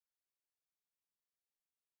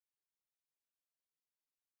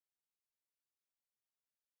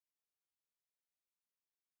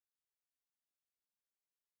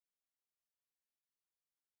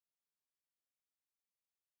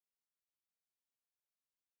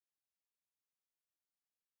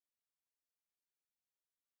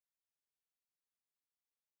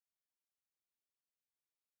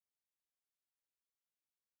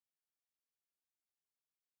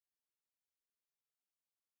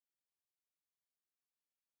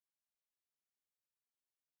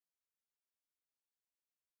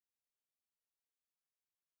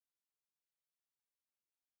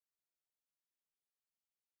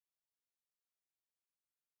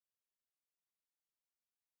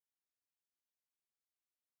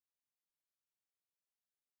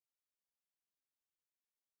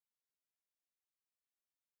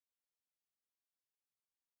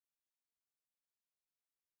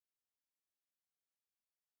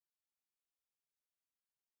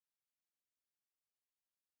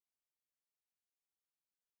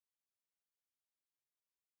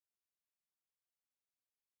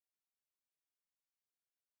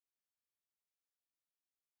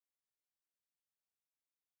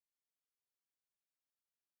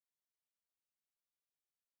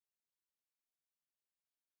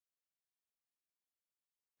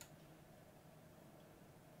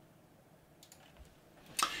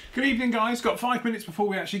Good evening, guys. Got 5 minutes before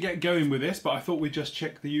we actually get going with this, but I thought we'd just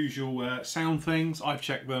check the usual sound things. I've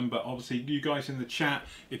checked them, but obviously you guys in the chat,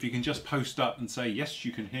 if you can just post up and say, yes,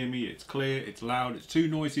 you can hear me, it's clear, it's loud, it's too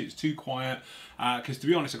noisy, it's too quiet. Because to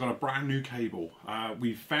be honest, I've got a brand new cable.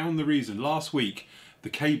 We found the reason. Last week, the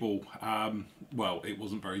cable, well, it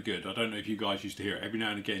wasn't very good. I don't know if you guys used to hear it. Every now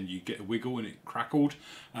and again, you get a wiggle and it crackled.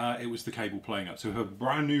 It was the cable playing up. So we have a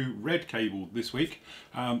brand new red cable this week.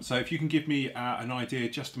 So if you can give me an idea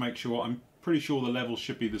just to make sure, I'm pretty sure the levels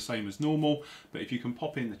should be the same as normal, but if you can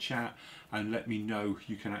pop in the chat and let me know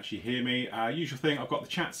you can actually hear me. Usual thing, I've got the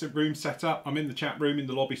chat room set up. I'm in the chat room in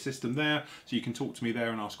the lobby system there, so you can talk to me there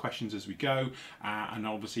and ask questions as we go. And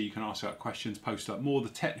obviously you can ask out questions, post up more the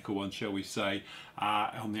technical ones, shall we say,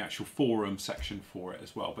 on the actual forum section for it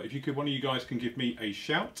as well. But if you could, one of you guys can give me a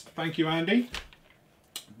shout. Thank you, Andy.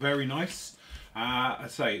 Very nice. I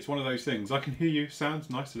say it's one of those things. I can hear you. Sounds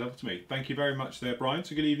nice enough to me. Thank you very much there, Brian.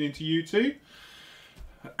 So good evening to you too.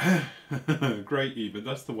 Great, even.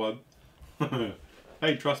 That's the one.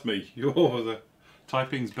 Hey, trust me, the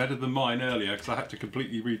typing's better than mine earlier because I had to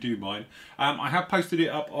completely redo mine. I have posted it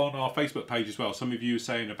up on our Facebook page as well. Some of you are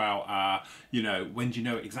saying about, you know, when do you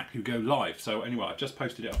know exactly we go live? So anyway, I've just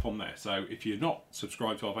posted it up on there. So if you're not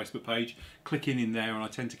subscribed to our Facebook page, click in there, and I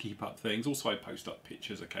tend to keep up things. Also, I post up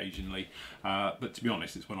pictures occasionally, but to be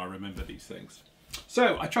honest, it's when I remember these things.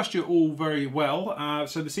 So I trust you all very well.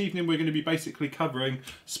 So this evening we're going to be basically covering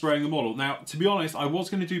spraying the model. Now, to be honest, I was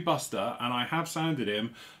going to do Buster, and I have sanded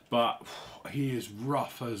him, but he is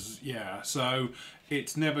rough as, yeah, so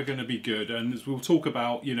it's never going to be good. And as we'll talk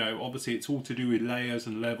about, you know, obviously it's all to do with layers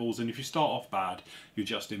and levels, and if you start off bad, you're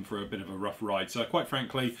just in for a bit of a rough ride. So quite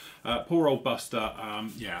frankly, poor old Buster,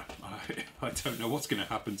 yeah, I don't know what's going to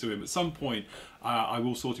happen to him. At some point, I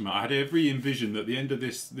will sort him out. I had every envision that the end of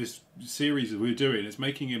this series that we're doing is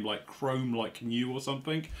making him like chrome like new or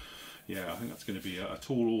something. Yeah, I think that's going to be a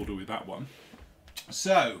tall order with that one.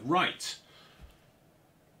 So, right.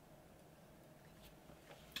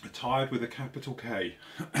 Tired with a capital K.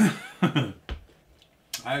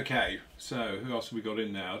 Okay, so who else have we got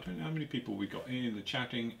in now? I don't know how many people we got in the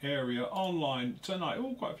chatting area online tonight.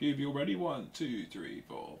 Oh, quite a few of you already. 1, 2, 3,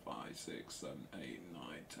 4, 5, 6, 7, 8, 9,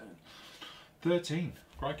 10, 13.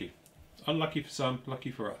 Crikey. Unlucky for some, lucky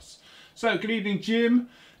for us. So, good evening, Jim,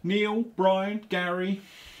 Neil, Brian, Gary,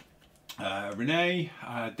 Renee,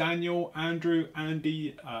 Daniel, Andrew,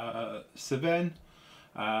 Andy, Seven,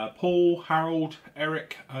 Paul, Harold,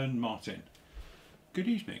 Eric and Martin. Good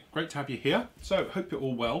evening. Great to have you here. So, hope you're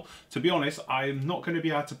all well. To be honest, I am not going to be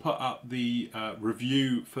able to put up the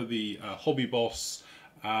review for the Hobby Boss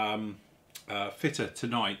fitter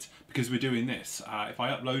tonight because we're doing this. If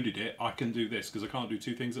I uploaded it, I can do this because I can't do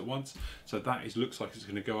two things at once. So that looks like it's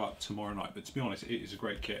going to go up tomorrow night. But to be honest, it is a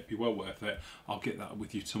great kit. It'll be well worth it. I'll get that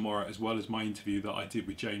with you tomorrow, as well as my interview that I did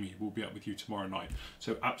with Jamie will be up with you tomorrow night.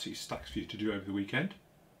 So absolutely stacks for you to do over the weekend.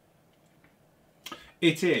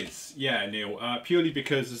 It is, yeah, Neil, purely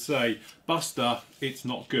because, as I say, Buster, it's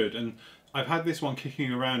not good. And I've had this one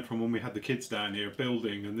kicking around from when we had the kids down here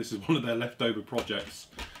building, and this is one of their leftover projects.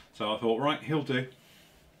 So I thought, right, he'll do.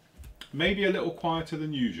 Maybe a little quieter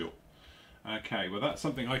than usual. Okay, well, that's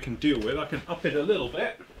something I can deal with. I can up it a little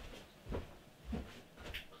bit.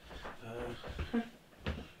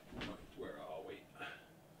 Where are we?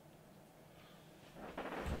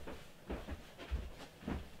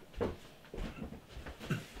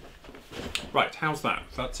 Right, how's that?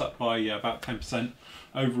 That's up by about 10%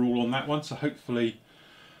 overall on that one, so hopefully...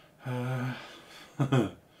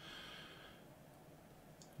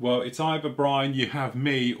 well, it's either Brian, you have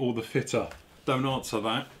me, or the fitter. Don't answer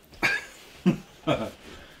that.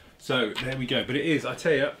 So, there we go. But it is, I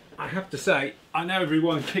tell you, I have to say, I know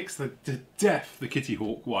everyone kicks to death the Kitty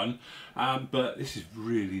Hawk one, but this is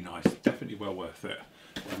really nice. Definitely well worth it,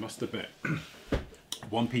 I must admit.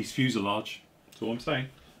 One-piece fuselage, that's all I'm saying.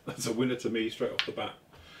 That's a winner to me straight off the bat.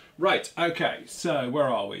 Right, okay, so where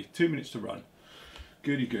are we? 2 minutes to run.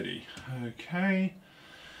 Goody goody. Okay.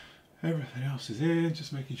 Everything else is in,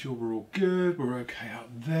 just making sure we're all good. We're okay out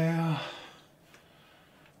there.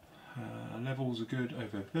 Levels are good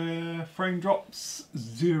over there. Frame drops,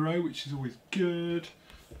 0, which is always good.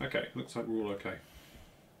 Okay, looks like we're all okay.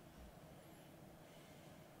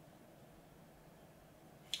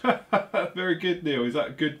 Very good, Neil. Is that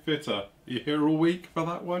a good fitter? Are you here all week for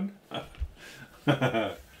that one?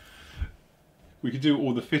 We could do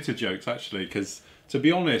all the fitter jokes actually, because to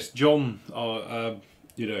be honest, John,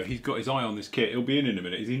 you know, he's got his eye on this kit. He'll be in a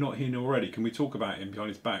minute. Is he not in already? Can we talk about him behind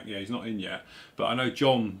his back? Yeah, he's not in yet. But I know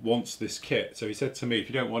John wants this kit, so he said to me, if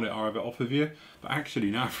you don't want it, I'll have it off of you. But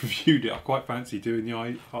actually, now I've reviewed it, I quite fancy doing the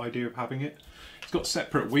idea of having it. It's got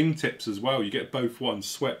separate wingtips as well. You get both ones,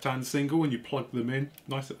 swept and single, and you plug them in.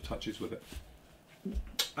 Nice little touches with it.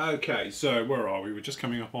 Okay, so where are we? We're just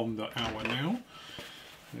coming up on the hour now.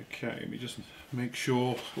 Okay, let me just make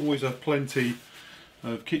sure. Always have plenty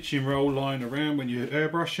of kitchen roll lying around when you're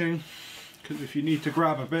airbrushing, because if you need to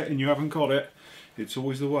grab a bit and you haven't got it, it's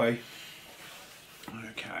always the way.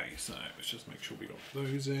 Okay, so let's just make sure we got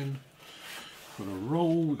those in. Got a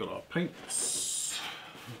roll, we've got our paints.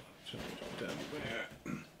 Down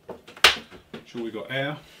there. Make sure we got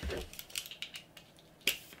air.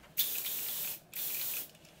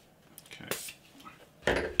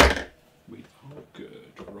 Okay. We are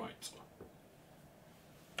good, right.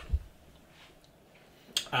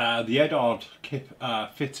 The Edard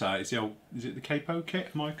fitter is it the Capo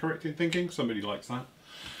kit? Am I correct in thinking? Somebody likes that.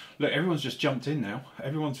 Look, everyone's just jumped in now.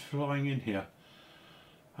 Everyone's flying in here.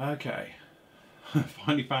 Okay.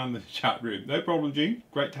 Finally found the chat room. No problem, Gene.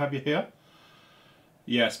 Great to have you here.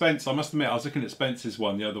 Yeah, Spence, I must admit, I was looking at Spence's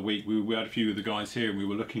one the other week. We had a few of the guys here and we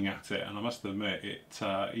were looking at it, and I must admit,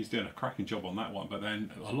 he's doing a cracking job on that one, but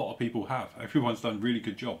then a lot of people have. Everyone's done really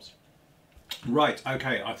good jobs. Right,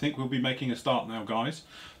 okay, I think we'll be making a start now, guys.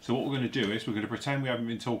 So what we're going to do is we're going to pretend we haven't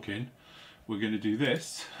been talking. We're going to do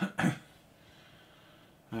this.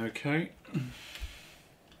 Okay,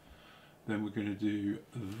 then we're going to do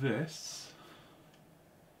this.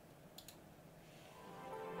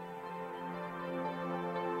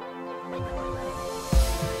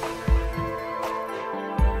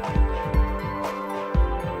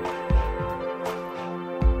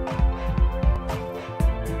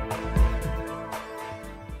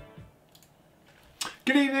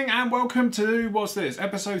 Good evening and welcome to, what's this,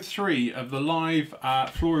 episode 3 of the live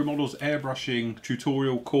Flory Models airbrushing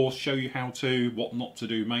tutorial course. Show you how to, what not to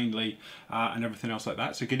do mainly, and everything else like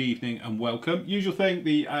that. So good evening and welcome. Usual thing,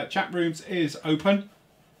 the chat rooms is open.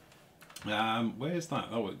 Where's that?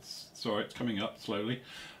 Oh, sorry, it's coming up slowly.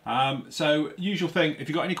 So usual thing, if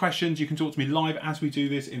you've got any questions, you can talk to me live as we do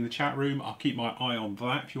this in the chat room. I'll keep my eye on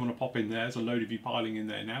that. If you want to pop in there, there's a load of you piling in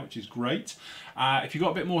there now, which is great. If you've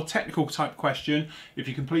got a bit more technical type question, if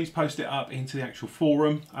you can please post it up into the actual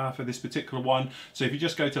forum for this particular one. So if you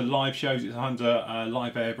just go to live shows, it's under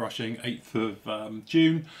live airbrushing, 8th of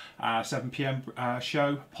June, 7 PM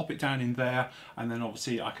show, pop it down in there, and then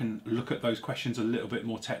obviously I can look at those questions a little bit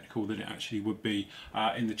more technical than it actually would be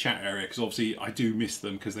in the chat area, because obviously I do miss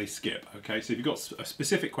them because they skip. Okay, so if you've got a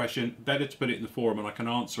specific question, better to put it in the forum and I can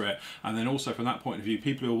answer it. And then also from that point of view,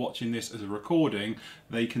 people who are watching this as a recording,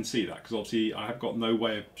 they can see that, because obviously I have got no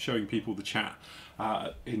way of showing people the chat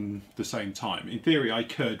in the same time. In theory I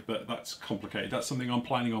could, but that's complicated. That's something I'm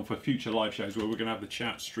planning on for future live shows, where we're going to have the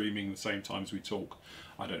chat streaming the same time as we talk.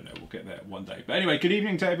 I don't know, we'll get there one day. But anyway, good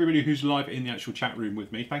evening to everybody who's live in the actual chat room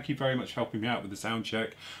with me. Thank you very much for helping me out with the sound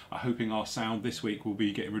check. I'm hoping our sound this week will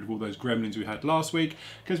be getting rid of all those gremlins we had last week,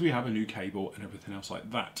 because we have a new cable and everything else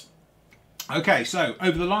like that. Okay, so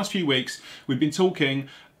over the last few weeks, we've been talking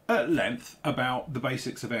at length about the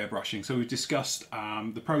basics of airbrushing. So we've discussed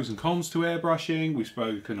the pros and cons to airbrushing. We've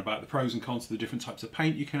spoken about the pros and cons to the different types of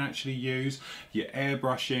paint you can actually use, your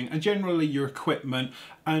airbrushing, and generally your equipment,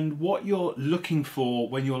 and what you're looking for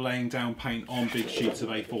when you're laying down paint on big sheets of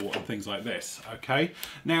A4 and things like this. Okay,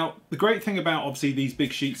 now the great thing about obviously these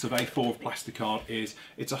big sheets of A4 of plasticard is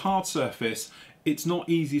it's a hard surface. It's not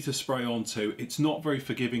easy to spray onto. It's not very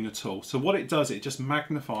forgiving at all. So what it does, it just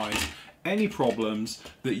magnifies any problems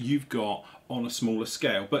that you've got on a smaller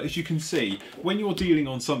scale. But as you can see, when you're dealing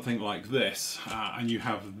on something like this, and you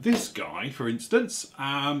have this guy, for instance,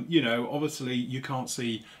 you know, obviously you can't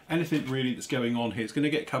see anything really that's going on here. It's going to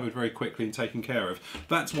get covered very quickly and taken care of.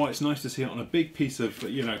 That's why it's nice to see it on a big piece of,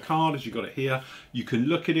 you know, card, as you got it here. You can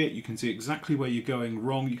look at it, you can see exactly where you're going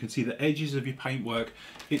wrong, you can see the edges of your paintwork.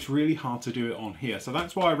 It's really hard to do it on here. So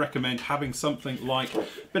that's why I recommend having something like a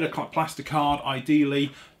bit of plasticard,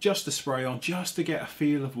 ideally, just to spray on, just to get a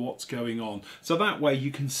feel of what's going on. So that way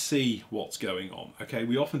you can see what's going on. Okay,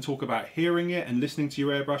 we often talk about hearing it and listening to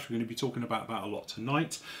your airbrush. We're going to be talking about that a lot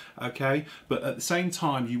tonight. Okay, but at the same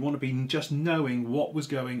time, you want to be just knowing what was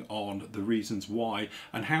going on, the reasons why,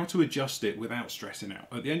 and how to adjust it without stressing out.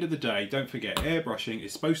 At the end of the day, don't forget, airbrushing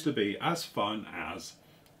is supposed to be as fun as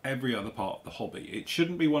every other part of the hobby. It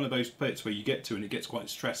shouldn't be one of those bits where you get to and it gets quite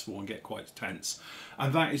stressful and get quite tense.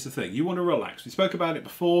 And that is the thing. You want to relax. We spoke about it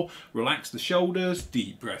before. Relax the shoulders,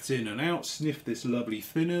 deep breaths in and out, sniff this lovely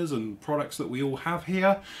thinners and products that we all have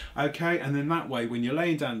here. Okay, and then that way when you're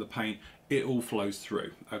laying down the paint, it all flows through.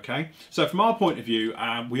 Okay, so from our point of view,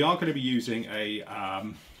 we are going to be using a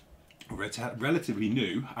relatively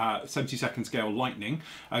new 72nd scale lightning.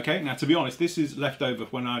 Okay, now to be honest, this is left over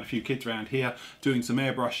when I had a few kids around here doing some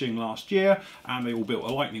airbrushing last year, and they all built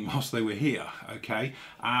a lightning whilst they were here. Okay,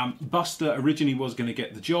 Buster originally was going to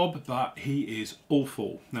get the job, but he is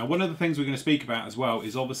awful. Now, one of the things we're going to speak about as well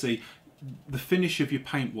is obviously the finish of your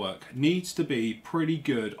paintwork needs to be pretty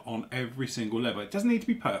good on every single level. It doesn't need to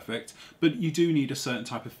be perfect, but you do need a certain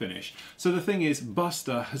type of finish. So the thing is,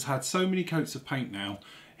 Buster has had so many coats of paint now,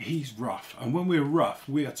 he's rough. And when we're rough,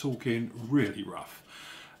 we are talking really rough.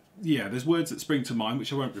 Yeah, there's words that spring to mind,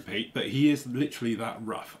 which I won't repeat, but he is literally that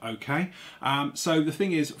rough, okay? So the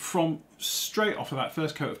thing is, from straight off of that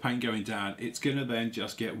first coat of paint going down, it's gonna then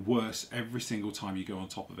just get worse every single time you go on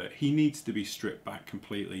top of it. He needs to be stripped back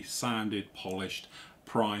completely, sanded, polished,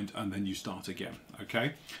 primed, and then you start again,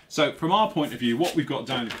 okay? So from our point of view, what we've got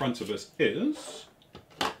down in front of us is,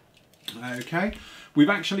 okay, we've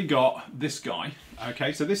actually got this guy.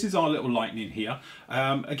 Okay, so this is our little lightning here.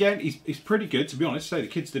 Again, he's pretty good, to be honest. So the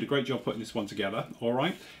kids did a great job putting this one together, all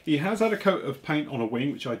right? He has had a coat of paint on a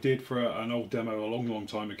wing, which I did for an old demo a long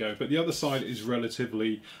time ago, but the other side is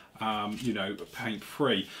relatively, you know,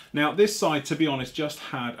 paint-free. Now, this side, to be honest, just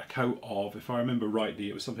had a coat of, if I remember rightly,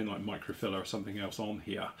 it was something like microfiller or something else on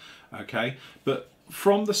here, okay? But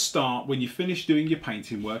from the start, when you finish doing your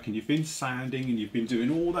painting work and you've been sanding and you've been doing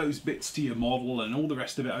all those bits to your model and all the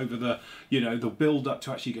rest of it over the, you know, the build up to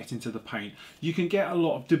actually get into the paint, you can get a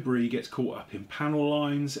lot of debris gets caught up in panel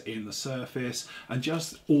lines, in the surface, and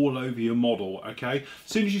just all over your model, okay?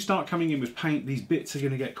 As soon as you start coming in with paint, these bits are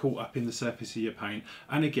going to get caught up in the surface of your paint.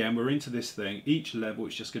 And again, we're into this thing, each level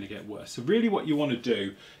is just going to get worse. So really what you want to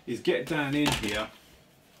do is get down in here,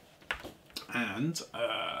 and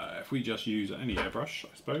if we just use any airbrush, I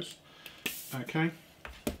suppose, okay,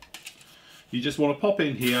 you just want to pop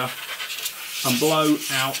in here and blow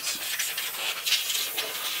out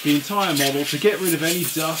the entire model to get rid of any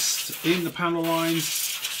dust in the panel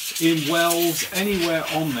lines, in wells, anywhere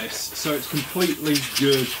on this, so it's completely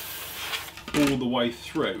good all the way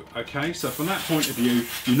through. Okay, so from that point of view,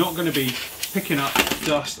 you're not going to be picking up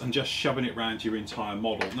dust and just shoving it around your entire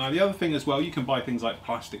model. Now the other thing as well, you can buy things like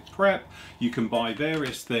plastic prep, you can buy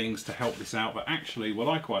various things to help this out, but actually what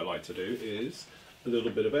I quite like to do is a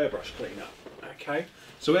little bit of airbrush cleaner. Okay,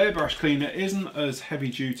 so airbrush cleaner isn't as heavy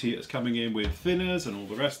duty as coming in with thinners and all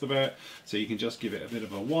the rest of it, so you can just give it a bit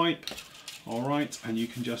of a wipe, all right, and you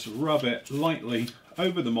can just rub it lightly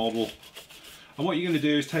over the model. And what you're going to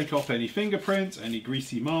do is take off any fingerprints, any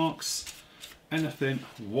greasy marks, anything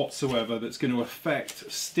whatsoever that's going to affect,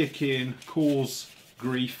 stick in, cause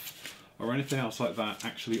grief, or anything else like that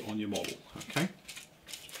actually on your model, okay?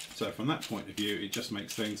 So from that point of view, it just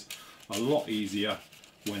makes things a lot easier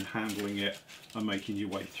when handling it and making your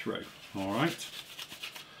way through, all right?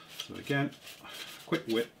 So again, quick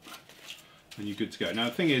whip, and you're good to go. Now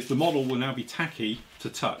the thing is, the model will now be tacky to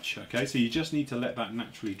touch, okay? So you just need to let that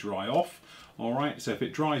naturally dry off. All right, so if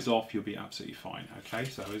it dries off, you'll be absolutely fine. Okay,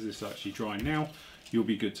 so as this is actually drying now, you'll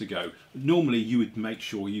be good to go. Normally, you would make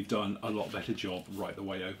sure you've done a lot better job right the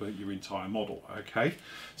way over your entire model. Okay,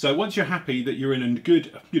 so once you're happy that you're in a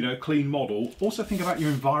good, you know, clean model, also think about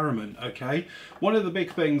your environment. Okay, one of the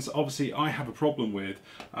big things, obviously, I have a problem with,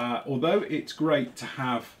 although it's great to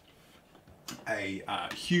have a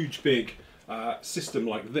huge, big system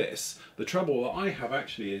like this, the trouble that I have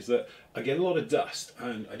actually is that I get a lot of dust,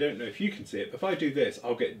 and I don't know if you can see it, but if I do this,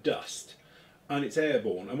 I'll get dust. And it's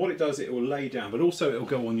airborne, and what it does, it will lay down, but also it will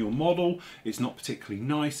go on your model. It's not particularly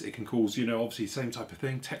nice. It can cause, you know, obviously same type of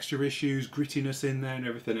thing, texture issues, grittiness in there and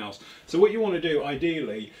everything else. So what you want to do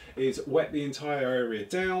ideally is wet the entire area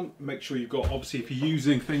down. Make sure you've got, obviously if you're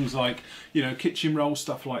using things like, you know, kitchen roll,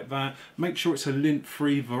 stuff like that, make sure it's a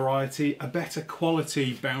lint-free variety. A better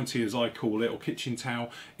quality Bounty, as I call it, or kitchen towel,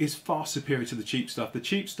 is far superior to the cheap stuff. The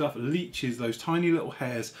cheap stuff leaches those tiny little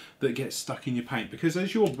hairs that get stuck in your paint, because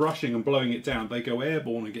as you're brushing and blowing it down, they go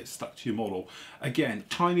airborne and get stuck to your model. Again,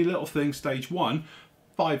 tiny little thing, stage one.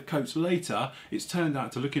 5 coats later, it's turned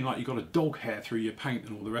out to looking like you've got a dog hair through your paint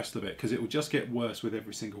and all the rest of it, because it will just get worse with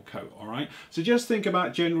every single coat. All right, so just think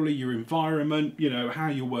about generally your environment, you know, how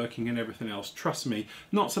you're working and everything else. Trust me,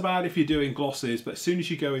 not so bad if you're doing glosses, but as soon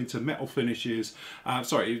as you go into metal finishes,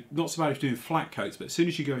 sorry, not so bad if you're doing flat coats, but as soon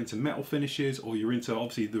as you go into metal finishes, or you're into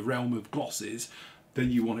obviously the realm of glosses, then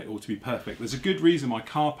you want it all to be perfect. There's a good reason why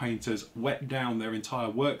car painters wet down their entire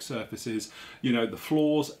work surfaces, you know, the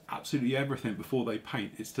floors, absolutely everything before they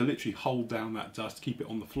paint. It's to literally hold down that dust, keep it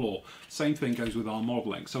on the floor. Same thing goes with our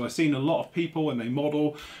modeling. So I've seen a lot of people when they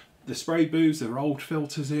model, the spray booths, there are old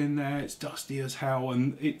filters in there, it's dusty as hell,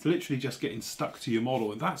 and it's literally just getting stuck to your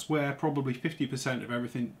model. And that's where probably 50% of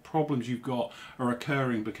everything problems you've got are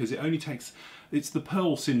occurring, because it only takes, it's the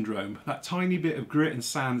pearl syndrome, that tiny bit of grit and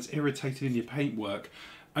sand that's irritated in your paintwork.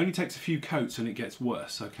 Only takes a few coats and it gets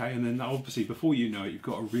worse, okay? And then obviously before you know it, you've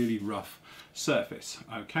got a really rough surface,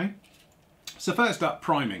 okay? So first up,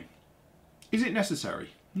 priming. Is it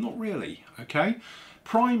necessary? Not really, okay?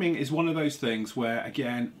 Priming is one of those things where,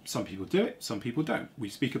 again, some people do it, some people don't. We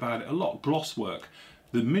speak about it a lot. Gloss work.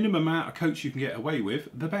 The minimum amount of coats you can get away with,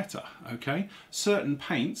 the better, okay? Certain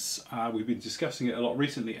paints, we've been discussing it a lot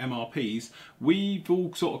recently, MRPs, we've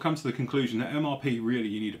all sort of come to the conclusion that MRP, really,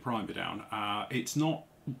 you need a primer down. It's not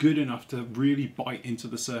good enough to really bite into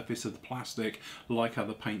the surface of the plastic like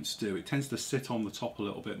other paints do. It tends to sit on the top a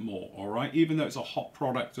little bit more, all right, even though it's a hot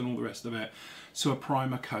product and all the rest of it. So a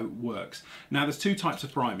primer coat works. Now there's two types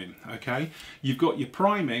of priming, okay? You've got your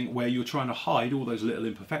priming where you're trying to hide all those little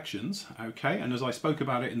imperfections, okay? And as I spoke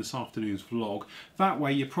about it in this afternoon's vlog, that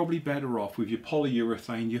way you're probably better off with your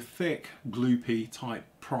polyurethane, your thick, gloopy type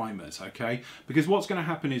primers, okay? Because what's going to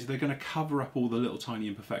happen is they're going to cover up all the little tiny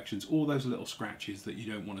imperfections, all those little scratches that you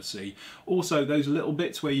don't want to see. Also those little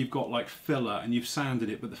bits where you've got like filler and you've sanded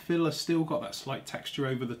it, but the filler's still got that slight texture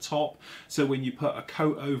over the top, so when you put a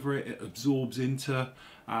coat over it, it absorbs into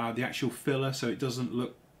the actual filler, so it doesn't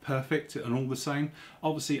look perfect and all the same.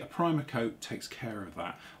 Obviously a primer coat takes care of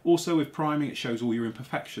that. Also with priming, it shows all your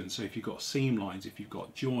imperfections, so if you've got seam lines, if you've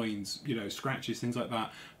got joins, you know, scratches, things like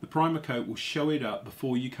that, the primer coat will show it up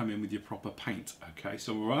before you come in with your proper paint, okay?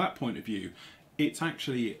 So from that point of view, it's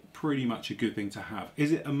actually pretty much a good thing to have.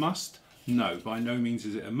 Is it a must? No, by no means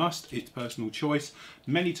is it a must. It's personal choice.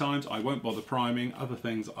 Many times I won't bother priming, other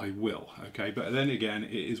things I will, okay? But then again,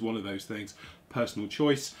 it is one of those things, personal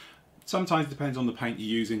choice. Sometimes it depends on the paint you're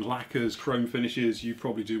using. Lacquers, chrome finishes, you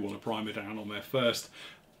probably do want a primer down on there first.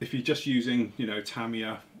 If you're just using, you know,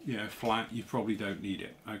 Tamiya, you know, flat, you probably don't need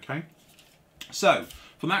it, okay? So,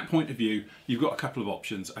 from that point of view, you've got a couple of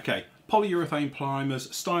options. Okay, polyurethane primers,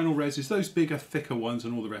 styrene resins, those bigger, thicker ones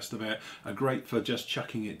and all the rest of it are great for just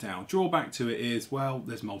chucking it down. Drawback to it is, well,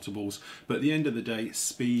 there's multiples, but at the end of the day,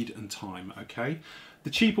 speed and time, okay? The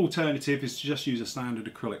cheap alternative is to just use a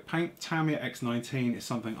standard acrylic paint. Tamiya X19 is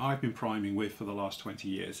something I've been priming with for the last 20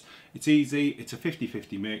 years. It's easy, it's a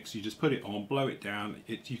 50-50 mix, you just put it on, blow it down,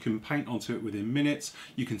 you can paint onto it within minutes,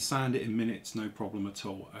 you can sand it in minutes, no problem at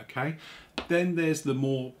all, okay? Then there's the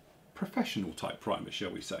more professional type primer, shall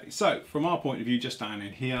we say. So from our point of view, just down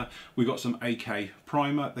in here, we've got some AK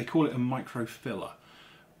primer. They call it a micro filler.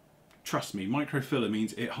 Trust me, microfiller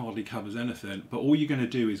means it hardly covers anything, but all you're going to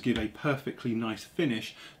do is give a perfectly nice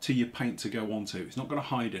finish to your paint to go onto. It's not going to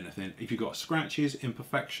hide anything. If you've got scratches,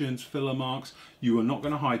 imperfections, filler marks, you are not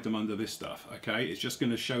going to hide them under this stuff, okay? It's just going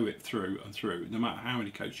to show it through and through, no matter how many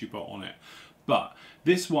coats you put on it. But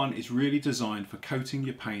this one is really designed for coating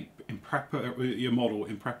your paint your model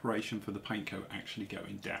in preparation for the paint coat actually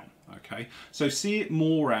going down, okay? So see it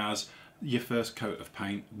more as your first coat of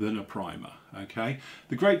paint than a primer, okay?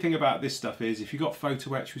 The great thing about this stuff is if you've got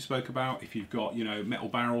photo etch we spoke about, if you've got, you know, metal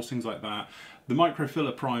barrels, things like that, the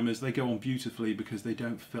microfiller primers, they go on beautifully because they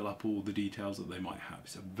don't fill up all the details that they might have.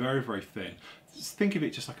 It's a very, very thin. Just think of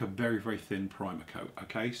it just like a very, very thin primer coat,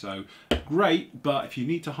 okay? So great, but if you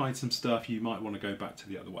need to hide some stuff, you might want to go back to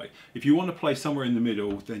the other way. If you want to play somewhere in the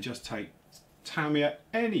middle, then just take Tamiya,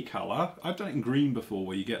 any colour, I've done it in green before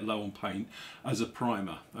where you get low on paint, as a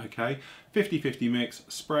primer, okay? 50-50 mix,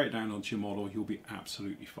 spray it down onto your model, you'll be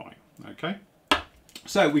absolutely fine, okay?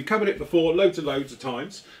 So we've covered it before loads and loads of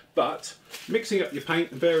times, but mixing up your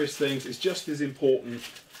paint and various things is just as important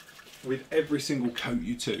with every single coat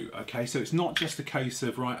you do, okay? So it's not just a case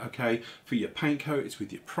of, right, okay, for your paint coat, it's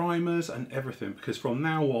with your primers and everything, because from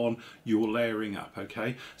now on, you're layering up,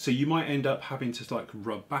 okay? So you might end up having to like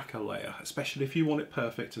rub back a layer, especially if you want it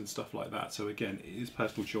perfect and stuff like that. So again, it is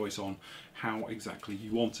personal choice on how exactly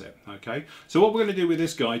you want it, okay? So what we're gonna do with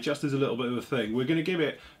this guy, just as a little bit of a thing, we're gonna give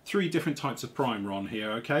it 3 different types of primer on here,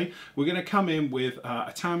 okay? We're gonna come in with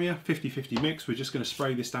a Tamiya 50-50 mix. We're just gonna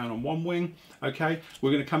spray this down on one wing, okay?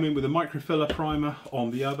 We're gonna come in with a microfiller primer on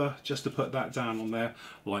the other, just to put that down on there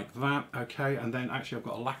like that, okay? And then actually I've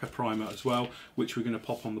got a lacquer primer as well, which we're gonna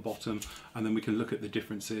pop on the bottom, and then we can look at the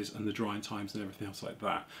differences and the drying times and everything else like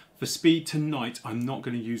that. For speed tonight, I'm not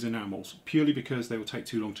gonna use enamels, purely because they will take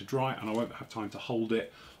too long to dry and I won't have time to hold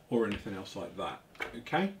it or anything else like that,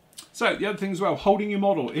 okay? So the other thing as well, holding your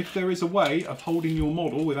model. If there is a way of holding your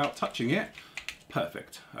model without touching it,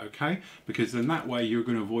 perfect, okay? Because then that way you're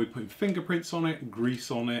going to avoid putting fingerprints on it,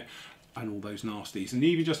 grease on it, and all those nasties. And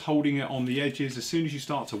even just holding it on the edges, as soon as you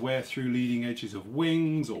start to wear through leading edges of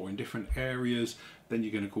wings or in different areas, then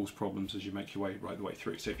you're going to cause problems as you make your way right the way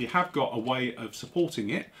through. So if you have got a way of supporting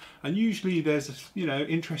it, and usually there's, you know,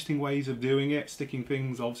 interesting ways of doing it, sticking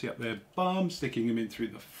things obviously up their bum, sticking them in through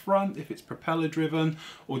the front if it's propeller driven,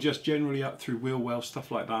 or just generally up through wheel wells,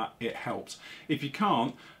 stuff like that, it helps. If you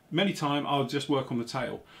can't, many times I'll just work on the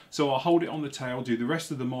tail. So I'll hold it on the tail, do the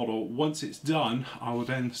rest of the model. Once it's done, I will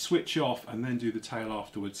then switch off and then do the tail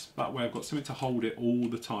afterwards. That way I've got something to hold it all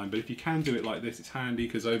the time. But if you can do it like this, it's handy,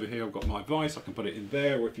 because over here I've got my vise, I can put it in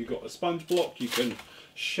there, or if you've got a sponge block, you can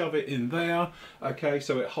shove it in there. Okay,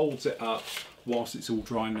 so it holds it up whilst it's all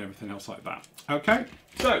drying and everything else like that. Okay,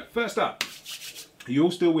 so first up, are you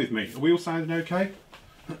all still with me? Are we all sounding okay?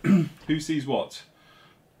 Who sees what?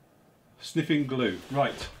 Sniffing glue,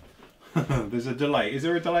 right. There's a delay. Is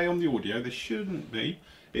there a delay on the audio? There shouldn't be.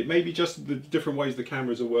 It may be just the different ways the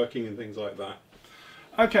cameras are working and things like that.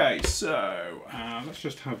 Okay, so let's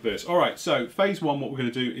just have this. All right, so phase one, what we're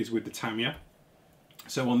going to do is with the Tamiya.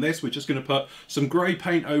 So on this, we're just going to put some grey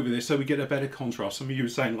paint over this so we get a better contrast. Some of you were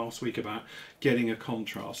saying last week about getting a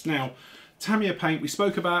contrast. Now, Tamiya paint, we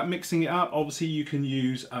spoke about mixing it up. Obviously, you can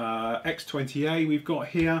use X20A we've got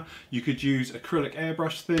here. You could use acrylic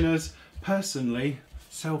airbrush thinners. Personally,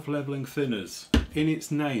 self-leveling thinners. In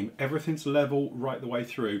its name, everything's level right the way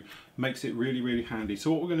through. Makes it really, really handy.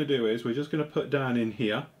 So what we're going to do is we're just going to put down in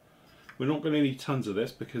here. We're not going to need tons of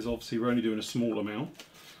this because obviously we're only doing a small amount.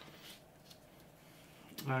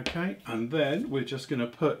 Okay, and then we're just going to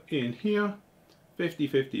put in here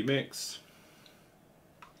 50-50 mix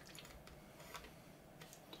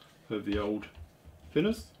of the old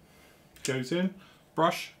thinners. Goes in.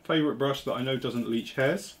 Brush, favourite brush that I know doesn't leach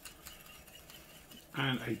hairs.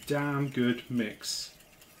 And a damn good mix.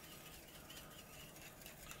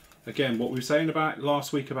 Again, what we were saying about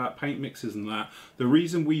last week about paint mixes and that, the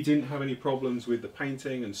reason we didn't have any problems with the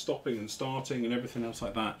painting and stopping and starting and everything else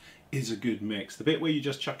like that is a good mix. The bit where you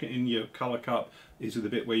just chuck it in your colour cup is the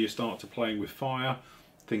bit where you start to playing with fire.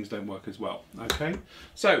 Things don't work as well. Okay,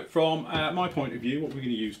 so from my point of view, what we're going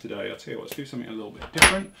to use today, I'll tell you what, let's do something a little bit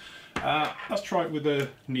different. Let's try it with the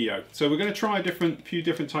Neo. So we're going to try a few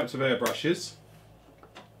different types of airbrushes.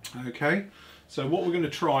 Okay, so what we're going to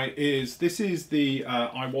try is, this is the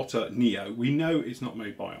Iwata Neo. We know it's not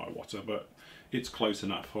made by Iwata, but it's close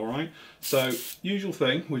enough, all right? So, usual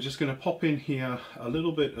thing, we're just going to pop in here a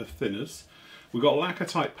little bit of thinners. We've got lacquer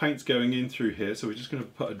type paints going in through here, so we're just going to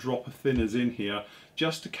put a drop of thinners in here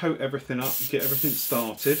just to coat everything up, get everything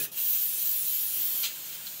started.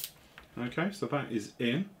 Okay, so that is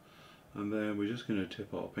in, and then we're just going to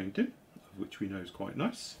tip our paint in, which we know is quite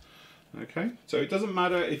nice. Okay, so it doesn't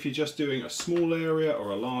matter if you're just doing a small area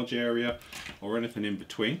or a large area or anything in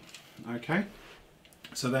between. Okay,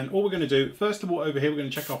 so then all we're going to do, first of all over here, we're going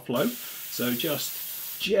to check our flow. So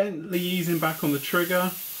just gently easing back on the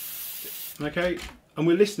trigger. Okay, and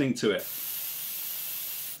we're listening to it.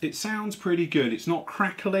 It sounds pretty good. It's not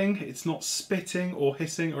crackling, it's not spitting or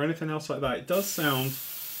hissing or anything else like that. It does sound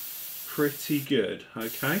pretty good.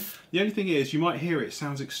 Okay, the only thing is you might hear it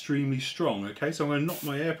sounds extremely strong. Okay, so I'm going to knock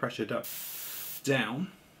my air pressure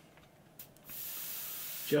down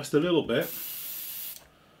just a little bit,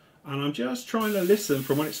 and I'm just trying to listen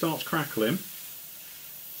from when it starts crackling,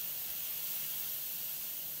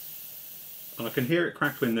 and I can hear it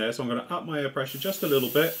crackling there, so I'm going to up my air pressure just a little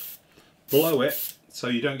bit, blow it so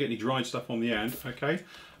you don't get any dried stuff on the end. Okay,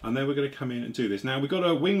 and then we're going to come in and do this. Now we've got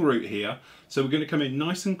a wing root here, so we're going to come in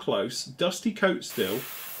nice and close, dusty coat still,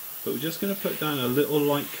 but we're just going to put down a little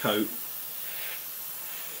light coat.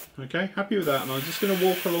 Okay, happy with that, and I'm just going to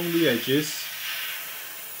walk along the edges.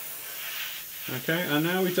 Okay, and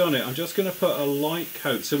now we've done it, I'm just going to put a light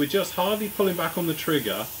coat, so we're just hardly pulling back on the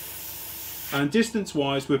trigger, and distance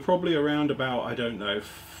wise we're probably around about, I don't know,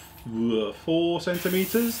 4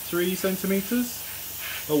 centimetres, 3 centimetres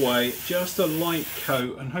away, just a light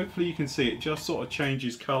coat, and hopefully you can see it just sort of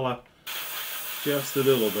changes colour just a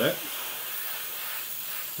little bit.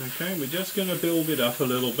 Okay, we're just going to build it up a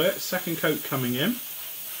little bit, second coat coming in.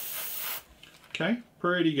 Okay,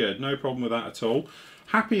 pretty good, no problem with that at all.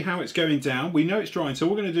 Happy how it's going down, we know it's drying, so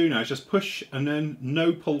what we're going to do now is just push and then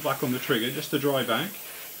no pull back on the trigger, just to dry back.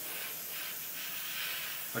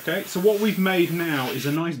 Okay, so what we've made now is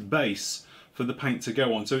a nice base for the paint to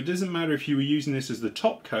go on. So it doesn't matter if you were using this as the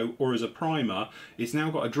top coat or as a primer, it's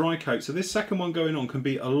now got a dry coat. So this second one going on can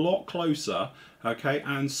be a lot closer, okay,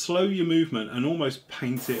 and slow your movement and almost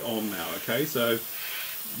paint it on now, okay? So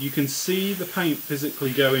you can see the paint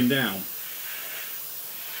physically going down.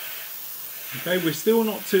 Okay, we're still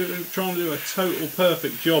not trying to do a total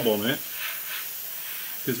perfect job on it.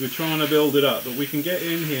 because we're trying to build it up. But we can get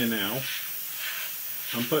in here now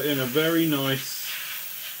and put in a very nice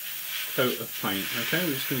coat of paint. Okay,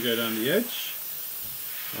 we're just going to go down the edge,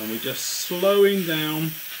 and we're just slowing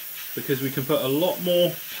down because we can put a lot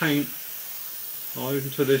more paint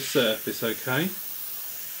onto this surface. Okay,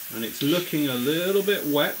 and it's looking a little bit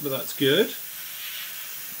wet, but that's good.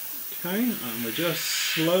 Okay, and we're just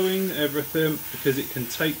slowing everything because it can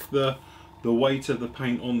take the weight of the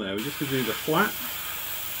paint on there. We're just going to do the flat.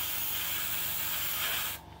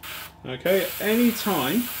 Okay, any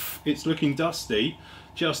time it's looking dusty,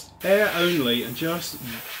 just air only and just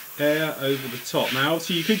air over the top. Now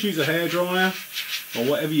obviously you could use a hairdryer or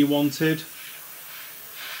whatever you wanted.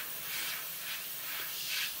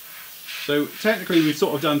 So technically we've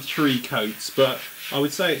sort of done 3 coats, but I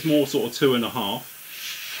would say it's more sort of 2.5.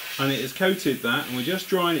 And it has coated that, and we're just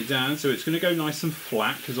drying it down so it's going to go nice and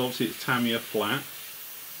flat, because obviously it's Tamiya flat.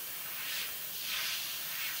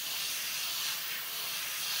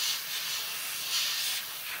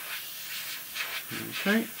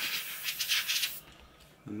 Okay,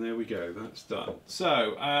 and there we go, that's done.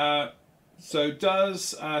 So,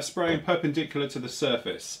 does spraying perpendicular to the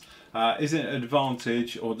surface, is it an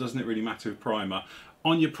advantage, or doesn't it really matter with primer?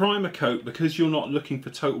 On your primer coat, because you're not looking for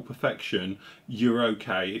total perfection, you're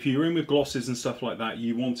okay. If you're in with glosses and stuff like that,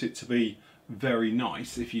 you want it to be very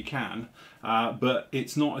nice if you can, but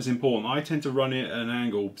it's not as important. I tend to run it at an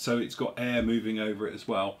angle so it's got air moving over it as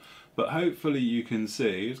well. But hopefully you can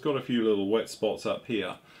see, it's got a few little wet spots up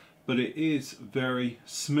here, but it is very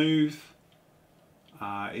smooth.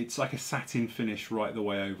 It's like a satin finish right the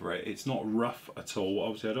way over it. It's not rough at all.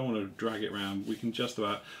 Obviously I don't want to drag it around. We can just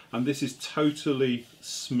about, and this is totally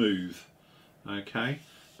smooth. Okay,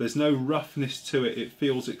 there's no roughness to it. It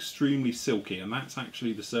feels extremely silky, and that's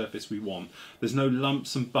actually the surface we want. There's no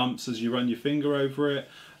lumps and bumps as you run your finger over it,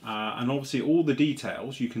 and obviously all the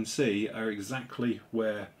details you can see are exactly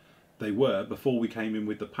where they were before we came in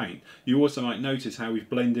with the paint. You also might notice how we've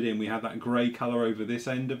blended in. We had that grey colour over this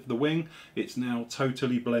end of the wing. It's now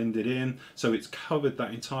totally blended in, so it's covered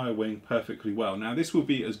that entire wing perfectly well. Now this will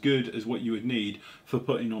be as good as what you would need for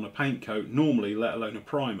putting on a paint coat normally, let alone a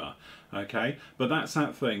primer. Okay, but that's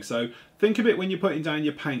that thing. So think of it when you're putting down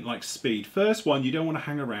your paint like speed. First one, you don't want to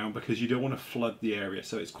hang around because you don't want to flood the area,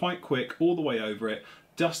 so it's quite quick all the way over it.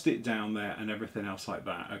 Dust it down there and everything else like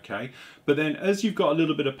that, okay? But then as you've got a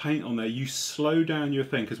little bit of paint on there, you slow down your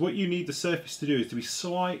thing, because what you need the surface to do is to be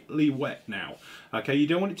slightly wet now, okay? You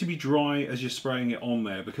don't want it to be dry as you're spraying it on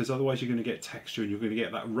there, because otherwise you're going to get texture and you're going to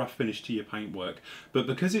get that rough finish to your paintwork. But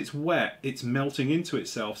because it's wet, it's melting into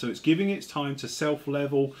itself, so it's giving it time to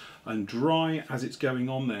self-level and dry as it's going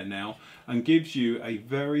on there now, and gives you a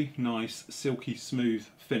very nice silky smooth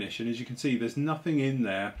finish. And as you can see, there's nothing in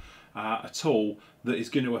there at all that is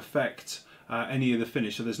going to affect any of the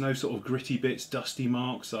finish. So there's no sort of gritty bits, dusty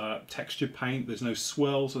marks, textured paint, there's no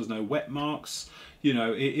swirls, there's no wet marks. You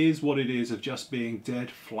know, it is what it is of just being dead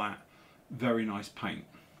flat, very nice paint.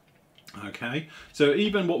 Okay, so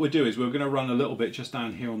even what we'll do is we're going to run a little bit just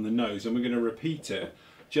down here on the nose, and we're going to repeat it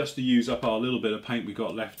just to use up our little bit of paint we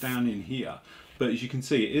got left down in here. But as you can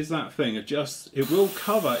see, it is that thing of just, it will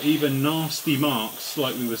cover even nasty marks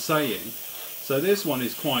like we were saying. So this one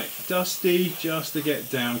is quite dusty just to get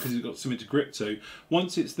down because it's got something to grip to.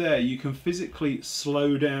 Once it's there, you can physically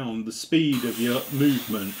slow down the speed of your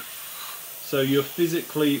movement. So you're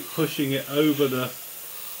physically pushing it over the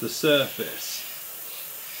surface.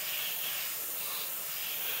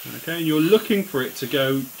 Okay, and you're looking for it to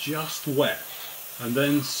go just wet and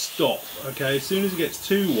then stop. Okay, as soon as it gets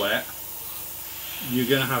too wet, you're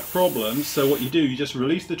going to have problems. So what you do, you just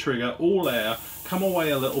release the trigger, all air, come away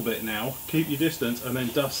a little bit now, keep your distance, and then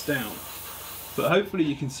dust down. But hopefully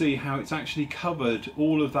you can see how it's actually covered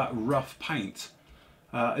all of that rough paint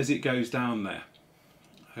as it goes down there.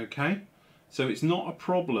 Okay, so it's not a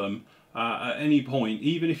problem at any point,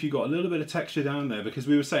 even if you've got a little bit of texture down there, because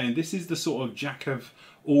we were saying this is the sort of jack of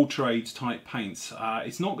all trades type paints.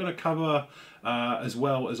 It's not going to cover as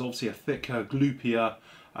well as obviously a thicker, gloopier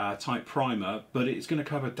type primer, but it's going to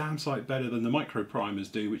cover damn sight better than the micro primers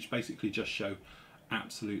do, which basically just show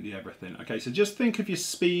absolutely everything. Okay, so just think of your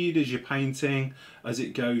speed as you're painting as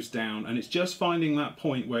it goes down, and it's just finding that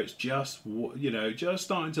point where it's just, you know, just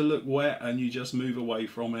starting to look wet, and you just move away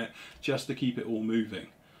from it just to keep it all moving.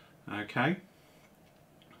 Okay.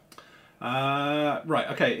 Right,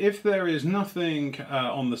 okay, if there is nothing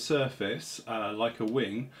on the surface like a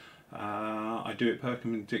wing, I do it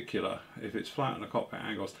perpendicular. If it's flat on the cockpit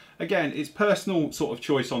angles, again, it's personal sort of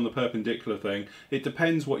choice on the perpendicular thing. It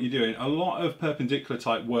depends what you're doing. A lot of perpendicular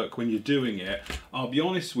type work, when you're doing it, I'll be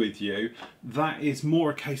honest with you, that is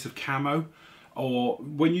more a case of camo. or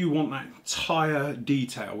when you want that tire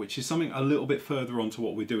detail, which is something a little bit further on to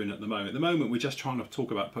what we're doing at the moment. At the moment, we're just trying to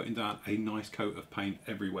talk about putting down a nice coat of paint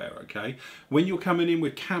everywhere, okay? When you're coming in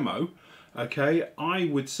with camo, okay, I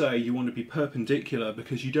would say you want to be perpendicular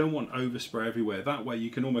because you don't want overspray everywhere. That way you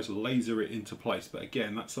can almost laser it into place. But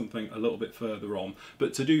again, that's something a little bit further on.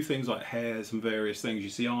 But to do things like hairs and various things, you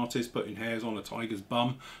see artists putting hairs on a tiger's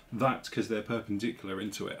bum, that's because they're perpendicular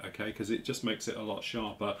into it, okay? Because it just makes it a lot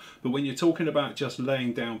sharper. But when you're talking about just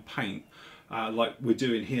laying down paint, like we're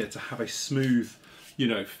doing here, to have a smooth, you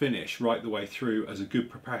know, finish right the way through as a good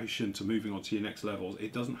preparation to moving on to your next levels,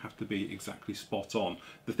 it doesn't have to be exactly spot on.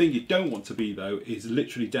 The thing you don't want to be though is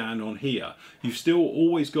literally down on here. You've still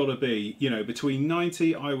always got to be, you know, between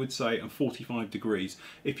 90, I would say, and 45 degrees.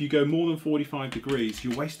 If you go more than 45 degrees,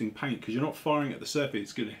 you're wasting paint because you're not firing at the surface.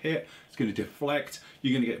 It's going to hit, it's going to deflect,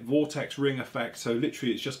 you're going to get vortex ring effect. So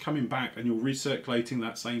literally it's just coming back and you're recirculating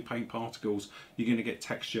that same paint particles. You're going to get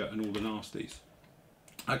texture and all the nasties.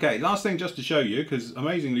 Okay, last thing just to show you, because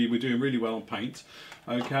amazingly we're doing really well on paint,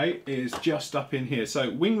 okay, is just up in here.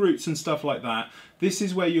 So wing roots and stuff like that, this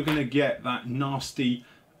is where you're going to get that nasty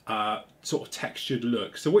sort of textured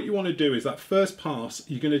look. So what you want to do is that first pass,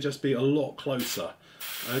 you're going to just be a lot closer.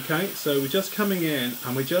 Okay, so we're just coming in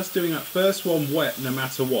and we're just doing that first one wet no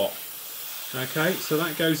matter what. Okay, so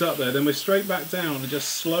that goes up there, then we're straight back down and just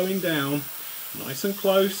slowing down, nice and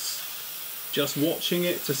close, just watching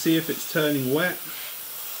it to see if it's turning wet.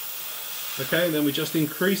 Okay, and then we're just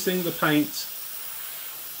increasing the paint.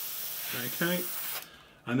 Okay,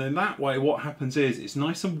 and then that way what happens is it's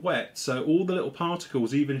nice and wet, so all the little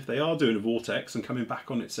particles, even if they are doing a vortex and coming back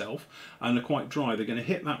on itself and are quite dry, they're going to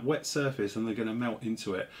hit that wet surface and they're going to melt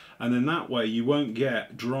into it. And then that way you won't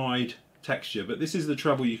get dried texture. But this is the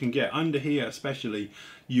trouble you can get under here, especially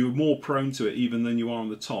you're more prone to it even than you are on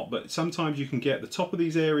the top. But sometimes you can get the top of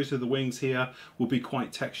these areas of the wings here will be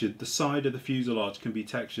quite textured, the side of the fuselage can be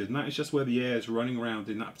textured, and that is just where the air is running around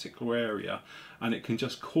in that particular area, and it can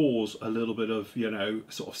just cause a little bit of, you know,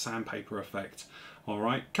 sort of sandpaper effect.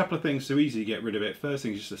 Alright, couple of things to easily get rid of it. First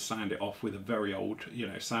thing is just to sand it off with a very old, you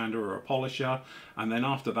know, sander or a polisher, and then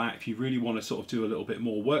after that, if you really want to sort of do a little bit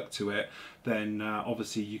more work to it, then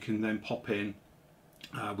obviously you can then pop in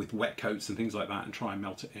with wet coats and things like that and try and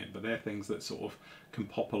melt it in. But they're things that sort of can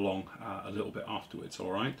pop along a little bit afterwards.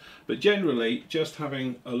 Alright, but generally just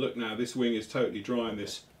having a look now, this wing is totally dry and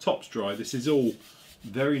this top's dry. This is all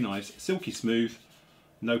very nice, silky smooth.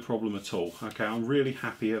 No problem at all. Okay, I'm really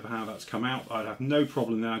happy of how that's come out. I'd have no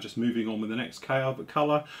problem now just moving on with the next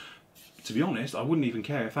colour. To be honest, I wouldn't even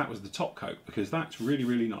care if that was the top coat, because that's really,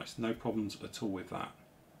 really nice. No problems at all with that.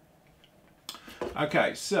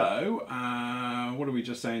 Okay, so what are we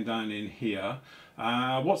just saying down in here?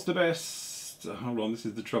 What's the best... Hold on, this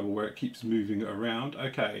is the trouble where it keeps moving around.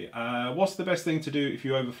 Okay, what's the best thing to do if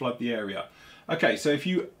you overflood the area? Okay, so if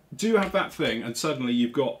you do have that thing and suddenly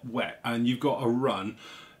you've got wet and you've got a run,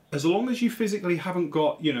 as long as you physically haven't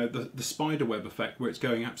got, you know, the spider web effect where it's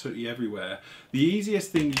going absolutely everywhere, the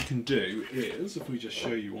easiest thing you can do is, if we just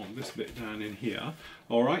show you on this bit down in here,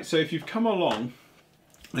 all right, so if you've come along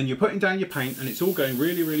and you're putting down your paint and it's all going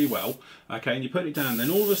really, really well, okay, and you put it down,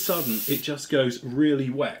 then all of a sudden it just goes really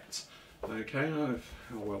wet. Okay, oh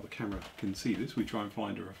well, the camera can see this. We try and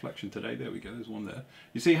find a reflection today. There we go, there's one there.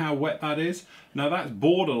 You see how wet that is? Now that's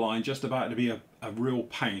borderline just about to be a real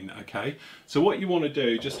pain, okay? So what you want to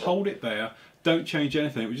do, just hold it there, don't change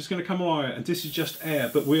anything. We're just going to come along, and this is just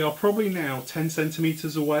air, but we are probably now 10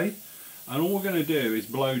 centimeters away, and all we're going to do is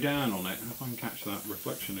blow down on it. If I can catch that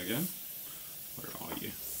reflection again. Where are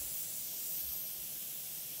you?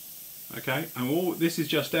 Okay, and all this is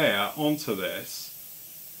just air onto this,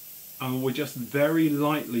 and we're just very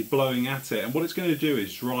lightly blowing at it, and what it's going to do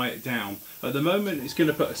is dry it down. At the moment it's going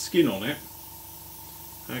to put a skin on it,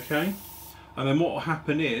 okay, and then what will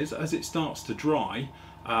happen is as it starts to dry,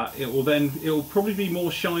 it will probably be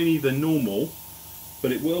more shiny than normal,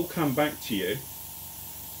 but it will come back to you.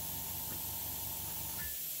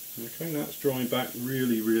 Okay, that's drying back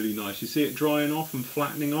really, really nice. You see it drying off and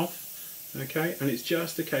flattening off, okay, and it's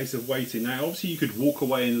just a case of waiting. Now obviously you could walk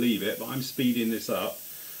away and leave it, but I'm speeding this up.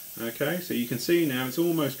 Okay, so you can see now it's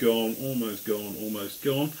almost gone, almost gone, almost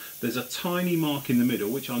gone. There's a tiny mark in the middle,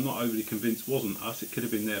 which I'm not overly convinced wasn't us. It could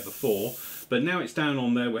have been there before, but now it's down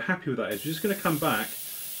on there. We're happy with that. We're just going to come back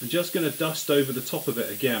and just going to dust over the top of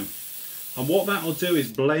it again. And what that'll do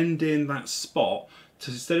is blend in that spot.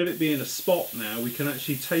 So instead of it being a spot now, we can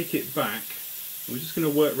actually take it back. We're just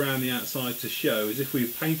going to work around the outside to show as if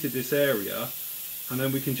we've painted this area, and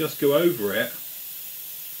then we can just go over it,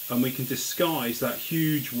 and we can disguise that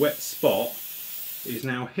huge wet spot is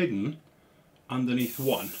now hidden underneath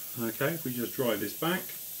one. Okay, if we just dry this back,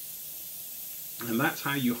 and that's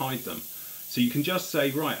how you hide them. So you can just say,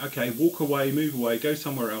 right, okay, walk away, move away, go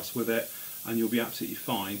somewhere else with it, and you'll be absolutely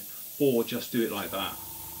fine, or just do it like that.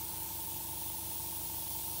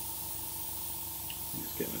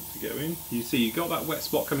 Just get them to go in. You see, you've got that wet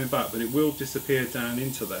spot coming back, but it will disappear down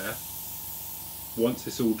into there once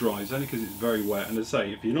this all dries, only because it's very wet. And as I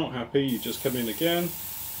say, if you're not happy, you just come in again,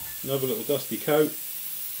 another little dusty coat,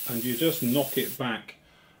 and you just knock it back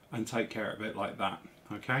and take care of it like that.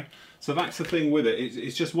 Okay, so that's the thing with it.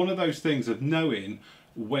 It's just one of those things of knowing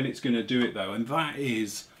when it's going to do it though, and that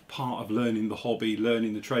is part of learning the hobby,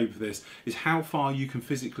 learning the trade for this, is how far you can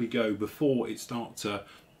physically go before it starts to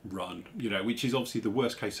run, you know, which is obviously the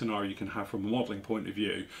worst case scenario you can have from a modelling point of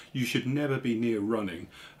view. You should never be near running,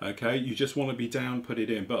 okay? You just want to be down, put it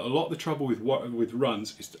in. But a lot of the trouble with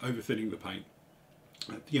runs is over thinning the paint.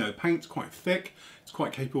 You know, paint's quite thick, it's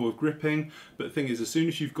quite capable of gripping, but the thing is, as soon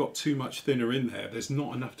as you've got too much thinner in there, there's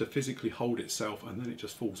not enough to physically hold itself, and then it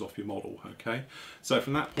just falls off your model, okay? So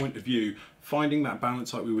from that point of view, finding that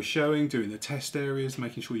balance like we were showing, doing the test areas,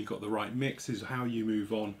 making sure you've got the right mix is how you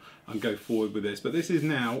move on and go forward with this. But this is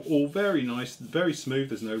now all very nice, very smooth,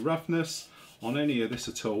 there's no roughness on any of this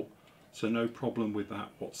at all, so no problem with that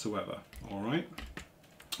whatsoever, all right?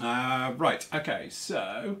 Right, okay,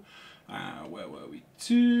 so where were we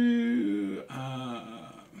to?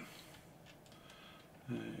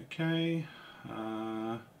 Okay.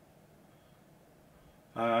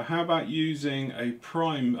 How about using a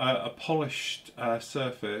polished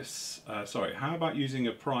surface? Sorry, how about using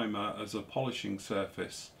a primer as a polishing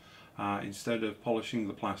surface instead of polishing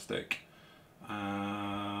the plastic?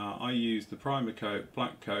 I use the primer coat,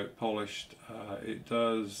 black coat, polished. It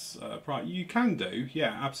does, you can do,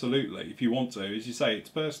 yeah, absolutely, if you want to. As you say, it's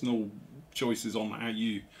personal choices on how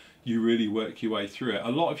you really work your way through it. A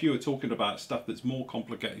lot of you are talking about stuff that's more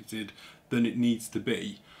complicated than it needs to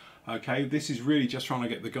be. Okay, this is really just trying to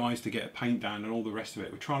get the guys to get paint down and all the rest of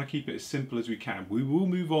it. We're trying to keep it as simple as we can. We will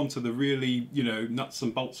move on to the really, you know, nuts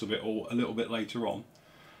and bolts of it all a little bit later on.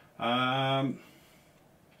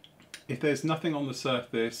 If there's nothing on the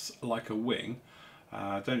surface like a wing,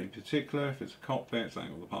 don't in particular, if it's a cockpit, it's like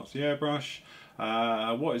all the parts of the airbrush.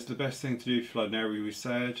 What is the best thing to do if you flood an area? We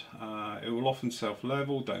said it will often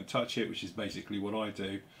self-level, don't touch it, which is basically what I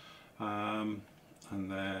do. And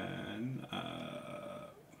then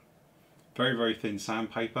very, very thin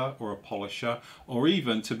sandpaper or a polisher, or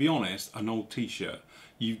even, to be honest, an old t-shirt.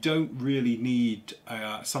 You don't really need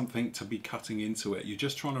something to be cutting into it. You're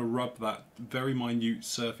just trying to rub that very minute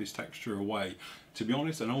surface texture away. To be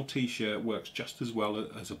honest, an old t-shirt works just as well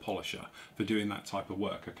as a polisher for doing that type of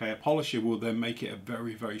work. Okay, a polisher will then make it a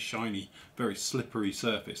very, very shiny, very slippery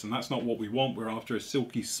surface, and that's not what we want. We're after a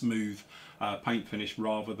silky smooth paint finish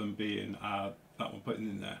rather than being that one putting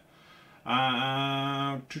in there.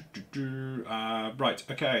 Right,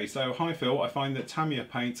 okay, so hi Phil, I find that Tamiya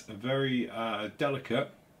paints are very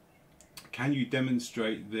delicate. Can you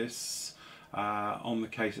demonstrate this on the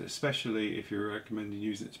case, especially if you're recommending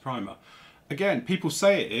using its primer? Again, people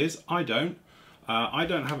say it is, I don't. I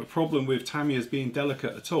don't have a problem with Tamiya's being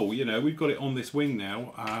delicate at all. You know, we've got it on this wing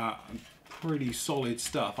now. Pretty solid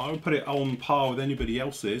stuff. I would put it on par with anybody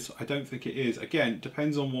else's. I don't think it is. Again,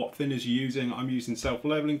 depends on what thinners you're using. I'm using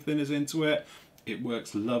self-leveling thinners into it. It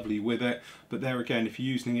works lovely with it. But there again, if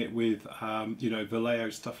you're using it with, you know, Vallejo,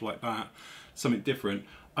 stuff like that, something different,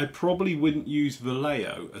 I probably wouldn't use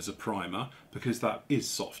Vallejo as a primer because that is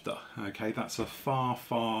softer. Okay, that's a far,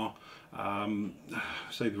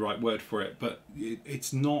 say the right word for it, but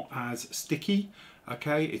it's not as sticky.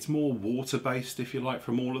 Okay, it's more water-based, if you like,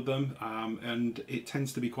 from all of them, and it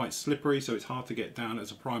tends to be quite slippery, so it's hard to get down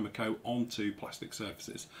as a primer coat onto plastic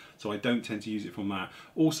surfaces. So I don't tend to use it from that.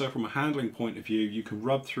 Also, from a handling point of view, you can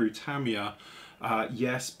rub through Tamiya,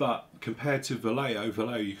 yes, but compared to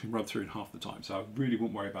Vallejo, you can rub through in half the time, so I really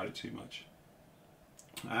wouldn't worry about it too much.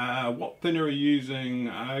 What thinner are you using?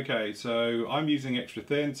 Okay, so I'm using extra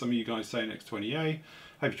thin. Some of you guys say an X20A.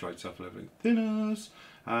 Have you tried self-leveling thinners?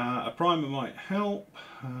 A primer might help.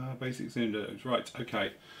 Basic cylinders. Right,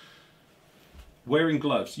 okay. Wearing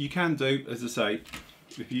gloves. You can do, as I say,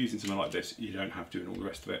 if you're using something like this, you don't have to and all the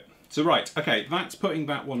rest of it. So right, okay, that's putting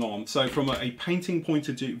that one on. So from a painting point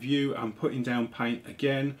of view, I'm putting down paint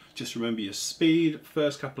again. Just remember your speed.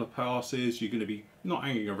 First couple of passes, you're going to be not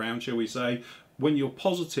hanging around, shall we say. when you're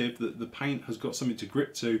positive that the paint has got something to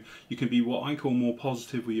grip to, you can be what I call more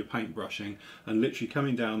positive with your paint brushing, and literally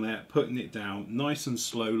coming down there, putting it down nice and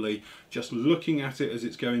slowly, just looking at it as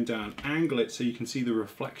it's going down, angle it so you can see the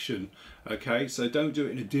reflection. Okay, so don't do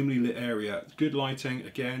it in a dimly lit area. Good lighting,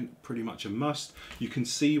 again, pretty much a must. You can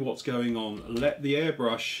see what's going on. Let the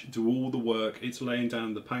airbrush do all the work. It's laying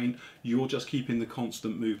down the paint. You're just keeping the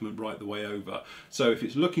constant movement right the way over. So if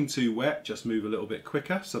it's looking too wet, just move a little bit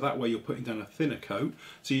quicker. So that way you're putting down a thinner coat.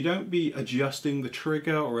 So you don't be adjusting the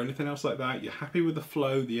trigger or anything else like that. You're happy with the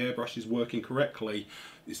flow. The airbrush is working correctly.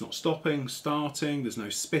 It's not stopping, starting, there's no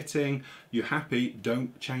spitting. You're happy,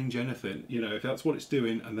 don't change anything. You know, if that's what it's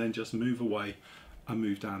doing, and then just move away and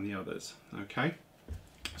move down the others. Okay,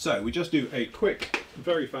 so we just do a quick,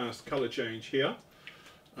 very fast color change here,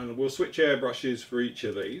 and we'll switch airbrushes for each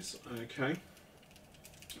of these. Okay,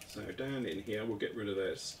 so down in here, we'll get rid of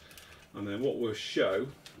this, and then what we'll show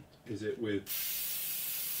is it with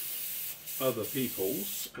other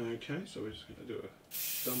people's. Okay, so we're just going to do a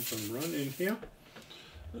dump and run in here.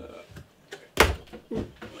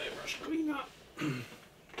 Airbrush clean up.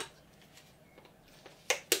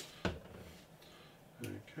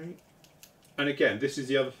 Okay, and again, this is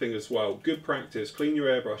the other thing as well. Good practice. Clean your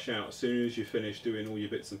airbrush out as soon as you finish doing all your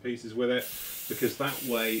bits and pieces with it, because that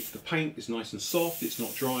way the paint is nice and soft. It's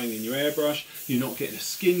not drying in your airbrush. You're not getting a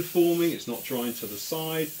skin forming. It's not drying to the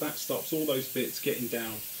side. That stops all those bits getting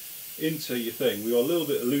down into your thing. We got a little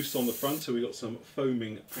bit loose on the front, so we got some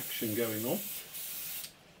foaming action going on.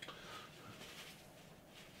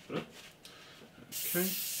 Okay.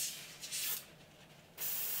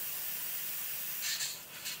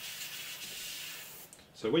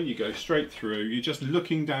 So when you go straight through, you're just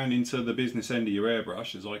looking down into the business end of your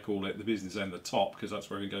airbrush, as I call it, the business end, the top, because that's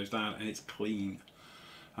where it goes down, and it's clean.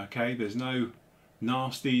 Okay, there's no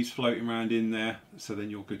nasties floating around in there, so then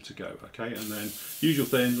you're good to go. Okay, and then usual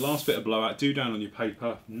thing, last bit of blowout, do down on your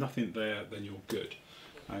paper, nothing there, then you're good.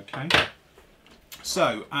 Okay,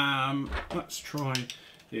 so let's try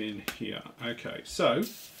in here. Okay, so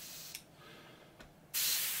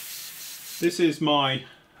this is my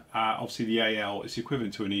obviously the AL is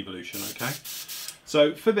equivalent to an evolution. Okay,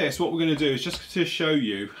 so for this, what we're going to do is just to show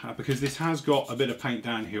you, because this has got a bit of paint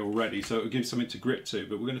down here already, so it will give something to grip to,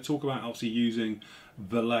 but we're going to talk about obviously using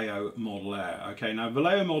Flory Model Air. Okay, now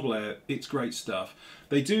Flory Model Air, it's great stuff.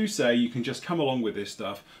 They do say you can just come along with this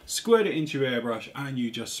stuff, squirt it into your airbrush, and you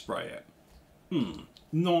just spray it.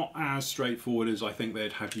 Not as straightforward as I think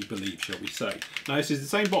they'd have you believe, shall we say. Now this is the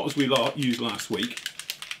same bottles we used last week,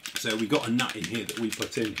 so we got a nut in here that we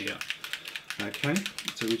put in here. Okay,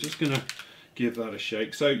 so we're just going to give that a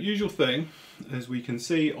shake. So usual thing, as we can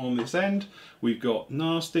see on this end, we've got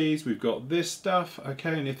nasties, we've got this stuff.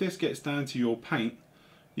 Okay, and if this gets down to your paint,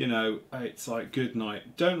 you know, it's like good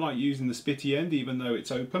night. Don't like using the spitty end even though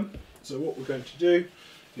it's open. So what we're going to do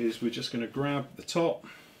is we're just going to grab the top,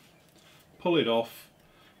 pull it off.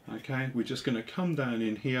 Okay, we're just going to come down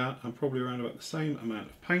in here and probably around about the same amount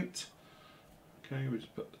of paint. Okay, we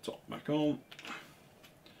just put the top back on,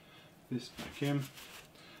 this back in.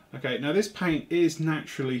 Okay, now this paint is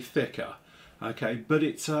naturally thicker, okay, but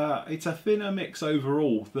it's a thinner mix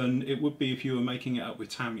overall than it would be if you were making it up with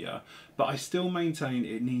Tamiya, but I still maintain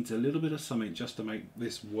it needs a little bit of something just to make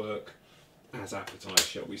this work as advertised,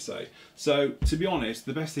 shall we say. So to be honest,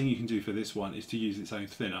 the best thing you can do for this one is to use its own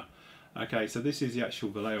thinner. Okay, so this is the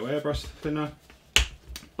actual Flory airbrush thinner,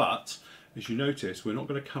 but as you notice, we're not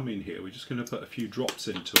going to come in here, we're just going to put a few drops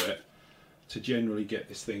into it to generally get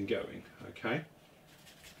this thing going. Okay,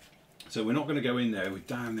 so we're not going to go in there with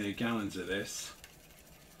damn near gallons of this.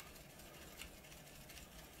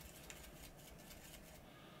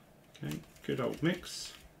 Okay, good old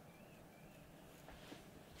mix.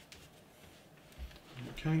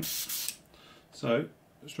 Okay, so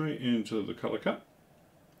straight into the colour cup.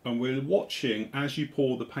 And we're watching as you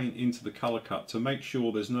pour the paint into the colour cup to make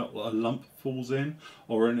sure there's not a lump falls in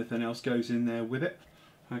or anything else goes in there with it.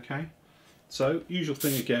 Okay, so usual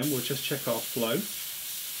thing again, we'll just check our flow.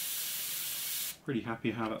 Pretty happy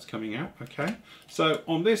how that's coming out. Okay, so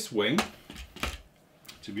on this wing,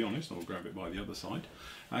 to be honest, I'll grab it by the other side.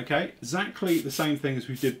 Okay, exactly the same thing as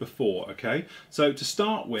we did before. Okay, so to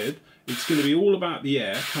start with, it's going to be all about the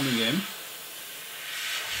air coming in.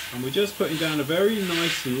 And we're just putting down a very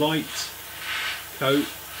nice light coat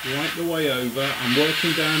right the way over and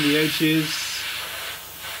working down the edges.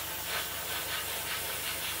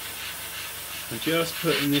 And just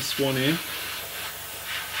putting this one in.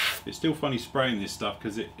 It's still funny spraying this stuff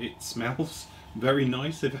because it smells very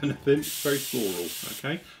nice, if anything. It's very floral,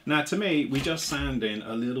 okay? Now to me, we just sand in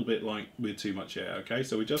a little bit like with too much air, okay?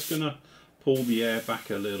 So we're just gonna pull the air back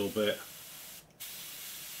a little bit.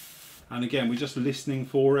 And again, we're just listening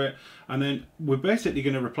for it. And then we're basically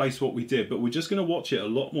going to replace what we did, but we're just going to watch it a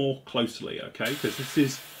lot more closely, okay? Because this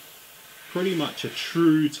is pretty much a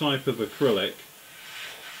true type of acrylic.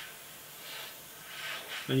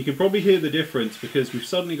 And you can probably hear the difference because we've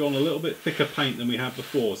suddenly gone a little bit thicker paint than we had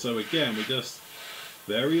before. So again, we're just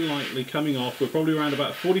very lightly coming off. We're probably around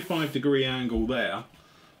about a 45-degree angle there,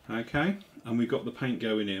 okay? And we've got the paint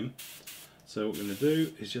going in. So what we're going to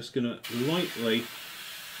do is just going to lightly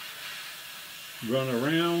run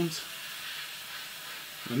around.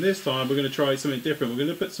 And this time we're going to try something different. We're going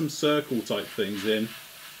to put some circle type things in,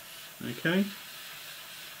 okay?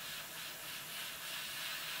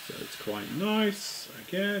 So it's quite nice.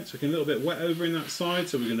 Again, it's looking a little bit wet over in that side,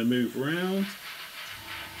 so we're going to move around.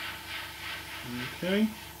 Okay.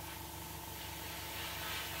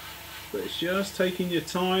 But it's just taking your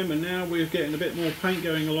time, and now we're getting a bit more paint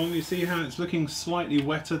going along. You see how it's looking slightly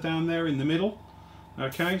wetter down there in the middle?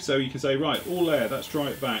 Okay, so you can say, right, all there, that's dry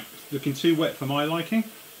it back. Looking too wet for my liking.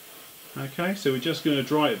 Okay, so we're just going to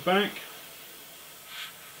dry it back.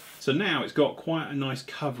 So now it's got quite a nice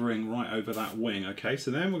covering right over that wing. Okay,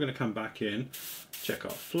 so then we're going to come back in, check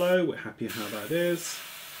our flow, we're happy how that is.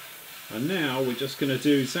 And now we're just going to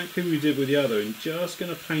do exactly what we did with the other, and just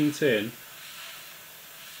going to paint in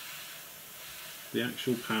the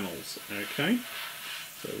actual panels. Okay,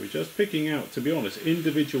 so we're just picking out, to be honest,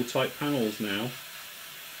 individual type panels now.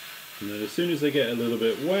 And then as soon as they get a little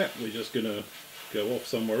bit wet, we're just going to go off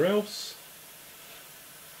somewhere else.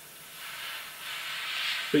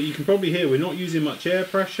 But you can probably hear we're not using much air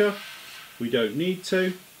pressure. We don't need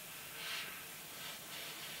to.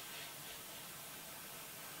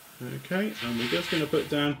 Okay, and we're just going to put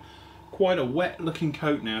down quite a wet looking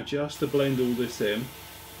coat now just to blend all this in.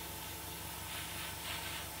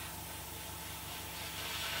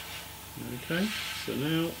 Okay, so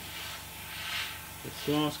now this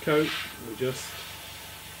last coat, we're just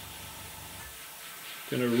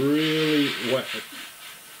going to really wet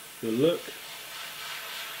the look.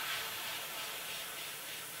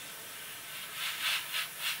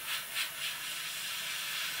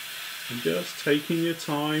 And just taking your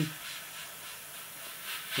time,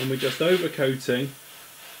 and we're just overcoating.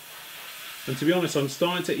 And to be honest, I'm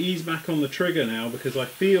starting to ease back on the trigger now because I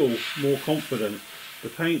feel more confident. The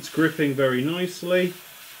paint's gripping very nicely,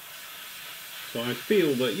 so I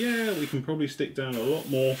feel that, yeah, we can probably stick down a lot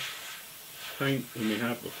more paint than we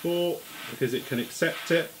have before because it can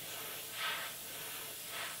accept it.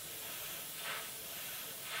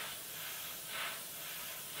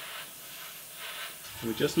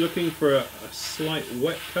 We're just looking for a slight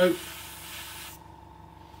wet coat.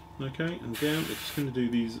 Okay, and again, we're just going to do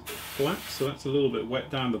these flaps, so that's a little bit wet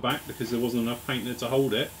down the back because there wasn't enough paint there to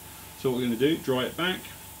hold it. So what we're going to do, dry it back.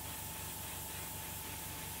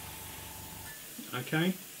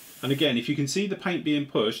 Okay, and again, if you can see the paint being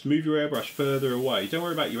pushed, move your airbrush further away. Don't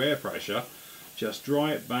worry about your air pressure, just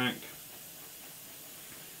dry it back.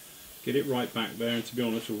 Get it right back there, and to be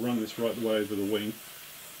honest, we'll run this right the way over the wing.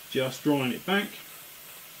 Just drying it back.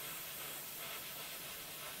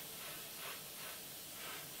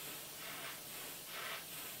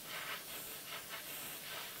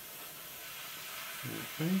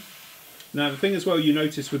 Okay. Now the thing as well you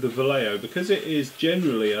notice with the Vallejo, because it is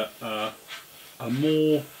generally a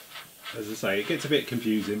more, as I say, it gets a bit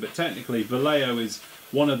confusing, but technically Vallejo is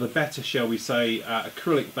one of the better, shall we say,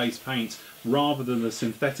 acrylic based paints rather than the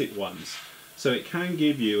synthetic ones. So it can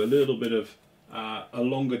give you a little bit of a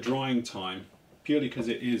longer drying time purely because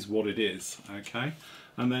it is what it is. Okay,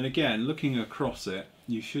 and then again looking across it,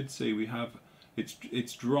 you should see we have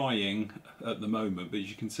it's drying at the moment, but as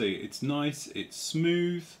you can see it's nice, it's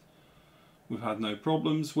smooth, we've had no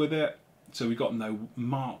problems with it, so we've got no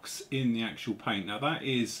marks in the actual paint. Now that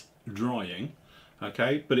is drying,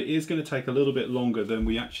 okay, but it is going to take a little bit longer than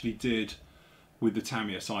we actually did with the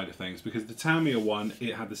Tamiya side of things, because the Tamiya one,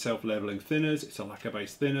 it had the self-leveling thinners, it's a lacquer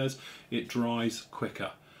based thinners, it dries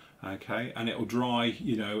quicker. Okay, and it will dry,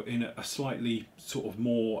 you know, in a slightly sort of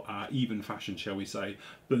more even fashion, shall we say,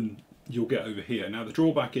 than you'll get over here. Now the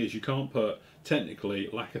drawback is you can't put technically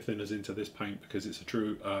lacquer thinners into this paint because it's a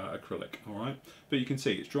true acrylic, all right? But you can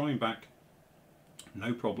see it's drying back,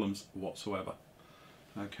 no problems whatsoever.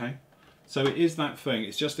 Okay, so it is that thing.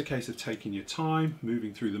 It's just a case of taking your time,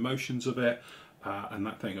 moving through the motions of it, and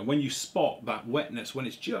that thing. And when you spot that wetness, when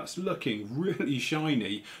it's just looking really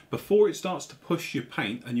shiny, before it starts to push your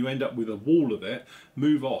paint and you end up with a wall of it,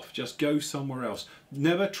 move off, just go somewhere else.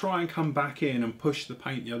 Never try and come back in and push the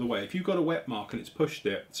paint the other way. If you've got a wet mark and it's pushed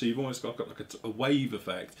it, so you've almost got like a wave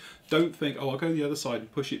effect, don't think, oh, I'll go the other side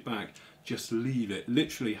and push it back. just leave it.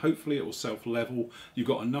 Literally, hopefully it will self-level. You've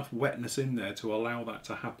got enough wetness in there to allow that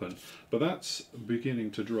to happen. But that's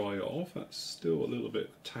beginning to dry off. That's still a little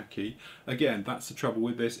bit tacky. Again, that's the trouble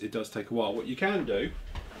with this. It does take a while. What you can do,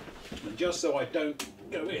 and just so I don't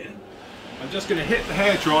go in, I'm just going to hit the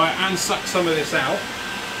hairdryer and suck some of this out.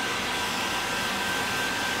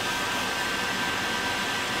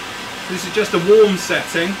 This is just a warm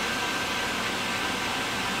setting.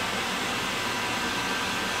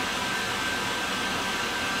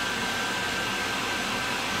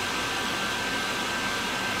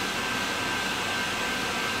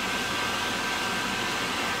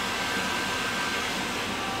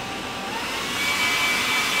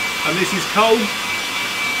 And this is cold.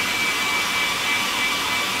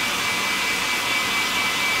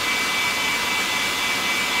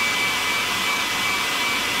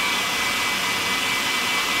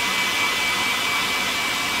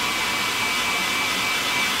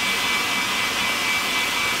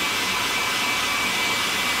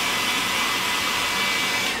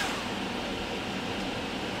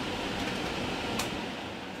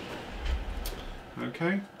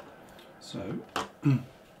 Okay, so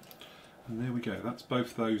and there we go, that's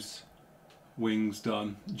both those wings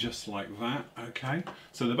done just like that. Okay,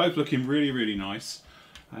 so they're both looking really nice.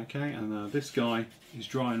 Okay, and this guy is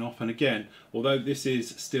drying off, and again, although this is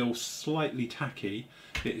still slightly tacky,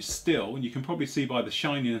 it is still, and you can probably see by the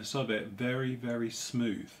shininess of it, very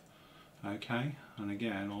smooth. Okay, and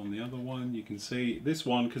again on the other one you can see this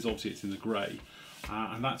one, because obviously it's in the grey,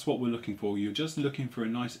 and that's what we're looking for. You're just looking for a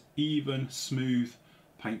nice even smooth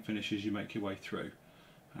paint finish as you make your way through.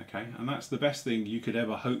 Okay, and that's the best thing you could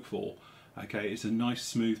ever hope for. Okay, it's a nice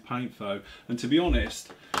smooth paint flow, and to be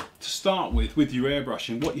honest, to start with your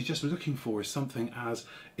airbrushing, what you're just looking for is something as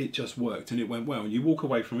it just worked and it went well, and you walk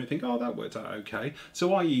away from it and think, oh, that worked out okay.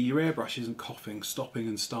 So i.e. your airbrush isn't coughing, stopping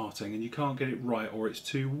and starting, and you can't get it right, or it's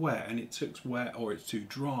too wet and it looks wet, or it's too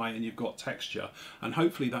dry and you've got texture. And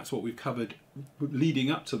hopefully that's what we've covered leading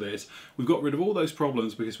up to this. We've got rid of all those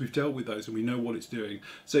problems because we've dealt with those and we know what it's doing.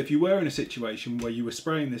 So if you were in a situation where you were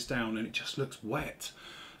spraying this down and it just looks wet,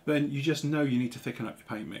 then you just know you need to thicken up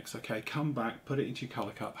your paint mix. Okay, come back, put it into your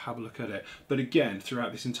colour cup, have a look at it. But again,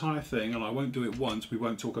 throughout this entire thing, and I won't do it once, we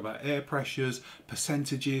won't talk about air pressures,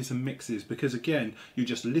 percentages and mixes, because again, you're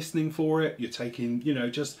just listening for it, you're taking, you know,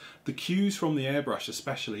 just the cues from the airbrush,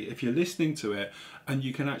 especially if you're listening to it, and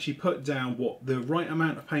you can actually put down what the right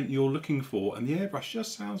amount of paint you're looking for, and the airbrush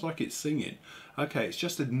just sounds like it's singing. Okay, it's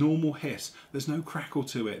just a normal hiss. There's no crackle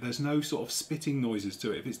to it. There's no sort of spitting noises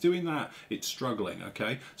to it. If it's doing that, it's struggling,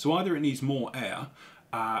 okay? So either it needs more air,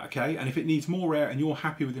 okay, and if it needs more air and you're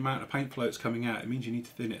happy with the amount of paint flow that's coming out, it means you need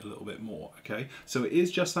to thin it a little bit more, okay? So it is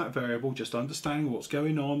just that variable, just understanding what's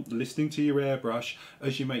going on, listening to your airbrush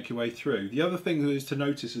as you make your way through. The other thing is to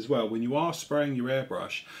notice as well, when you are spraying your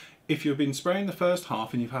airbrush, if you've been spraying the first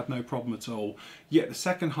half and you've had no problem at all, yet the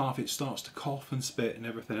second half it starts to cough and spit and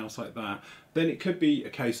everything else like that, then it could be a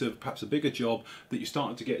case of perhaps a bigger job that you're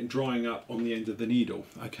starting to get drying up on the end of the needle.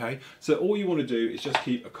 Okay, so all you want to do is just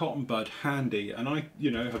keep a cotton bud handy, and I, you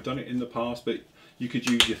know, have done it in the past, but you could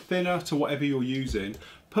use your thinner to whatever you're using,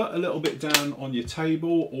 put a little bit down on your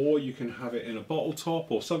table, or you can have it in a bottle top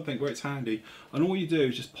or something where it's handy, and all you do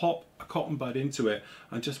is just pop a cotton bud into it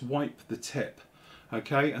and just wipe the tip.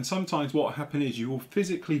 Okay, and sometimes what will happen is you will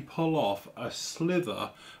physically pull off a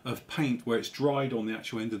slither of paint where it's dried on the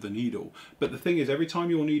actual end of the needle. But the thing is, every time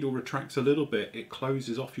your needle retracts a little bit, it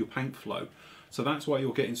closes off your paint flow. So that's why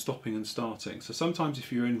you're getting stopping and starting. So sometimes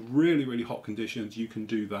if you're in really hot conditions, you can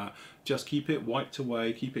do that. Just keep it wiped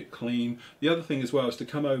away, keep it clean. The other thing as well is to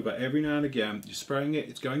come over every now and again, you're spraying it,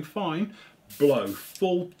 it's going fine, blow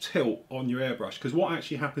full tilt on your airbrush, because what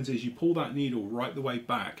actually happens is you pull that needle right the way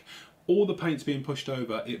back, all the paint's being pushed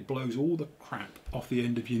over, it blows all the crap off the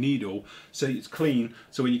end of your needle so it's clean.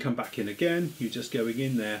 So when you come back in again, you're just going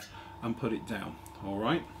in there and put it down. All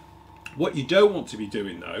right, what you don't want to be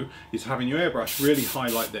doing though is having your airbrush really high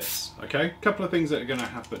like this. Okay, a couple of things that are going to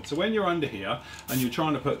happen. So when you're under here and you're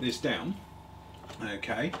trying to put this down,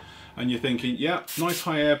 okay, and you're thinking, yeah, nice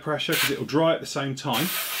high air pressure because it'll dry at the same time.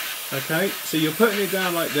 Okay, so you're putting it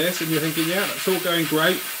down like this and you're thinking, yeah, that's all going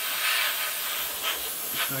great.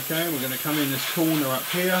 Okay, we're going to come in this corner up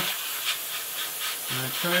here.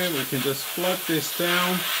 Okay, we can just flood this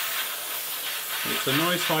down. It's a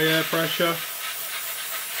nice high air pressure.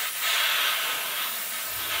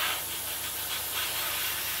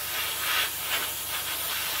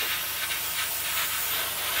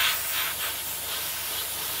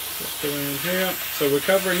 Just going in here. So we're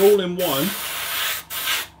covering all in one.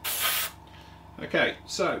 Okay, Okay,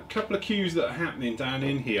 so a couple of cues that are happening down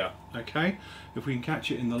in here. Okay, if we can catch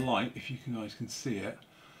it in the light, if you guys can see it.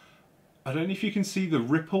 I don't know if you can see the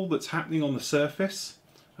ripple that's happening on the surface.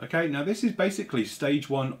 Okay, now this is basically stage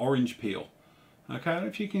 1 orange peel. Okay, I don't know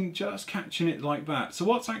if you can just catching it like that. So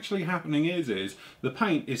what's actually happening is the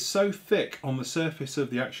paint is so thick on the surface of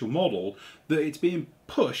the actual model that it's being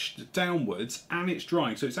pushed downwards and it's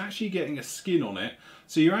drying. So it's actually getting a skin on it.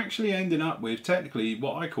 So you're actually ending up with technically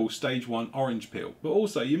what I call stage 1 orange peel. But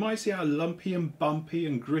also you might see how lumpy and bumpy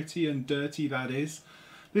and gritty and dirty that is.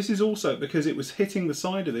 This is also because it was hitting the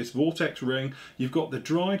side of this vortex ring. You've got the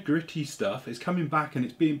dried gritty stuff. It's coming back and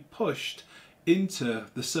it's being pushed into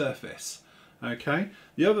the surface. Okay,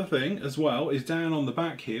 the other thing as well is down on the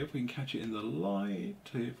back here, if we can catch it in the light,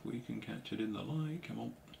 if we can catch it in the light, come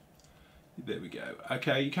on. There we go.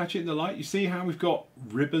 Okay, you catch it in the light, you see how we've got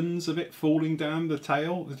ribbons of it falling down the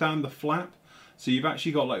tail, down the flap. So you've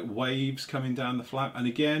actually got like waves coming down the flap, and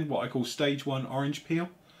again, what I call stage 1 orange peel.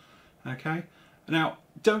 Okay, now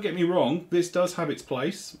don't get me wrong, this does have its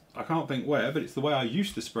place. I can't think where, but it's the way I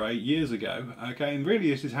used to spray years ago. Okay, and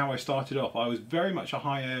really this is how I started off. I was very much a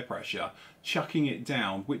high air pressure, chucking it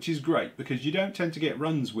down, which is great because you don't tend to get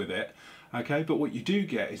runs with it. Okay, but what you do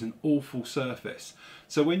get is an awful surface.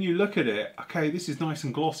 So when you look at it, okay, this is nice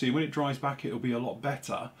and glossy, and when it dries back it'll be a lot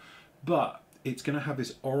better, but it's going to have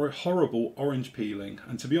this horrible orange peeling,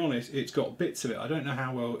 and to be honest it's got bits of it. I don't know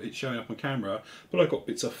how well it's showing up on camera, but I've got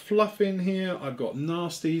bits of fluff in here, I've got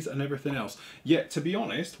nasties and everything else. Yet to be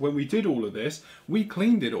honest, when we did all of this, we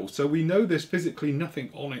cleaned it all, so we know there's physically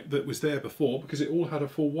nothing on it that was there before because it all had a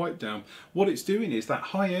full wipe down. What it's doing is that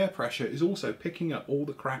high air pressure is also picking up all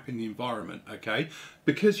the crap in the environment. Okay,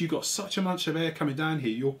 because you've got such a bunch of air coming down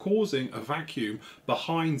here, you're causing a vacuum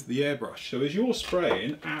behind the airbrush. So as you're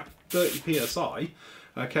spraying at 30 psi,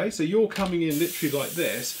 okay, so you're coming in literally like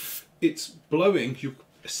this, it's blowing, you're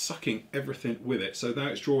sucking everything with it, so now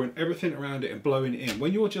it's drawing everything around it and blowing it in.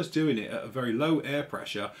 When you're just doing it at a very low air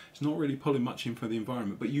pressure, it's not really pulling much in for the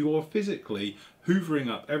environment, but you are physically hoovering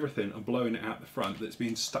up everything and blowing it out the front that's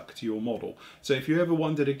being stuck to your model. So if you ever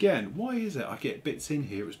wondered again, why is it I get bits in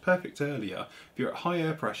here, it was perfect earlier, if you're at high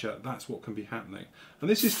air pressure, that's what can be happening. And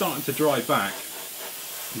this is starting to dry back.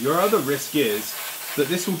 Your other risk is that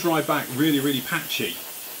this will dry back really, really patchy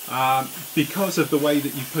because of the way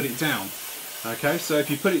that you put it down. Okay, so if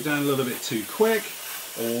you put it down a little bit too quick,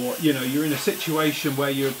 or you know, you're in a situation where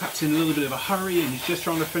you're perhaps in a little bit of a hurry and you're just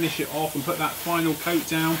trying to finish it off and put that final coat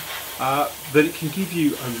down, then it can give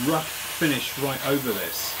you a rough finish right over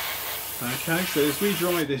this. Okay, so as we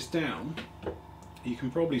dry this down, you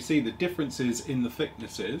can probably see the differences in the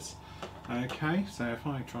thicknesses. Okay, so if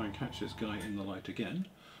I try and catch this guy in the light again,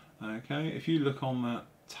 okay, if you look on that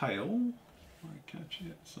tail, I catch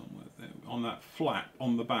it somewhere there, on that flap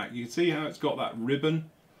on the back, you can see how it's got that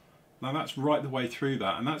ribbon. Now that's right the way through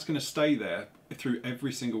that, and that's going to stay there through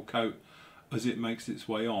every single coat as it makes its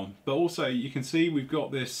way on. But also you can see we've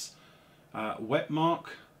got this wet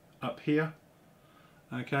mark up here,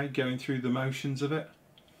 okay, going through the motions of it.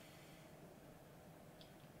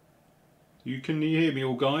 You hear me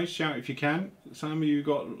all, guys? Shout if you can. Some of you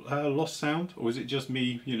got lost sound, or is it just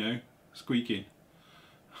me, you know, squeaking?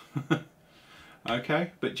 Okay,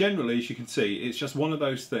 but generally, as you can see, it's just one of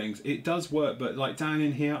those things. It does work, but like down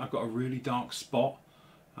in here, I've got a really dark spot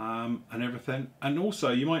and everything. And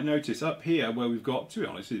also, you might notice up here where we've got, to be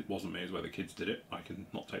honest, it wasn't me, it's where the kids did it. I can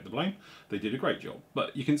not take the blame. They did a great job.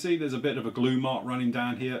 But you can see there's a bit of a glue mark running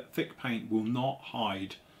down here. Thick paint will not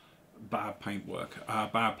hide bad paint work,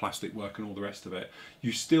 bad plastic work and all the rest of it.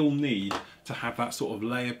 You still need to have that sort of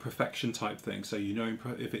layer perfection type thing, so you know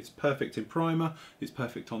if it's perfect in primer, it's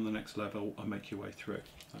perfect on the next level, and make your way through.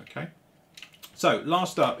 Okay, so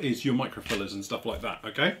last up is your microfillers and stuff like that.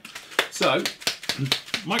 Okay, so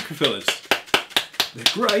microfillers,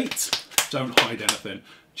 they're great, don't hide anything.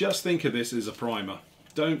 Just think of this as a primer.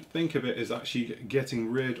 Don't think of it as actually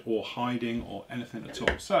getting rid or hiding or anything at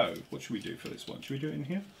all. So what should we do for this one? Should we do it in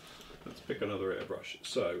here? Let's pick another airbrush.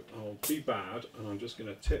 So I'll be bad, and I'm just going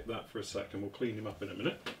to tip that for a second. We'll clean him up in a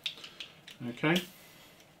minute. Okay.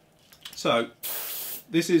 So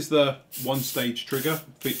this is the one stage trigger,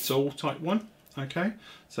 fits all type one. Okay.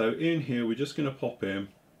 So in here, we're just going to pop in.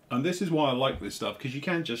 And this is why I like this stuff, because you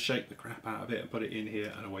can just shake the crap out of it and put it in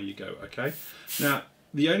here, and away you go. Okay. Now,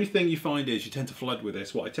 the only thing you find is you tend to flood with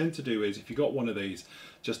this. What I tend to do is, if you've got one of these,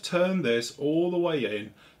 just turn this all the way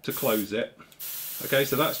in to close it. Okay,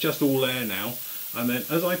 so that's just all air now, and then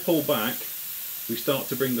as I pull back, we start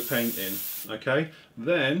to bring the paint in. Okay,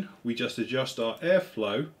 then we just adjust our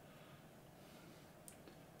airflow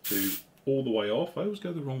to all the way off. I always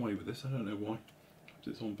go the wrong way with this, I don't know why.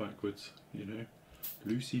 It's on backwards, you know.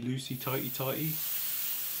 Loosey, loosey, tighty, tighty.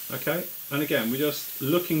 Okay, and again, we're just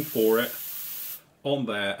looking for it on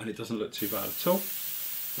there, and it doesn't look too bad at all.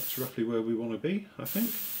 That's roughly where we want to be, I think.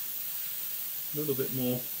 A little bit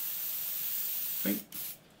more, I think.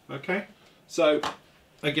 Okay, so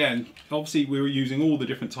again, obviously we were using all the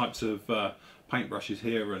different types of paintbrushes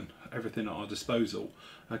here and everything at our disposal.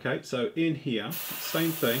 Okay, so in here,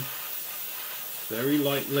 same thing, very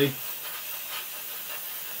lightly.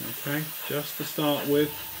 Okay, just to start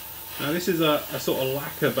with. Now this is a sort of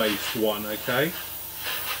lacquer based one, okay?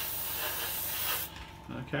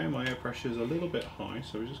 Okay, my air pressure is a little bit high,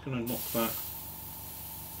 so we're just going to knock that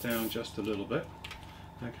down just a little bit.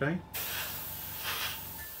 Okay,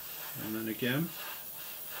 and then again,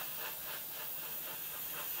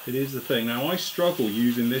 it is the thing. Now I struggle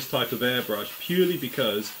using this type of airbrush purely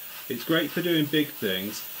because it's great for doing big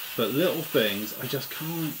things, but little things I just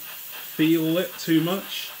can't feel it too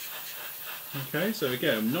much. Okay, so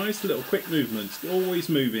again, nice little quick movements, always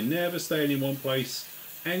moving, never staying in one place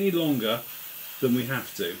any longer than we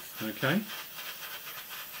have to. Okay,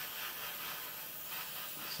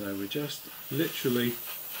 so we're just literally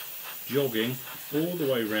jogging all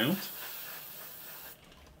the way around,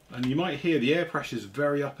 and you might hear the air pressure is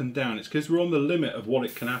very up and down. It's because we're on the limit of what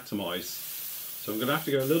it can atomize, so I'm going to have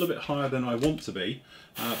to go a little bit higher than I want to be,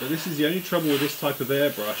 but this is the only trouble with this type of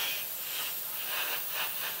airbrush.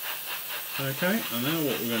 Okay, and now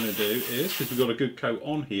what we're going to do is, because we've got a good coat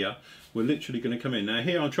on here, we're literally going to come in. Now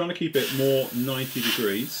here I'm trying to keep it more 90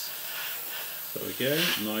 degrees. So again,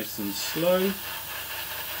 nice and slow.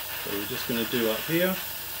 So we're just going to do up here.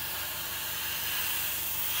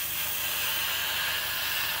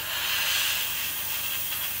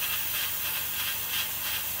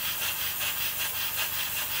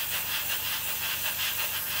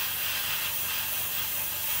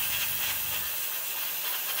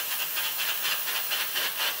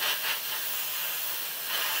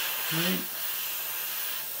 Okay.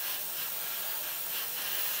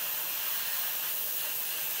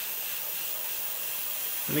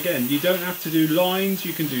 And again, you don't have to do lines,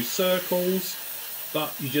 you can do circles,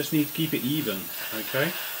 but you just need to keep it even, okay?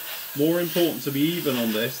 More important to be even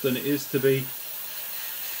on this than it is to be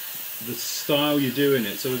the style you're doing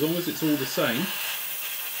it. So as long as it's all the same,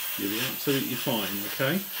 you'll be absolutely fine,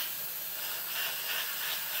 okay?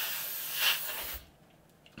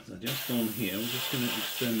 So just on here, we're just going to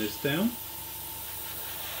extend this down.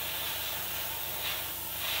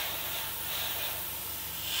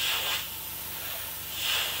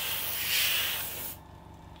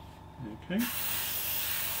 Okay.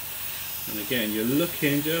 And again, you're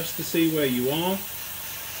looking just to see where you are.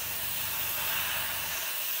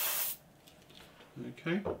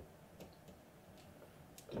 Okay.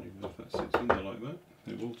 Don't even know if that sits in there like that.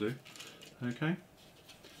 It will do. Okay.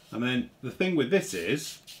 And then the thing with this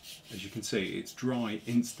is, as you can see, it's dry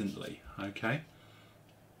instantly. Okay.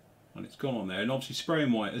 And it's gone on there. And obviously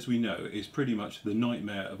spraying white, as we know, is pretty much the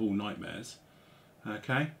nightmare of all nightmares.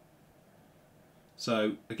 Okay.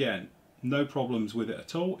 So again, no problems with it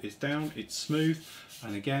at all. It's down, it's smooth,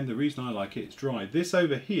 and again, the reason I like it, it's dry. This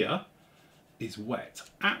over here is wet,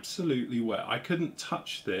 absolutely wet. I couldn't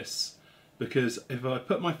touch this because if I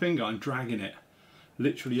put my finger, I'm dragging it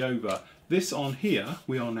literally over. This on here,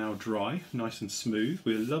 we are now dry, nice and smooth.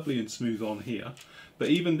 We're lovely and smooth on here, but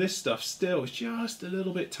even this stuff still is just a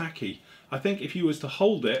little bit tacky. I think if you was to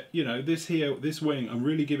hold it, you know, this here, this wing, and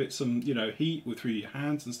really give it some, you know, heat through your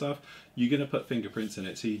hands and stuff, you're going to put fingerprints in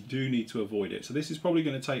it, so you do need to avoid it. So this is probably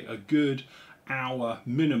going to take a good hour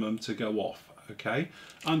minimum to go off. Okay.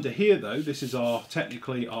 Under here though, this is our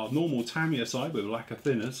technically our normal Tamiya side with lacquer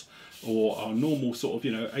thinners, or our normal sort of,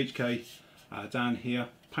 you know, HK down here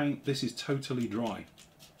paint. This is totally dry.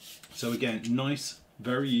 So again, nice,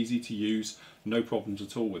 very easy to use. No problems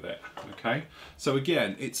at all with it. Okay, so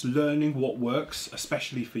again, it's learning what works,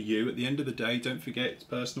 especially for you. At the end of the day, don't forget it's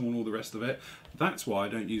personal and all the rest of it. That's why I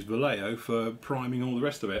don't use Vallejo for priming all the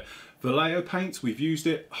rest of it. Vallejo paints, we've used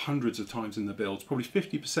it hundreds of times in the builds. Probably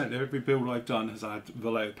 50% of every build I've done has had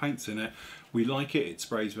Vallejo paints in it. We like it, it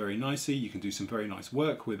sprays very nicely. You can do some very nice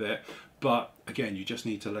work with it. But again, you just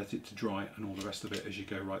need to let it to dry and all the rest of it as you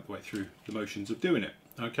go right the way through the motions of doing it.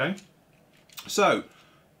 Okay, so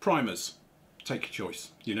primers. Take your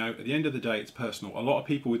choice. You know, at the end of the day, it's personal. A lot of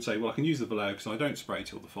people would say, well, I can use the Vallejo because I don't spray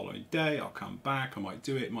till the following day. I'll come back, I might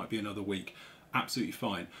do it. It might be another week. Absolutely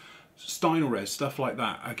fine. Stynylrez, stuff like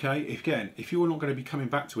that. Okay, again, if you're not going to be coming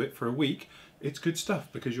back to it for a week, it's good stuff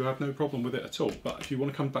because you have no problem with it at all. But if you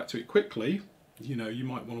want to come back to it quickly, you know, you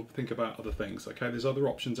might want to think about other things. Okay, there's other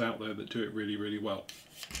options out there that do it really, really well.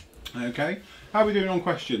 Okay, how are we doing on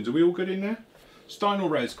questions? Are we all good in there? Stynel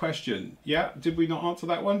Res question. Yeah, did we not answer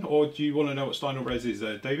that one? Or do you want to know what Stynel Res is,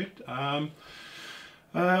 David?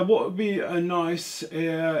 What would be nice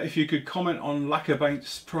if you could comment on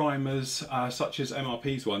lacquer-based primers such as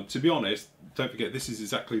MRP's one. To be honest, don't forget this is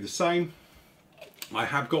exactly the same. I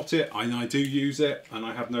have got it and I do use it and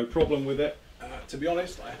I have no problem with it. To be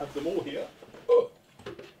honest, I have them all here. Oh.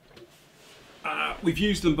 We've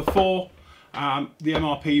used them before. The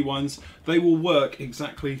MRP ones, they will work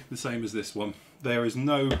exactly the same as this one. There is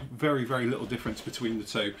no very little difference between the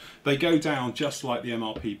two. They go down just like the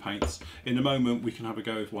MRP paints. In a moment we can have a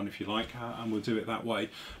go with one if you like, and we'll do it that way.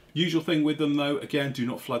 Usual thing with them though, again, do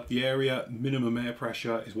not flood the area. Minimum air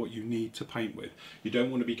pressure is what you need to paint with. You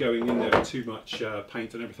don't want to be going in there with too much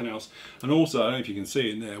paint and everything else. And also, I don't know if you can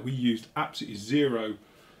see in there, we used absolutely zero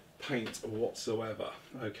paint whatsoever.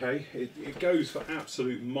 Okay, it goes for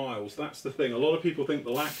absolute miles. That's the thing. A lot of people think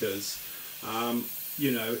the lacquers,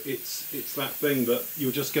 you know, it's that thing that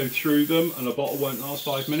you'll just go through them and a bottle won't last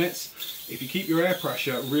 5 minutes. If you keep your air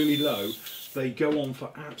pressure really low, they go on for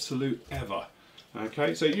absolute ever.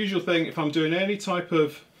 Okay, so usual thing, if I'm doing any type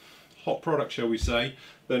of hot product, shall we say,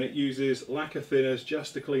 then it uses lacquer thinners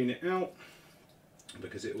just to clean it out,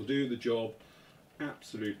 because it will do the job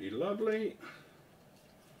absolutely lovely.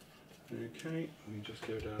 Okay, we just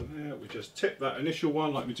go down there, we just tip that initial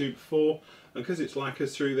one like we do before, and because it's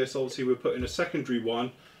lacquers through this, obviously we'll put in a secondary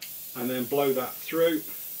one and then blow that through.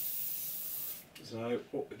 So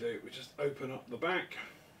what we do, we just open up the back,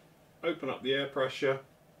 open up the air pressure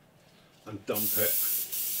and dump it.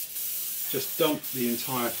 Just dump the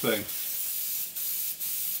entire thing.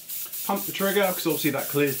 Pump the trigger, because obviously that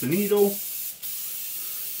clears the needle.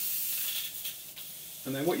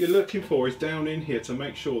 And then what you're looking for is down in here to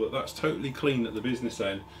make sure that that's totally clean at the business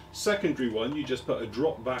end. Secondary one, you just put a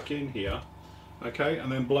drop back in here, okay,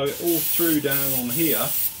 and then blow it all through down on here.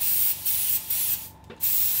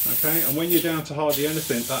 Okay, and when you're down to hardly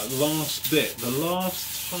anything, that last bit, the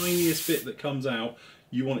last tiniest bit that comes out,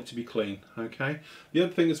 you want it to be clean, okay? The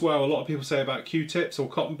other thing as well, a lot of people say about Q-tips or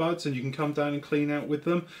cotton buds, and you can come down and clean out with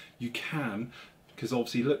them. You can, because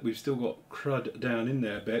obviously look, we've still got crud down in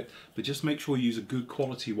there a bit, but just make sure you use a good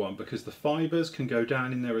quality one, because the fibres can go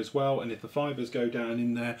down in there as well, and if the fibres go down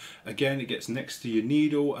in there, again, it gets next to your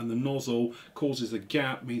needle and the nozzle causes a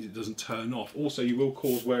gap, means it doesn't turn off. Also, you will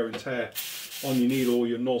cause wear and tear on your needle or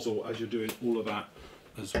your nozzle as you're doing all of that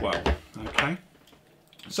as well, okay?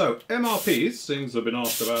 So, MRPs, things have been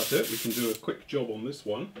asked about it, we can do a quick job on this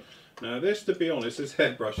one. Now this, to be honest, this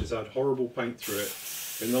Airbrush has had horrible paint through it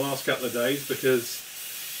in the last couple of days because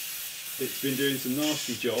it's been doing some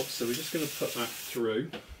nasty jobs, so we're just going to put that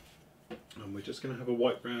through. And we're just going to have a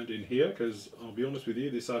wipe round in here because I'll be honest with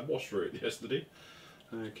you, this had wash through it yesterday.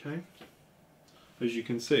 Okay, as you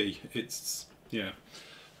can see, it's, yeah.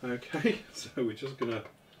 Okay, so we're just going to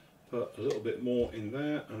put a little bit more in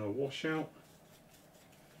there and a wash out.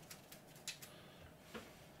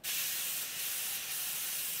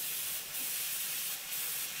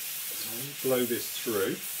 So blow this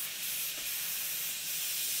through.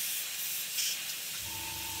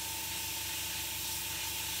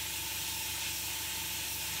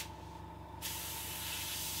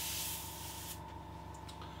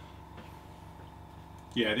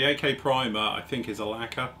 Yeah, the AK primer I think is a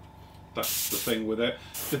lacquer. That's the thing with it.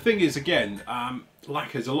 The thing is, again,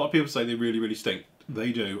 lacquers, a lot of people say they really stink.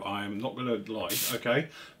 They do, I am not going to lie, okay?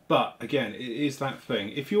 But again, it is that thing.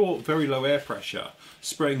 If you're very low air pressure,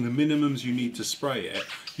 spraying the minimums you need to spray it,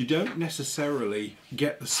 you don't necessarily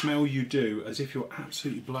get the smell you do as if you're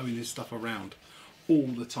absolutely blowing this stuff around all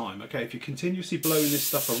the time. Okay, if you're continuously blowing this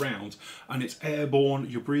stuff around and it's airborne,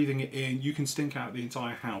 you're breathing it in, you can stink out the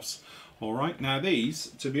entire house. All right, now these,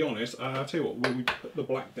 to be honest, I'll tell you what, we'll put the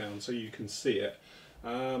black down so you can see it.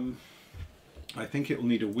 I think it will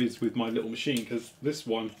need a whiz with my little machine because this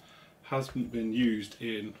one hasn't been used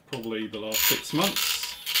in probably the last 6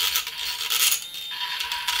 months.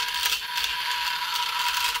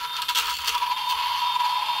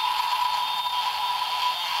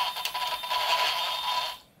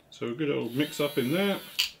 So a good old mix up in there.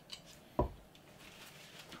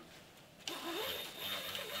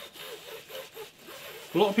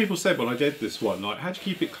 A lot of people said when I did this one, like, how'd you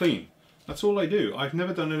keep it clean? That's all I do. I've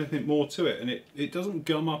never done anything more to it, and it doesn't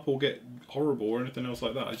gum up or get horrible or anything else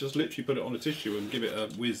like that. I just literally put it on a tissue and give it a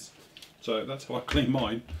whiz. So that's how I clean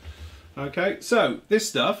mine. Okay, so this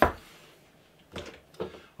stuff,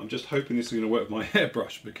 I'm just hoping this is going to work with my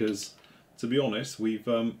airbrush because, to be honest, we've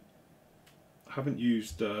haven't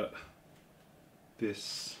used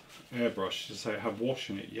this airbrush to say I have wash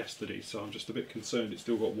in it yesterday, so I'm just a bit concerned it's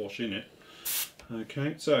still got wash in it.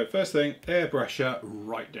 Okay, so first thing, airbrusher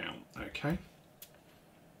right down, okay?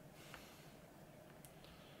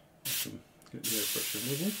 Get the airbrush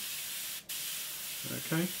removal.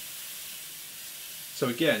 Okay. So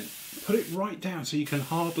again, put it right down so you can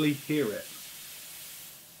hardly hear it.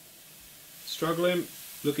 Struggling,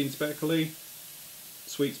 looking speckly,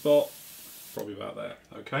 sweet spot, probably about there.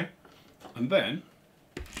 Okay. And then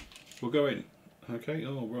we'll go in. Okay.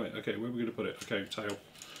 Oh right. Okay. Where are we going to put it? Okay. Tail.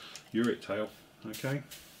 Uric tail. Okay.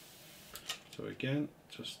 So again,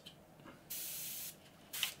 just.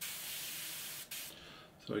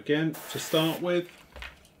 So again, to start with,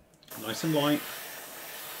 nice and light,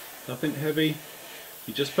 nothing heavy.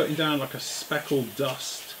 You're just putting down like a speckled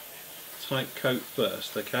dust type coat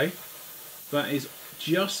first, okay? That is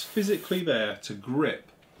just physically there to grip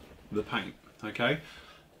the paint, okay?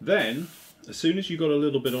 Then, as soon as you've got a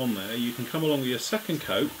little bit on there, you can come along with your second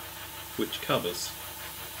coat, which covers.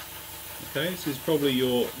 Okay, this is probably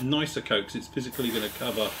your nicer coat because it's physically going to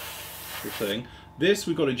cover the thing. This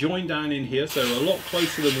we've got to join down in here, so a lot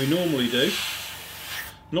closer than we normally do.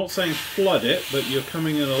 Not saying flood it, but you're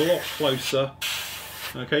coming in a lot closer.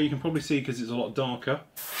 Okay, you can probably see because it's a lot darker.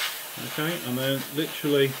 Okay, and then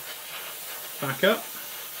literally back up.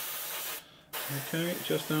 Okay,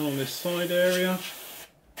 just down on this side area.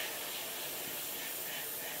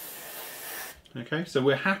 Okay, so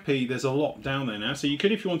we're happy there's a lot down there now. So you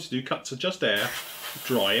could, if you want to do cut to just air,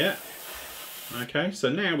 dry it. Okay, so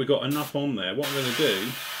now we've got enough on there. What I'm going to do,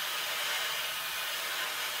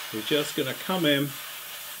 we're just going to come in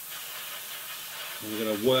and we're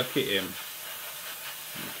going to work it in.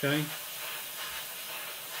 Okay.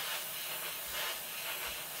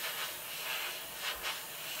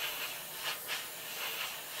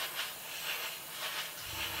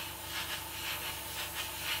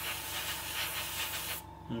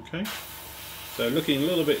 Okay, so looking a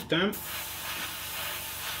little bit damp.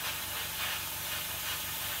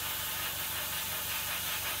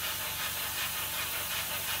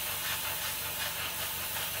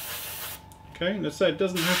 Okay, and as I said, it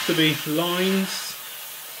doesn't have to be lines,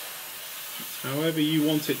 it's however you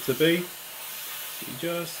want it to be. You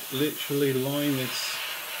just literally line this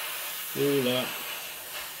all up.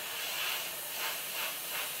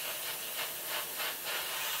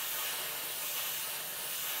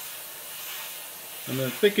 And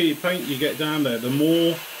the thicker you paint you get down there, the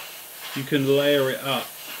more you can layer it up.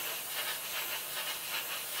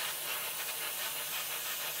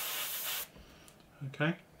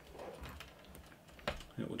 Okay.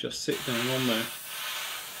 It will just sit down on there.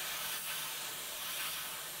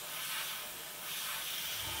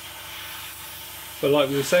 But like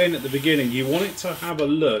we were saying at the beginning, you want it to have a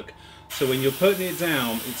look, so when you're putting it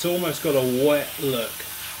down, it's almost got a wet look.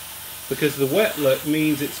 Because the wet look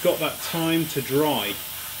means it's got that time to dry.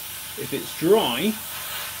 If it's dry,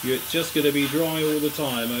 it's just going to be dry all the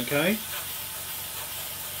time, okay?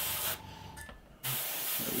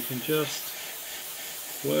 So we can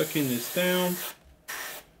just working this down.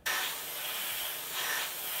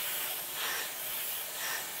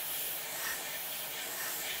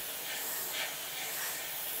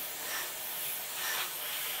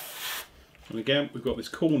 And again, we've got this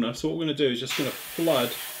corner, so what we're going to do is just going to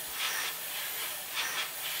flood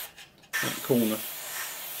that corner.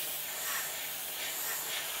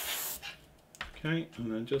 Okay,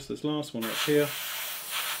 and then just this last one up here.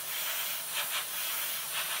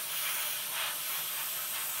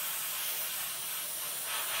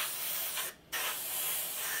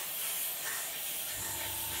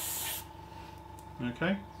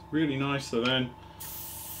 Okay, really nice. So then,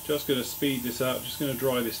 just going to speed this up, just going to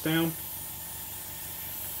dry this down.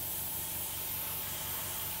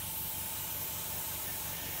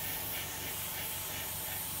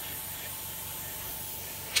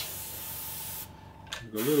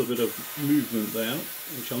 A little bit of movement there,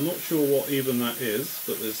 which I'm not sure what even that is,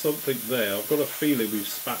 but there's something there. I've got a feeling we've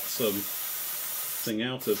spat something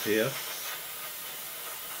out of here.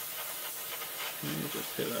 Okay,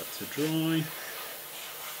 just get that to dry.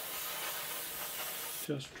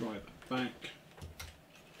 Just dry that back.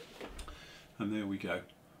 And there we go.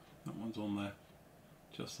 That one's on there,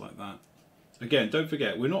 just like that. Again, don't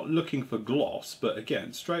forget, we're not looking for gloss, but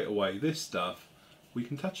again, straight away, this stuff, we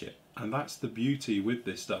can touch it. And that's the beauty with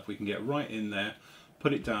this stuff. We can get right in there,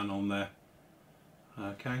 put it down on there,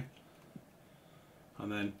 okay, and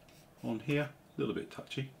then on here, a little bit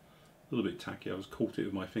touchy, a little bit tacky. I was caught it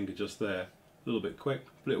with my finger just there, a little bit quick,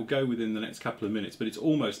 but it will go within the next couple of minutes, but it's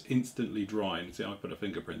almost instantly drying. See, I put a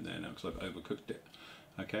fingerprint there now because I've overcooked it,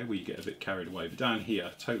 okay, where you get a bit carried away, but down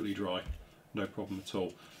here, totally dry, no problem at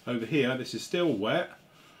all. Over here, this is still wet,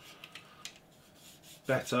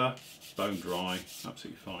 better, bone dry,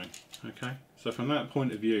 absolutely fine. Okay, so from that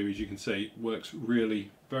point of view, as you can see, it works really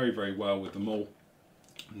very well with them all.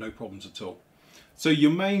 No problems at all. So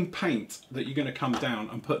your main paint that you're going to come down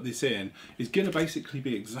and put this in is going to basically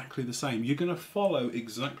be exactly the same. You're going to follow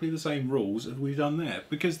exactly the same rules as we've done there,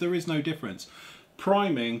 because there is no difference.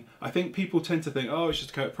 Priming, I think people tend to think, oh, it's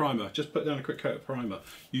just a coat of primer, just put down a quick coat of primer.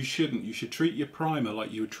 You shouldn't. You should treat your primer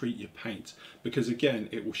like you would treat your paint, because again,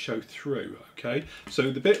 it will show through, okay?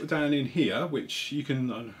 So the bit down in here, which you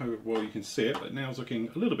can, I don't know how well you can see it, but now it's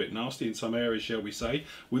looking a little bit nasty in some areas, shall we say,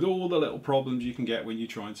 with all the little problems you can get when you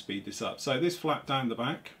try and speed this up. So this flap down the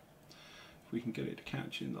back, if we can get it to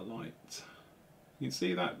catch in the light, you can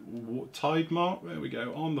see that tide mark, there we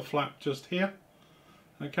go, on the flap just here,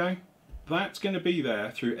 okay? That's going to be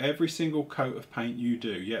there through every single coat of paint you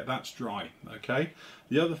do. Yeah, that's dry, okay?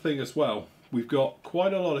 The other thing as well, we've got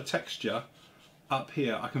quite a lot of texture up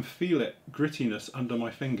here. I can feel it, grittiness under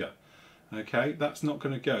my finger, okay? That's not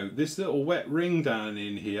going to go. This little wet ring down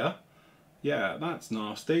in here, yeah, that's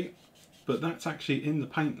nasty, but that's actually in the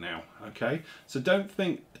paint now, okay? So don't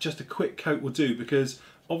think just a quick coat will do, because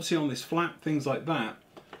obviously on this flat, things like that,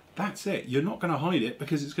 that's it. You're not going to hide it,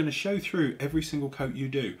 because it's going to show through every single coat you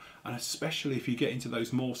do. And especially if you get into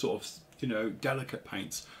those more sort of, you know, delicate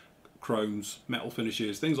paints, chromes, metal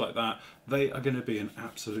finishes, things like that, they are going to be an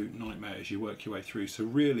absolute nightmare as you work your way through. So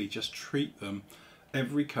really just treat them,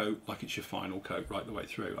 every coat, like it's your final coat right the way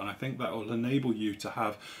through. And I think that will enable you to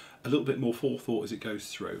have a little bit more forethought as it goes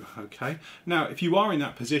through, okay? Now, if you are in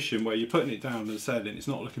that position where you're putting it down, as I said, and it's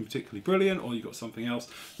not looking particularly brilliant, or you've got something else,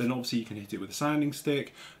 then obviously you can hit it with a sanding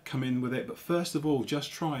stick, come in with it, but first of all,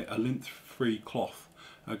 just try a lint-free cloth,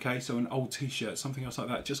 okay? So an old t-shirt, something else like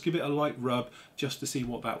that, just give it a light rub just to see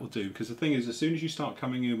what that will do, because the thing is, as soon as you start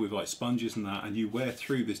coming in with like sponges and that, and you wear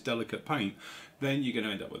through this delicate paint, then you're going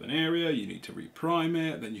to end up with an area, you need to reprime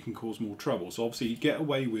it, then you can cause more trouble. So obviously you get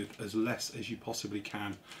away with as less as you possibly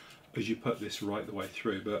can as you put this right the way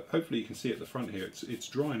through. But hopefully you can see at the front here, it's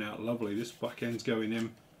drying out lovely. This back end's going in,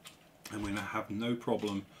 and we're going to have no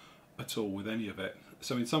problem at all with any of it.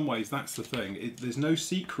 So in some ways, that's the thing. There's no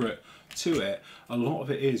secret to it. A lot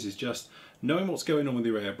of it is just knowing what's going on with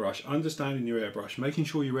your airbrush, understanding your airbrush, making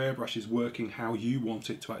sure your airbrush is working how you want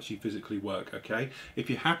it to actually physically work, okay? If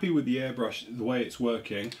you're happy with the airbrush, the way it's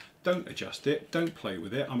working, don't adjust it, don't play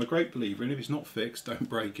with it. I'm a great believer in if it's not fixed, don't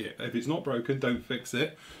break it. If it's not broken, don't fix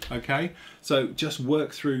it, okay? So just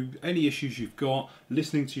work through any issues you've got,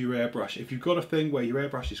 listening to your airbrush. If you've got a thing where your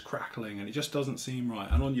airbrush is crackling and it just doesn't seem right,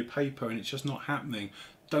 and on your paper and it's just not happening,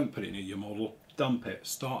 don't put it near your model. Dump it,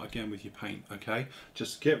 start again with your paint, okay?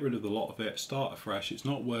 Just get rid of the lot of it, start afresh. It's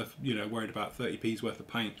not worth, you know, worried about 30p's worth of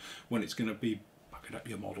paint when it's going to be bucking up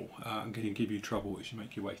your model and going to give you trouble as you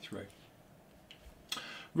make your way through.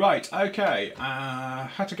 Right, okay,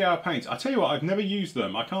 Hatagao paints. I tell you what, I've never used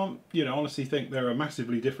them. I can't, you know, honestly think they're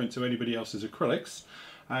massively different to anybody else's acrylics.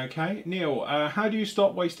 Okay, Neil, how do you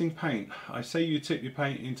stop wasting paint? I say you tip your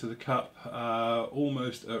paint into the cup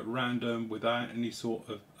almost at random without any sort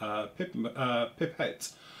of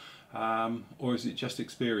pipette, or is it just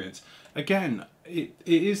experience? Again, it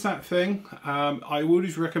is that thing. I would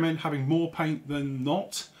always recommend having more paint than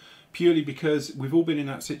not, purely because we've all been in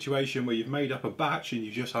that situation where you've made up a batch and you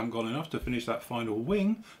just haven't got enough to finish that final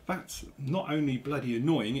wing. That's not only bloody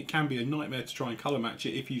annoying, it can be a nightmare to try and colour match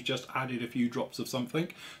it if you've just added a few drops of something.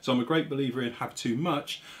 So I'm a great believer in have too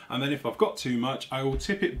much, and then if I've got too much, I will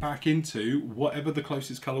tip it back into whatever the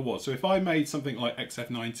closest colour was. So if I made something like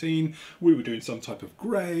XF19, we were doing some type of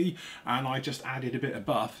grey, and I just added a bit of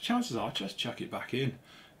buff, chances are just chuck it back in,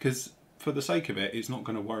 because for the sake of it, it's not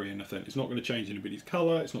going to worry anything. It's not going to change anybody's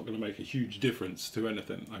colour. It's not going to make a huge difference to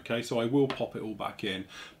anything. Okay, so I will pop it all back in.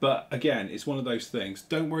 But again, it's one of those things.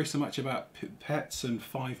 Don't worry so much about pipettes and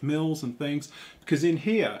 5mm and things, because in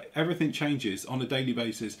here, everything changes on a daily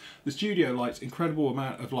basis. The studio light's incredible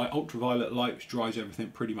amount of like ultraviolet light, which dries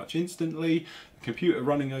everything pretty much instantly. The computer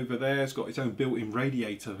running over there has got its own built-in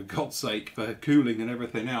radiator, for God's sake, for cooling and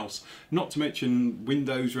everything else. Not to mention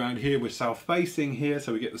windows around here. We're south-facing here,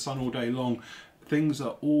 so we get the sun all day long. Things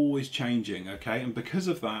are always changing, okay? And because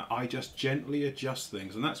of that, I just gently adjust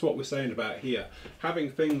things. And that's what we're saying about here.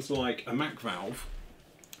 Having things like a Mac valve,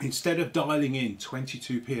 instead of dialing in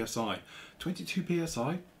 22 psi, 22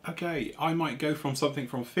 psi, okay, I might go from something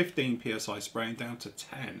from 15 psi spraying down to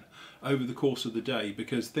 10 over the course of the day,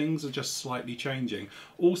 because things are just slightly changing.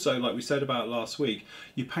 Also, like we said about last week,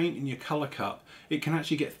 you paint in your colour cup, it can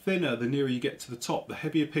actually get thinner the nearer you get to the top. The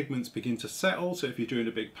heavier pigments begin to settle, so if you're doing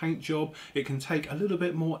a big paint job, it can take a little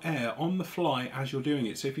bit more air on the fly as you're doing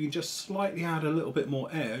it. So if you can just slightly add a little bit more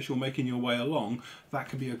air as you're making your way along, that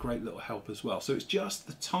can be a great little help as well. So it's just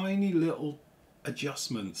the tiny little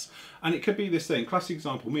adjustments, and it could be this thing. Classic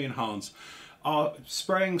example, me and Hans, Our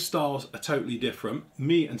spraying styles are totally different.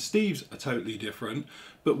 Me and Steve's are totally different,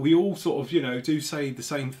 but we all sort of, you know, do say the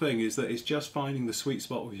same thing, is that it's just finding the sweet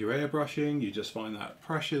spot with your airbrushing. You just find that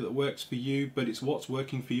pressure that works for you, but it's what's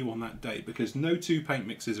working for you on that day, because no two paint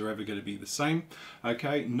mixes are ever going to be the same,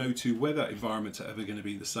 okay? No two weather environments are ever going to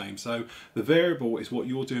be the same. So the variable is what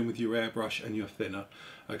you're doing with your airbrush and your thinner,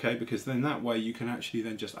 okay? Because then that way you can actually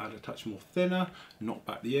then just add a touch more thinner, knock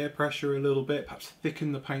back the air pressure a little bit, perhaps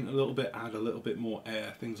thicken the paint a little bit, add a little bit more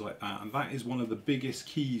air, things like that. And that is one of the biggest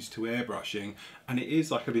keys to airbrushing. And it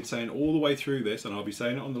is, like I've been saying all the way through this, and I'll be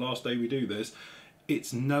saying it on the last day we do this,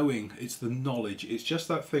 it's knowing, it's the knowledge. It's just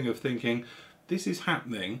that thing of thinking, this is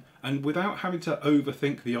happening, and without having to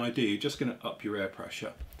overthink the idea, you're just going to up your air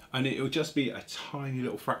pressure. And it'll just be a tiny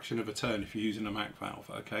little fraction of a turn if you're using a Mac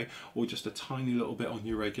valve, okay? Or just a tiny little bit on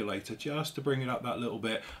your regulator, just to bring it up that little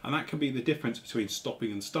bit. And that can be the difference between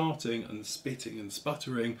stopping and starting and spitting and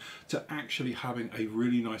sputtering to actually having a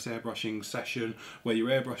really nice airbrushing session where your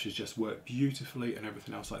airbrushes just work beautifully and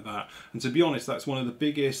everything else like that. And to be honest, that's one of the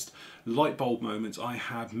biggest light bulb moments I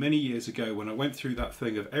had many years ago when I went through that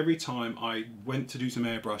thing of every time I went to do some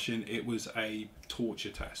airbrushing, it was a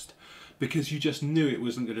torture test. Because you just knew it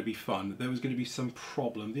wasn't going to be fun. There was going to be some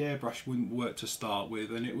problem. The airbrush wouldn't work to start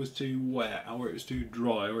with, and it was too wet, or it was too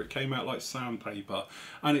dry, or it came out like sandpaper.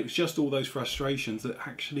 And it was just all those frustrations that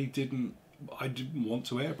actually I didn't want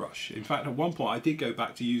to airbrush. In fact, at one point I did go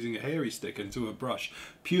back to using a hairy stick into a brush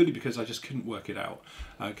purely because I just couldn't work it out.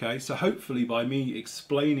 Okay, so hopefully by me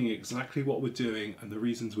explaining exactly what we're doing and the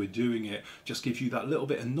reasons we're doing it just gives you that little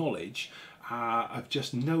bit of knowledge of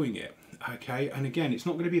just knowing it. Okay, and again, it's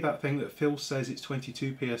not going to be that thing that Phil says it's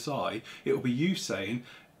 22 psi. It will be you saying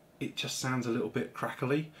it just sounds a little bit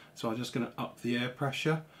crackly, so I'm just going to up the air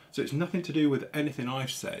pressure. So it's nothing to do with anything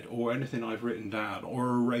I've said or anything I've written down or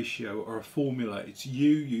a ratio or a formula. It's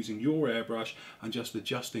you using your airbrush and just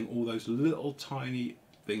adjusting all those little tiny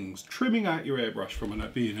things, trimming out your airbrush, from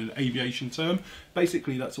being an aviation term.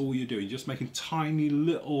 Basically, that's all you're doing, just making tiny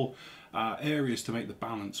little areas to make the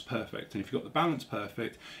balance perfect. And if you've got the balance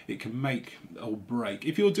perfect, it can make or break.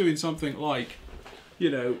 If you're doing something like,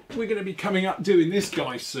 you know, we're going to be coming up doing this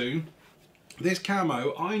guy soon. This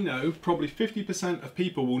camo, I know probably 50% of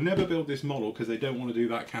people will never build this model because they don't want to do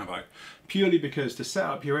that camo. Purely because to set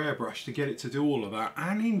up your airbrush to get it to do all of that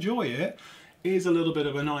and enjoy it is a little bit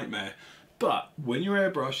of a nightmare. But when your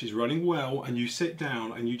airbrush is running well and you sit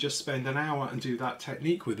down and you just spend an hour and do that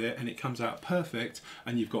technique with it and it comes out perfect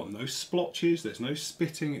and you've got no splotches, there's no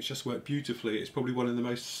spitting, it's just worked beautifully. It's probably one of the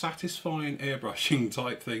most satisfying airbrushing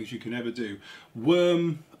type things you can ever do.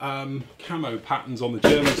 Worm camo patterns on the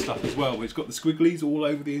German stuff as well, where it's got the squigglies all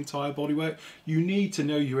over the entire bodywork. You need to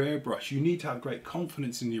know your airbrush. You need to have great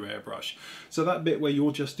confidence in your airbrush. So that bit where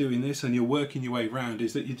you're just doing this and you're working your way around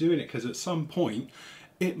is that you're doing it because at some point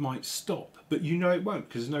it might stop, but you know it won't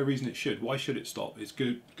because there's no reason it should. Why should it stop? It's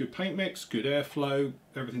good paint mix, good airflow,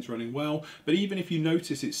 everything's running well. But even if you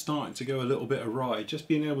notice it's starting to go a little bit awry, just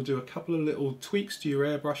being able to do a couple of little tweaks to your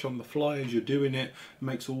airbrush on the fly as you're doing it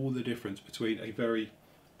makes all the difference between a very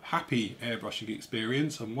happy airbrushing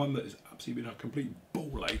experience and one that has absolutely been a complete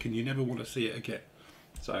ball ache and you never want to see it again.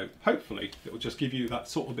 So hopefully it will just give you that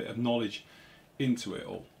sort of bit of knowledge into it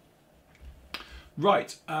all.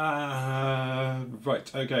 Right,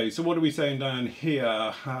 okay, so what are we saying down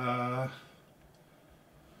here?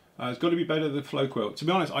 It's got to be better than float quill. To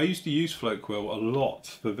be honest, I used to use float quill a lot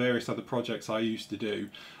for various other projects I used to do.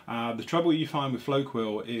 The trouble you find with float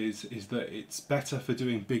quill is that it's better for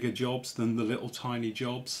doing bigger jobs than the little tiny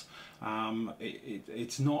jobs.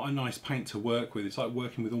 It's not a nice paint to work with. It's like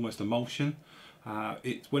working with almost emulsion.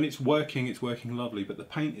 When it's working lovely, but the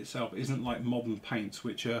paint itself isn't like modern paints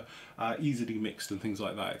which are easily mixed and things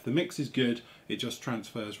like that. If the mix is good, it just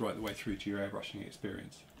transfers right the way through to your airbrushing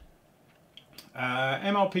experience.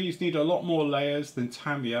 MLPs need a lot more layers than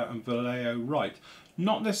Tamiya and Vallejo, right?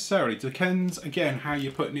 Not necessarily. Depends again how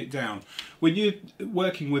you're putting it down. When you're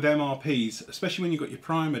working with MRPs, especially when you've got your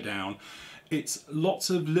primer down, it's lots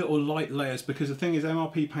of little light layers, because the thing is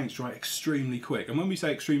MRP paints dry extremely quick, and when we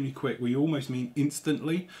say extremely quick we almost mean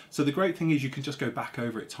instantly. So the great thing is you can just go back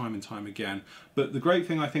over it time and time again. But the great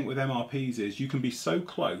thing I think with MRPs is you can be so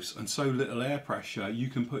close and so little air pressure, you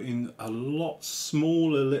can put in a lot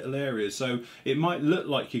smaller little areas, so it might look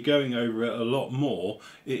like you're going over it a lot more.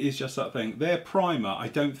 It is just that thing. Their primer I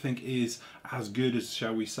don't think is as good as,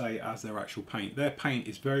 shall we say, as their actual paint. Their paint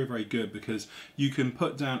is very, very good because you can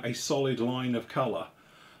put down a solid line of colour,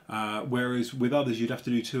 whereas with others you'd have to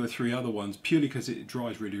do 2 or 3 other ones purely because it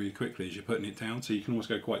dries really, really quickly as you're putting it down, so you can almost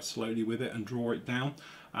go quite slowly with it and draw it down.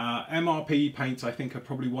 MRP paints I think are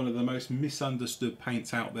probably one of the most misunderstood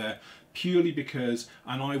paints out there purely because,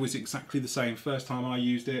 and I was exactly the same first time I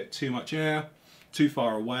used it, too much air, too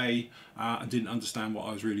far away, and didn't understand what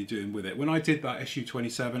I was really doing with it. When I did that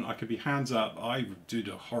SU27, I could be hands up, I did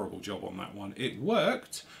a horrible job on that one. It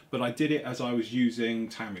worked, but I did it as I was using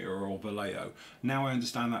Tamiya or Vallejo. Now I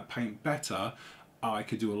understand that paint better, I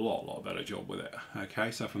could do a lot better job with it.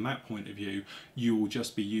 Okay, so from that point of view, you will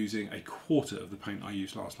just be using a quarter of the paint I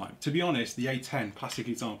used last time. To be honest, the A10, classic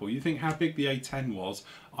example, you think how big the A10 was,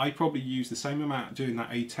 I probably used the same amount doing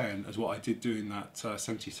that A10 as what I did doing that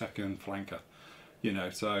 72nd flanker. You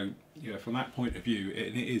know, so you know, from that point of view,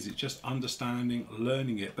 it's just understanding,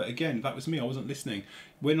 learning it. But again, that was me, I wasn't listening.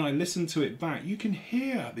 When I listen to it back, you can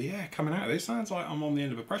hear the air coming out of it. It sounds like I'm on the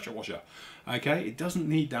end of a pressure washer. Okay, it doesn't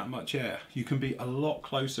need that much air. You can be a lot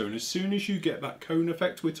closer, and as soon as you get that cone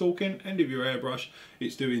effect we're talking, end of your airbrush,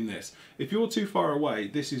 it's doing this. If you're too far away,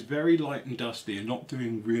 this is very light and dusty and not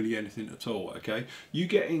doing really anything at all. Okay, you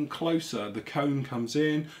get in closer, the cone comes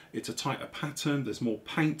in, it's a tighter pattern, there's more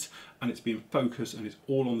paint, and it's being focused, and it's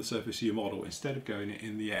all on the surface of your model instead of going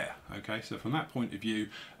in the air. Okay, so from that point of view,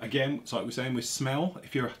 again, it's like we're saying with smell,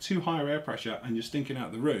 if you're too high air pressure and you're stinking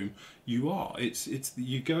out the room, you're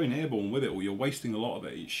going airborne with it, or you're wasting a lot of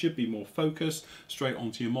it. It should be more focused straight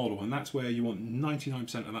onto your model, and that's where you want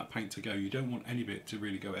 99% of that paint to go. You don't want any of it to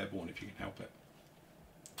really go airborne if you can help it.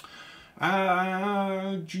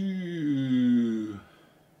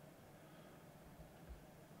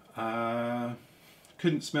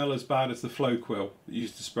 Couldn't smell as bad as the Flow Quill that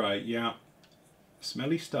used to spray. Yeah,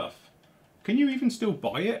 smelly stuff. Can you even still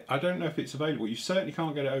buy it? I don't know if it's available. You certainly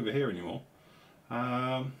can't get it over here anymore.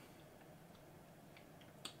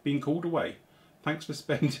 Being called away. Thanks for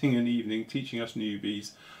spending an evening teaching us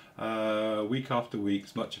newbies week after week.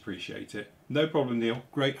 It's much appreciated. No problem, Neil.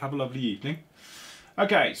 Great. Have a lovely evening.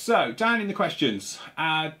 Okay, so down in the questions,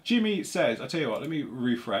 Jimmy says, I'll tell you what, let me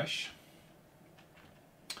refresh.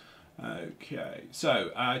 Okay, so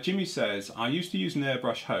Jimmy says, I used to use an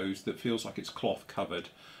airbrush hose that feels like it's cloth covered,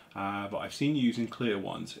 but I've seen you using clear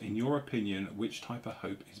ones. In your opinion, which type of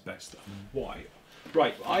hose is best and why?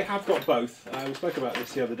 Right, I have got both. We spoke about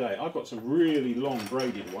this the other day. I've got some really long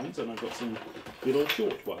braided ones, and I've got some little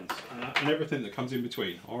short ones, and everything that comes in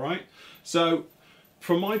between, all right? So,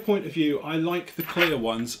 from my point of view, I like the clear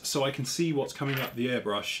ones so I can see what's coming up the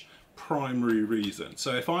airbrush. Primary reason.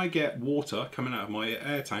 So if I get water coming out of my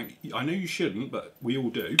air tank, I know you shouldn't, but we all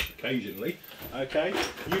do occasionally, okay,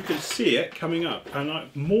 you can see it coming up, and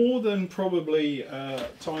more than probably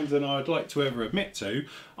times than I'd like to ever admit to,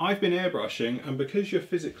 I've been airbrushing, and because you're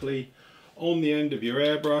physically on the end of your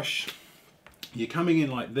airbrush, you're coming in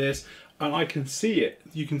like this, and I can see it.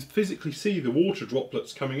 You can physically see the water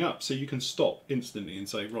droplets coming up, so you can stop instantly and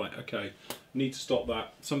say, right, okay, need to stop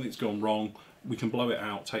that, something's gone wrong, we can blow it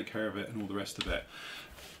out, take care of it, and all the rest of it.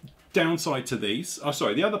 Downside to these,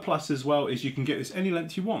 the other plus as well is you can get this any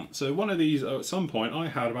length you want. So one of these, at some point, I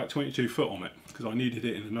had about 22 foot on it because I needed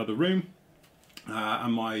it in another room.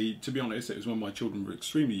 And to be honest, it was when my children were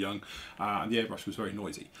extremely young, and the airbrush was very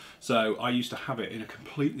noisy. So I used to have it in a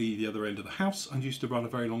completely the other end of the house and used to run a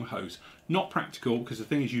very long hose. Not practical, because the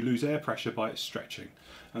thing is you lose air pressure by it stretching.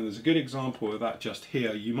 And there's a good example of that just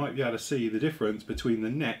here. You might be able to see the difference between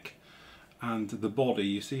the neck and the body.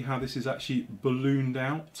 You see how this is actually ballooned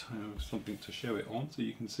out? Something to show it on, so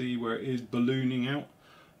you can see where it is ballooning out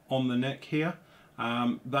on the neck here.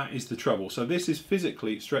 That is the trouble. So this is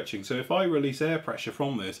physically stretching. So if I release air pressure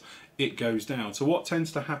from this, it goes down. So what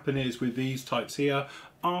tends to happen is with these types here,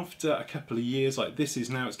 after a couple of years, like this is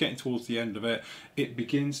now, it's getting towards the end of it, it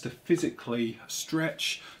begins to physically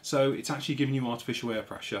stretch. So it's actually giving you artificial air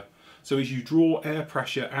pressure. So as you draw air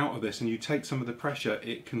pressure out of this and you take some of the pressure,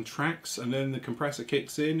 it contracts, and then the compressor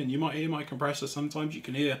kicks in, and you might hear my compressor, sometimes you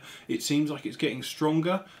can hear it seems like it's getting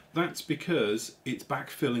stronger. That's because it's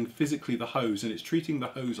backfilling physically the hose, and it's treating the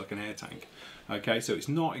hose like an air tank. Okay, so it's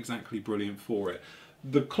not exactly brilliant for it.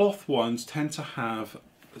 The cloth ones tend to have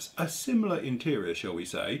a similar interior, shall we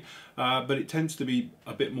say, but it tends to be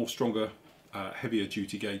a bit more stronger, heavier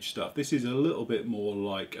duty gauge stuff. This is a little bit more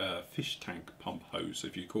like a fish tank pump hose,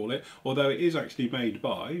 if you call it, although it is actually made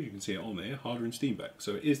by, you can see it on there, Harder and Steenbeck,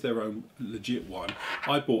 so it is their own legit one.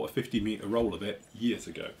 I bought a 50-meter roll of it years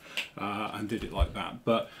ago and did it like that.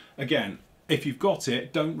 But again, if you've got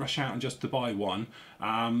it, don't rush out and just to buy one.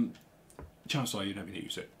 Chances are you don't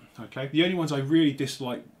use it. Okay, the only ones I really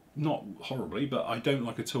dislike, not horribly, but I don't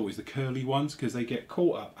like at all, is the curly ones, because they get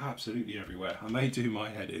caught up absolutely everywhere, and they do my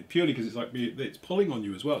head in, purely because it's like it's pulling on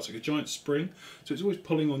you as well. It's like a giant spring, so it's always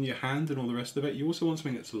pulling on your hand and all the rest of it. You also want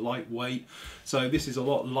something that's lightweight, so this is a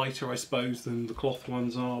lot lighter, I suppose, than the cloth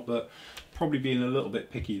ones are, but probably being a little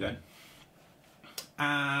bit picky then.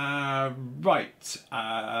 Right,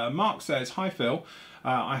 Mark says, hi Phil,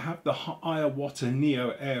 I have the Hiawatha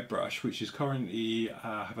Neo airbrush, which is currently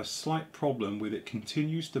have a slight problem with it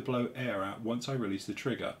continues to blow air out once I release the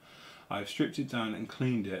trigger. I've stripped it down and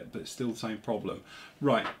cleaned it, but it's still the same problem.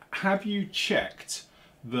 Right, have you checked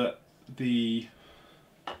that the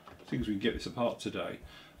things we can get this apart today?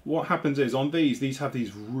 What happens is on these have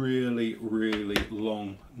these really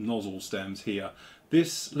long nozzle stems here.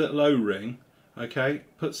 This little O-ring, okay,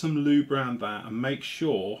 put some lube around that and make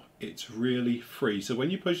sure it's really free. So when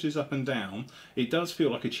you push this up and down, it does feel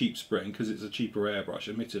like a cheap spring because it's a cheaper airbrush,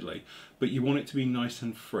 admittedly, but you want it to be nice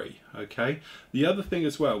and free, okay? The other thing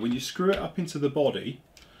as well, when you screw it up into the body,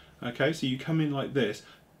 okay, so you come in like this,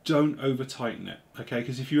 don't over tighten it, okay?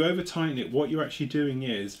 Because if you over tighten it, what you're actually doing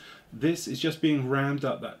is this is just being rammed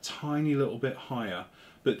up that tiny little bit higher.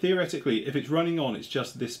 But theoretically, if it's running on, it's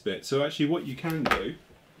just this bit. So actually what you can do,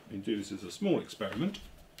 and do this as a small experiment,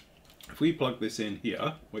 if we plug this in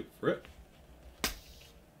here, wait for it,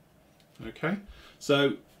 okay,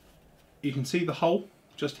 so you can see the hole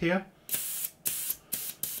just here.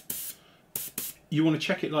 You want to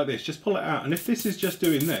check it like this, just pull it out, and if this is just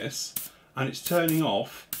doing this and it's turning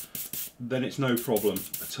off, then it's no problem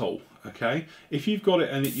at all, okay? If you've got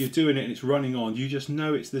it and you're doing it and it's running on, you just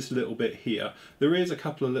know it's this little bit here. There is a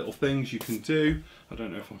couple of little things you can do. I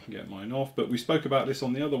don't know if I can get mine off, but we spoke about this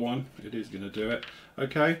on the other one. It is going to do it,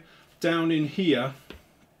 okay? Down in here,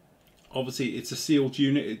 obviously it's a sealed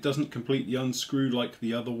unit. It doesn't completely unscrew like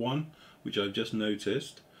the other one, which I've just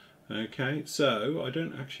noticed. Okay, so I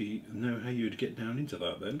don't actually know how you'd get down into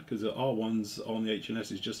that then, because our ones on the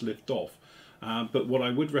H&S is just lift off. But what I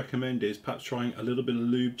would recommend is perhaps trying a little bit of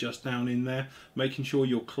lube just down in there, making sure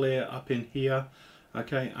you're clear up in here,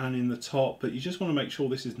 okay, and in the top. But you just want to make sure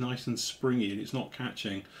this is nice and springy and it's not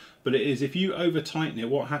catching. But it is, if you over tighten it,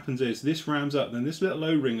 what happens is this rams up, then this little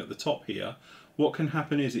O-ring at the top here, what can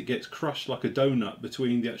happen is it gets crushed like a donut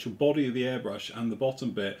between the actual body of the airbrush and the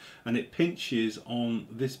bottom bit, and it pinches on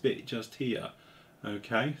this bit just here.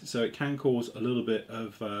 Okay, so it can cause a little bit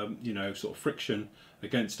of you know, sort of friction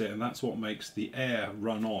against it, and that's what makes the air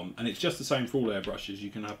run on. And it's just the same for all airbrushes.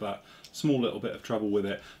 You can have that small little bit of trouble with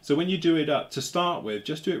it. So when you do it up, to start with,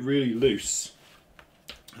 just do it really loose.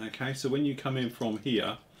 Okay, so when you come in from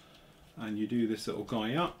here and you do this little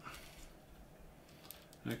guy up,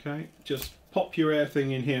 okay, just pop your air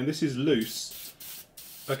thing in here, and this is loose.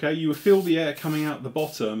 Okay, you will feel the air coming out the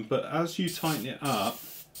bottom, but as you tighten it up,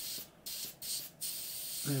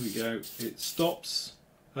 there we go, it stops.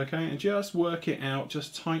 Okay, and just work it out,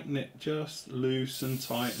 just tighten it just loose and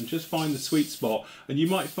tight, and just find the sweet spot. And you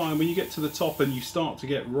might find when you get to the top and you start to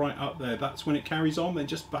get right up there, that's when it carries on. Then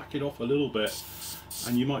just back it off a little bit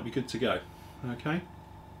and you might be good to go. Okay,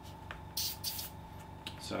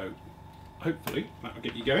 so hopefully that will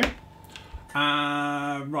get you going.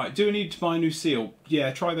 Right, do we need to buy a new seal?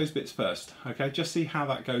 Yeah, try those bits first, okay, just see how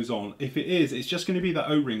that goes on. If it is, it's just going to be that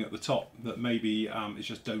O-ring at the top that maybe it's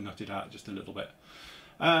just donutted out just a little bit.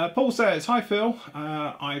 Paul says, hi Phil,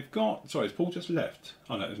 I've got, sorry, has Paul just left?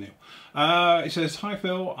 Oh no, it was Neil. It says, hi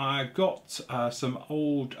Phil, I've got some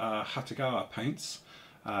old Hatagawa paints.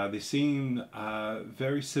 They seem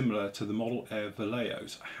very similar to the Model Air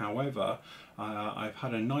Valeos. However, I've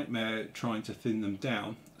had a nightmare trying to thin them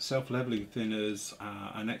down. Self-leveling thinners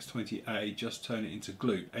and X20A just turn it into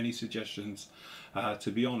glue. Any suggestions?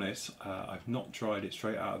 To be honest, I've not tried it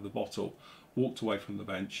straight out of the bottle. Walked away from the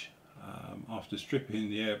bench after stripping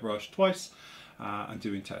the airbrush twice and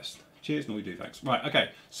doing tests. Cheers, and all we do, thanks. Right, okay,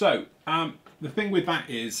 so the thing with that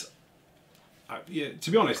is, yeah,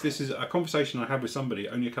 to be honest, this is a conversation I had with somebody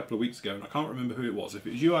only a couple of weeks ago, and I can't remember who it was. If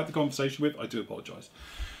it was you I had the conversation with, I do apologise.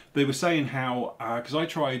 They were saying how, because I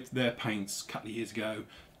tried their paints a couple of years ago,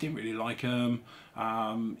 didn't really like them.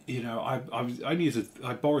 You know,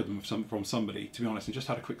 I borrowed them from somebody, to be honest, and just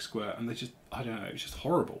had a quick squirt, and they just, I don't know, it was just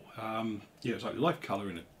horrible. Yeah, it was like life colour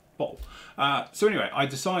in a bottle. So anyway, I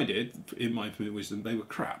decided, in my infinite wisdom, they were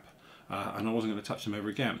crap, and I wasn't going to touch them ever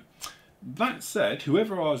again. That said,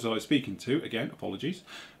 whoever I was speaking to, again, apologies,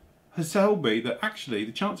 has told me that actually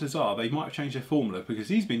the chances are they might have changed their formula, because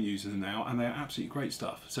he's been using them now and they're absolutely great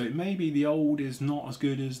stuff. So it may be the old is not as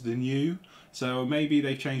good as the new, so maybe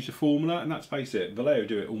they've changed the formula, and let's face it, Vallejo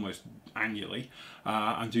do it almost annually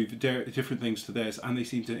and do different things to theirs, and they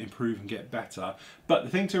seem to improve and get better. But the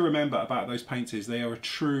thing to remember about those paints is they are a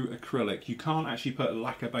true acrylic. You can't actually put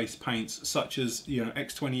lacquer based paints such as, you know,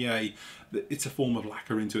 X20A, it's a form of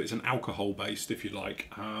lacquer into it, it's an alcohol based, if you like.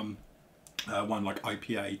 one like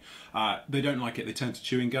IPA, they don't like it. They turn to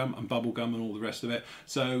chewing gum and bubble gum and all the rest of it.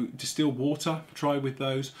 So distilled water, try with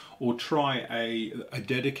those, or try a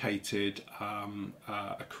dedicated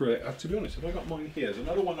acrylic. To be honest, have I got mine here? There's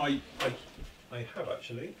another one I have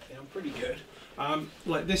actually. Yeah, I'm pretty good.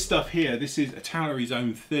 Like this stuff here, this is a Tallery's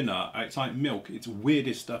own thinner. It's like milk. It's the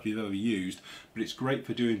weirdest stuff you've ever used, but it's great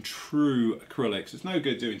for doing true acrylics. It's no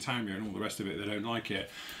good doing Tamiya and all the rest of it. They don't like it.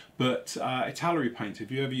 But Tallery paints,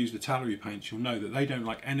 if you ever use the Tallery paints, you'll know that they don't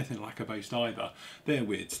like anything lacquer-based either. They're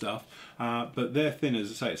weird stuff, but their thinners,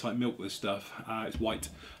 as I say, it's like milk, this stuff. It's white,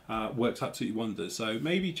 works absolutely wonders. So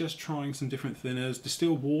maybe just trying some different thinners.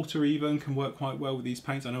 Distilled water even can work quite well with these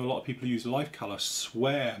paints. I know a lot of people who use Life Colour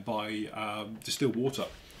swear by distilled water.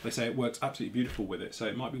 They say it works absolutely beautiful with it. So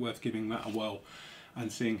it might be worth giving that a whirl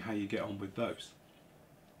and seeing how you get on with those.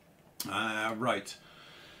 Right.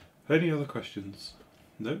 Any other questions?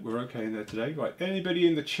 No, we're okay in there today. Right, anybody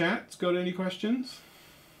in the chat got any questions?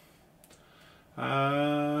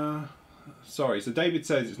 Sorry, so David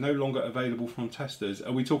says it's no longer available from testers.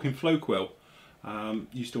 Are we talking Flowquill?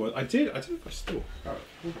 Used to, I don't know if I still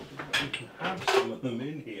have some of them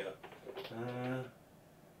in here.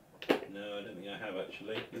 No, I don't think I have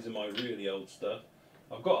actually. These are my really old stuff.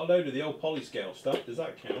 I've got a load of the old Polyscale stuff. Does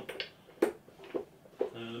that count?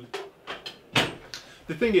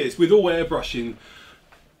 The thing is, with all airbrushing,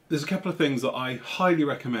 there's a couple of things that I highly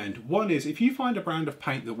recommend. One is, if you find a brand of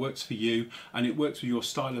paint that works for you and it works for your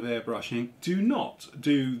style of airbrushing, do not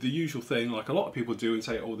do the usual thing like a lot of people do and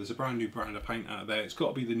say, oh, there's a brand new brand of paint out there, it's got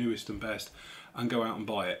to be the newest and best, and go out and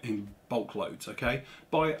buy it in bulk loads, okay?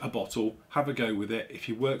 Buy a bottle, have a go with it. If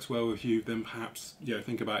it works well with you, then perhaps, you know,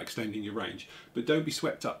 think about extending your range. But don't be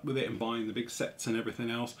swept up with it and buying the big sets and everything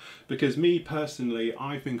else, because me personally,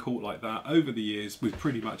 I've been caught like that over the years with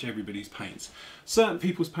pretty much everybody's paints. Certain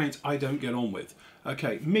people's paints I don't get on with.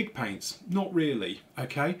 Okay, MIG paints, not really,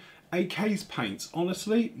 okay? AK's paints,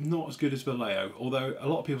 honestly, not as good as Vallejo, although a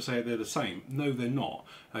lot of people say they're the same. No, they're not,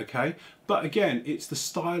 okay? But again, it's the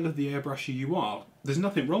style of the airbrusher you are. There's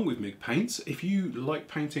nothing wrong with MIG paints. If you like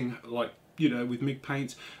painting, like, you know, with MIG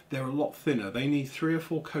paints, they're a lot thinner. They need 3 or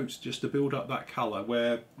 4 coats just to build up that colour,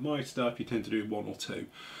 where my stuff you tend to do 1 or 2.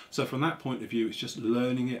 So from that point of view, it's just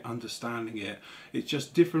learning it, understanding it. It's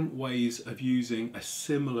just different ways of using a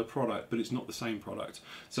similar product, but it's not the same product.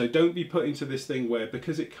 So don't be put into this thing where,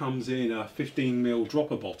 because it comes in a 15ml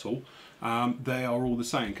dropper bottle, they are all the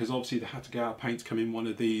same, because obviously the Hatagara paints come in one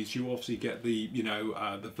of these. You obviously get the, you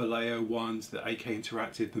know, the Vallejo ones, the AK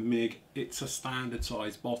Interactive, the MIG. It's a standard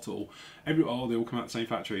size bottle. Oh, they all come out the same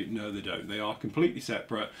factory. No, they don't. They are completely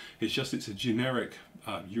separate. It's just, it's a generic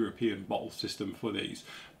European bottle system for these.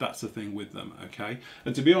 That's the thing with them, okay?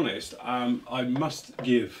 And to be honest, I must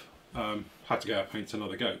give Hatagara paints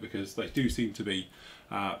another go, because they do seem to be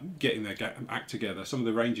getting their act together. Some of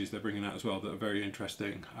the ranges they're bringing out as well that are very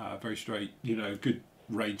interesting, very straight, you know, good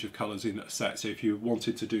range of colours in a set. So if you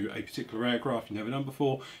wanted to do a particular aircraft you've never done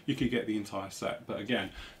before, you could get the entire set. But again,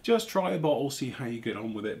 just try a bottle, see how you get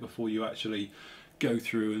on with it before you actually go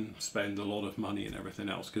through and spend a lot of money and everything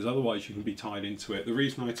else, because otherwise you can be tied into it. The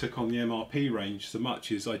reason I took on the MRP range so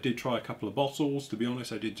much is I did try a couple of bottles. To be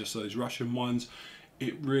honest, I did just those Russian ones.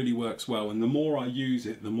 It really works well, and the more I use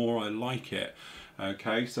it, the more I like it.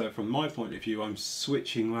 Okay, so from my point of view, I'm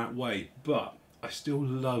switching that way, but I still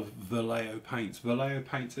love Vallejo paints. Vallejo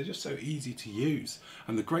paints, they're just so easy to use.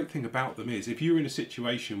 And the great thing about them is, if you're in a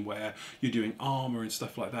situation where you're doing armour and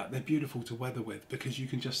stuff like that, they're beautiful to weather with, because you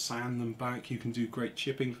can just sand them back, you can do great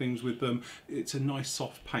chipping things with them. It's a nice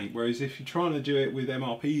soft paint, whereas if you're trying to do it with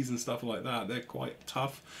MRPs and stuff like that, they're quite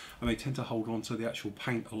tough, and they tend to hold on to the actual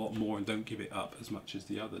paint a lot more and don't give it up as much as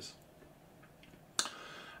the others.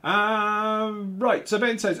 Right, so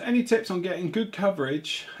Ben says, any tips on getting good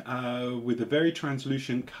coverage with a very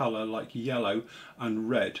translucent colour like yellow and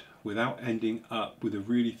red without ending up with a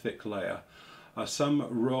really thick layer? Are some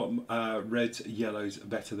reds, yellows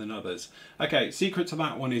better than others? Okay, secret to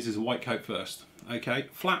that one is a white coat first. Okay,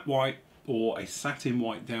 flat white or a satin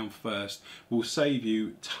white down first will save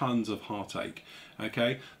you tons of heartache.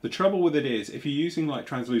 Okay, the trouble with it is, if you're using like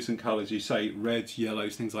translucent colours, you say reds,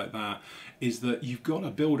 yellows, things like that, is that you've got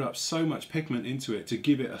to build up so much pigment into it to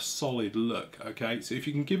give it a solid look. Okay, so if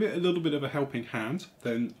you can give it a little bit of a helping hand,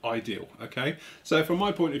 then ideal. Okay, so from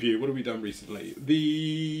my point of view, what have we done recently?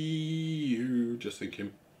 Just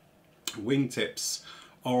thinking, wingtips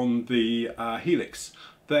on the Helix,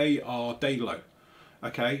 they are Dayglow.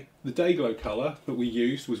 Okay, the Dayglow colour that we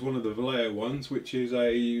used was one of the Vallejo ones, which is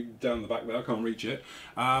a, down the back there, I can't reach it.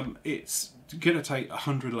 It's going to take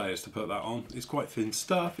 100 layers to put that on. It's quite thin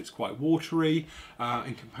stuff, it's quite watery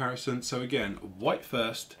in comparison. So again, white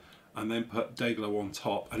first, and then put day glow on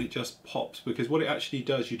top, and it just pops, because what it actually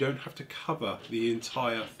does, you don't have to cover the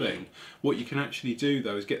entire thing. What you can actually do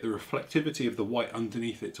though is get the reflectivity of the white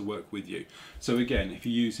underneath it to work with you. So again, if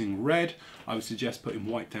you're using red, I would suggest putting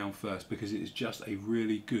white down first, because it is just a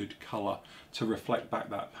really good colour to reflect back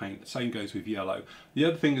that paint. Same goes with yellow. The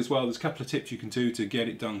other thing as well, there's a couple of tips you can do to get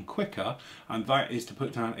it done quicker, and that is to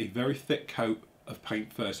put down a very thick coat of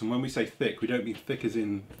paint first. And when we say thick, we don't mean thick as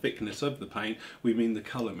in thickness of the paint, we mean the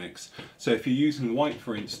colour mix. So if you're using white,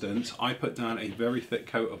 for instance, I put down a very thick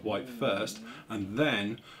coat of white first, and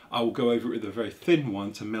then I will go over it with a very thin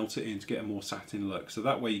one to melt it in to get a more satin look. So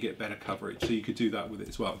that way you get better coverage. So you could do that with it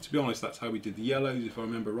as well. To be honest, that's how we did the yellows. If I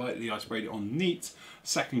remember rightly, I sprayed it on neat.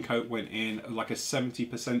 Second coat went in like a 70%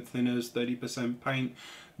 thinners, 30% paint.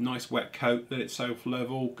 Nice wet coat, let it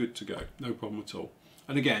self-level, good to go. No problem at all.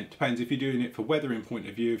 And again, it depends if you're doing it for weathering point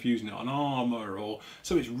of view, if you're using it on armour or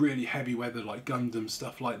so it's really heavy weather like Gundam,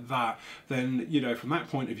 stuff like that, then, you know, from that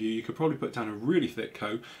point of view, you could probably put down a really thick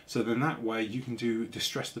coat, so then that way you can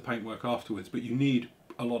distress the paintwork afterwards, but you need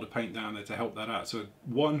a lot of paint down there to help that out. So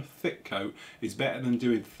one thick coat is better than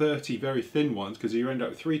doing 30 very thin ones, because you end up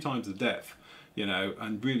with 3 times the depth, you know,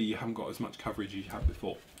 and really you haven't got as much coverage as you had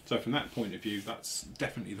before. So from that point of view, that's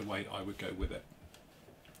definitely the way I would go with it.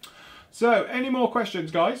 So, any more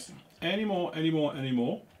questions, guys? Any more? Are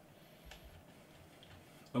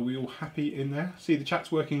we all happy in there? See, the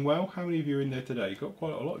chat's working well. How many of you are in there today? Got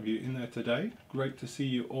quite a lot of you in there today. Great to see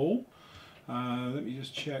you all. Let me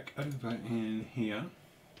just check over in here.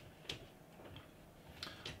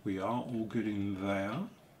 We are all good in there.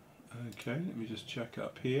 Okay, let me just check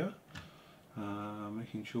up here.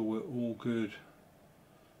 Making sure we're all good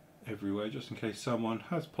everywhere, just in case someone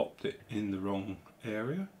has popped it in the wrong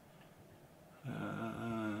area.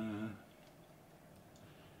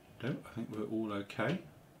 No, I think we're all okay.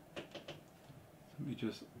 Let me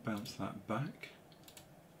just bounce that back.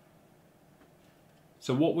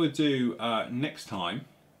 So what we'll do next time,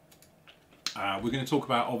 we're going to talk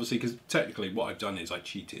about, obviously, because technically what I've done is I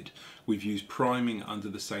cheated. We've used priming under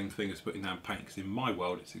the same thing as putting down paint, because in my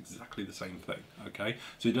world it's exactly the same thing, okay?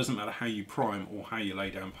 So it doesn't matter how you prime or how you lay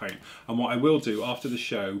down paint. And what I will do after the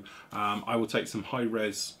show, I will take some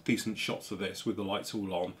high-res decent shots of this with the lights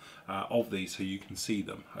all on, of these, so you can see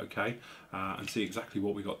them, okay? And see exactly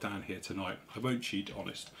what we got down here tonight. I won't cheat,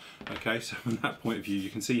 honest. Okay, so from that point of view, you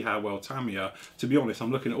can see how well Tamiya, to be honest,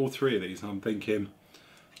 I'm looking at all 3 of these and I'm thinking,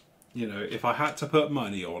 you know, if I had to put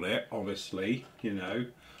money on it, honestly, you know,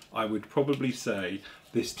 I would probably say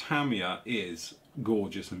this Tamiya is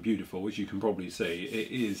gorgeous and beautiful, as you can probably see.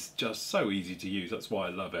 It is just so easy to use, that's why I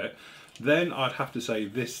love it. Then I'd have to say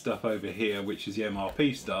this stuff over here, which is the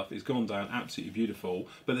MRP stuff, is gone down absolutely beautiful,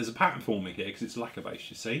 but there's a pattern forming here because it's lacquer based,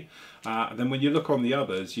 you see. And then when you look on the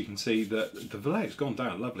others, you can see that the Vallejo's gone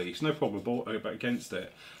down lovely. It's no problem against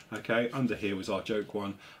it. Okay, under here was our joke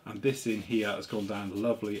one, and this in here has gone down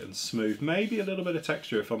lovely and smooth. Maybe a little bit of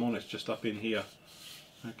texture, if I'm honest, just up in here.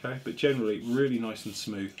 Okay, but generally really nice and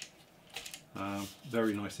smooth.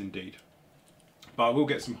 Very nice indeed. But I will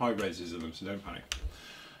get some high reses of them, so don't panic.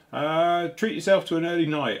 Treat yourself to an early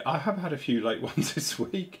night. I have had a few late ones this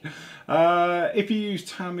week. If you use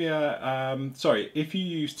Tamiya, if you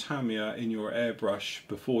use Tamiya in your airbrush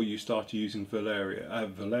before you start using Vallejo,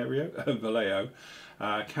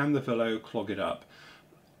 can the Vallejo clog it up?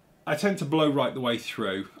 I tend to blow right the way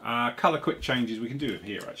through. Colour quick changes we can do it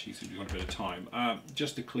here actually, so we've got a bit of time.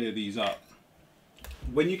 Just to clear these up.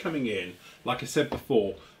 When you're coming in, like I said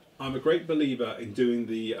before, I'm a great believer in doing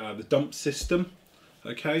the dump system.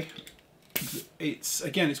 Okay,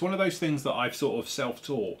 it's one of those things that I've sort of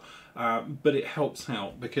self-taught, but it helps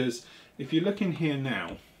out, because if you look in here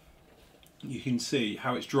now, you can see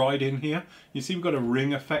how it's dried in here. You see we've got a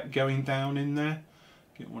ring effect going down in there.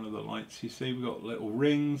 Get one of the lights, you see we've got little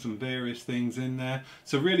rings and various things in there.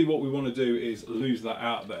 So really what we want to do is lose that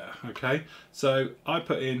out there. Okay, so I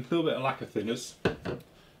put in a little bit of lacquer thinners.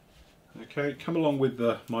 Okay, come along with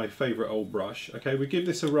my favourite old brush. Okay, we give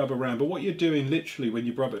this a rub around, but what you're doing literally when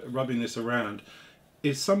you're rubbing this around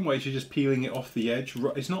is some ways you're just peeling it off the edge.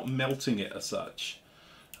 It's not melting it as such.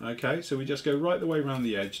 Okay, so we just go right the way around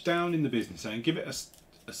the edge, down in the business end, give it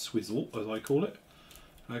a swizzle, as I call it.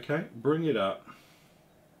 Okay, bring it up.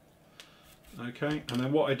 Okay, and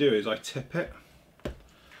then what I do is I tip it,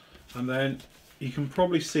 and then you can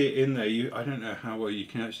probably see it in there. I don't know how well you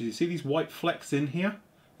can actually see these white flecks in here.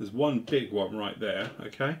 There's one big one right there,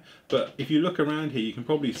 okay? But if you look around here, you can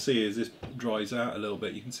probably see as this dries out a little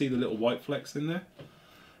bit, you can see the little white flecks in there,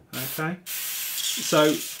 okay?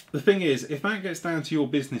 So the thing is, if that gets down to your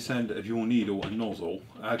business end of your needle and nozzle,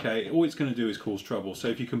 okay, all it's going to do is cause trouble. So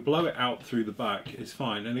if you can blow it out through the back, it's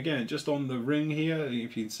fine. And again, just on the ring here, if you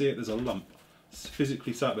can see it, there's a lump. It's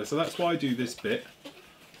physically sat there. So that's why I do this bit.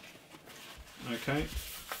 Okay,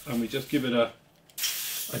 and we just give it a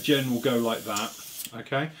general go like that.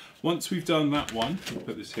 Okay, once we've done that one, I'll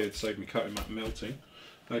put this here to save me cutting that melting.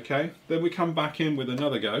 Okay, then we come back in with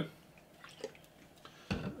another go.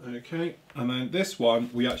 Okay, and then this one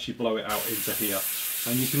we actually blow it out into here,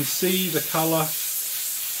 and you can see the colour,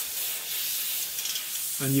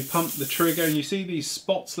 and you pump the trigger and you see these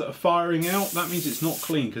spots that are firing out. That means it's not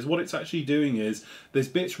clean, because what it's actually doing is there's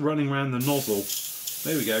bits running around the nozzle.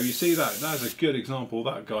 There we go, you see that? That's a good example.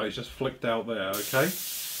 That guy's just flicked out there. Okay,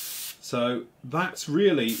 so that's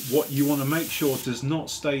really what you want to make sure does not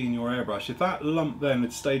stay in your airbrush. If that lump then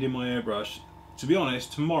had stayed in my airbrush, to be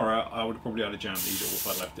honest, tomorrow I would have probably had a jam needle if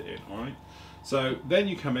I left it in. Alright, so then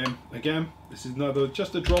you come in again. This is another,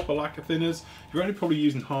 just a drop of lacquer thinners. You're only probably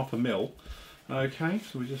using ½ ml. Okay,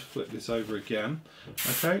 so we just flip this over again.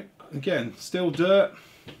 Okay, again, still dirt.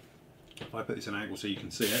 If I put this in angle so you can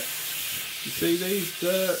see it, you see these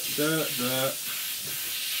dirt, dirt, dirt.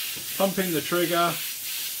 Pumping the trigger.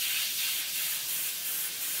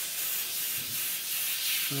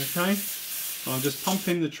 Okay, I'm just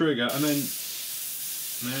pumping the trigger, and then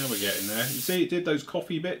now we're getting there. You see it did those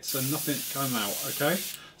coffee bits and nothing came out. Okay,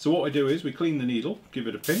 so what I do is we clean the needle, give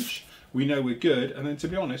it a pinch, we know we're good, and then to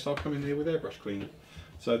be honest I'll come in here with airbrush cleaner.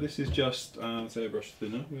 So this is just it's airbrush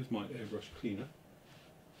thinner. Where's my airbrush cleaner?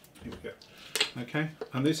 Here we go. Okay,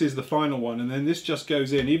 and this is the final one, and then this just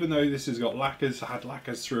goes in. Even though this has got lacquers, had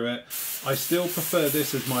lacquers through it, I still prefer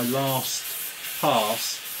this as my last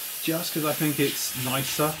pass, just because I think it's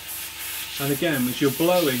nicer. And again, as you're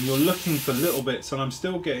blowing, you're looking for little bits, and I'm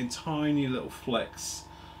still getting tiny little flecks,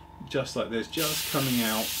 just like this, just coming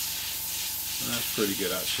out. That's pretty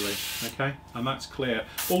good actually. Okay, and that's clear.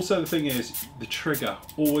 Also the thing is, the trigger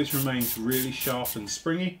always remains really sharp and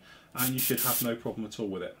springy, and you should have no problem at all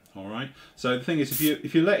with it. Alright, so the thing is,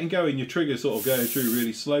 if you're letting go and your trigger sort of going through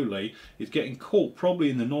really slowly, it's getting caught probably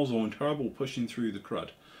in the nozzle and trouble pushing through the crud.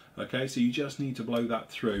 Okay, so you just need to blow that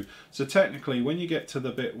through. So technically, when you get to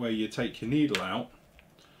the bit where you take your needle out,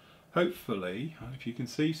 hopefully, if you can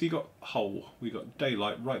see, so you got a hole, we got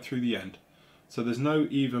daylight right through the end. So there's no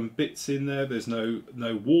even bits in there, there's no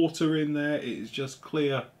water in there, it is just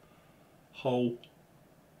clear hole.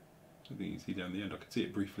 I think you can see down the end, I could see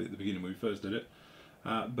it briefly at the beginning when we first did it.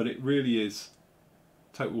 But it really is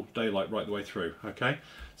total daylight right the way through. Okay,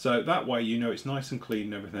 so that way you know it's nice and clean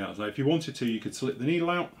and everything else. Now if you wanted to, you could slip the needle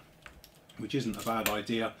out, which isn't a bad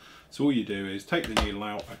idea. So all you do is take the needle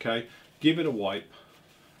out, okay, give it a wipe,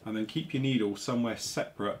 and then keep your needle somewhere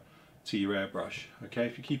separate to your airbrush. Okay,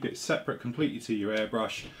 if you keep it separate completely to your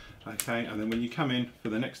airbrush, okay, and then when you come in for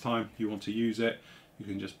the next time you want to use it, you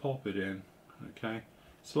can just pop it in, okay,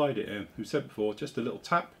 slide it in. We said before, just a little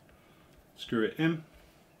tap, screw it in,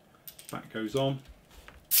 that goes on,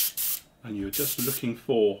 and you're just looking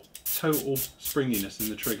for total springiness in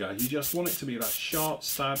the trigger. You just want it to be that sharp,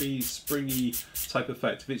 stabby, springy type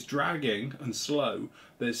effect. If it's dragging and slow,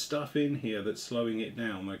 there's stuff in here that's slowing it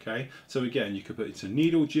down. Okay, so again, you could put some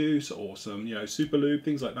needle juice or some, you know, super lube,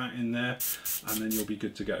 things like that in there, and then you'll be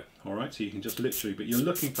good to go. All right, so you can just literally, but you're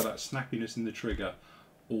looking for that snappiness in the trigger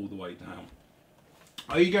all the way down.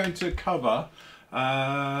 Are you going to cover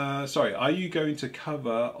are you going to cover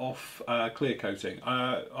off clear coating?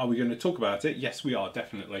 Are we going to talk about it? Yes, we are,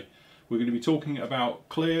 definitely. We're going to be talking about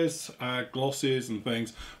clears, glosses and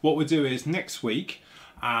things. What we'll do is next week,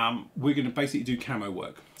 we're going to basically do camo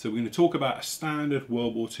work. So we're going to talk about a standard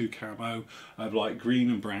World War II camo of like green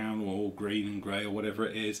and brown or green and grey or whatever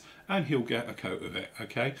it is, and he'll get a coat of it,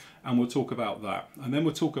 okay? And we'll talk about that. And then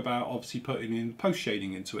we'll talk about obviously putting in post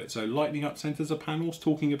shading into it. So lightening up centers of panels,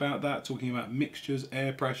 talking about that, talking about mixtures,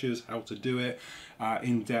 air pressures, how to do it,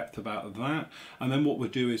 in depth about that. And then what we'll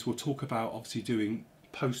do is we'll talk about obviously doing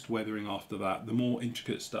post weathering after that, the more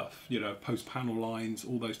intricate stuff, you know, post panel lines,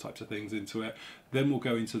 all those types of things into it. Then we'll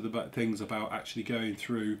go into the things about actually going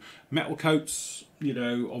through metal coats, you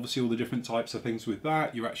know, obviously all the different types of things with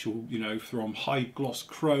that, your actual, you know, from high gloss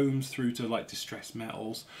chromes through to like distressed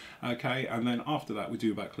metals, okay? And then after that we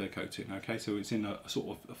do about clear coating, okay? So it's in a sort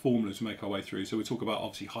of a formula to make our way through. So we talk about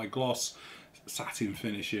obviously high gloss, satin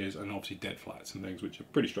finishes, and obviously dead flats and things, which are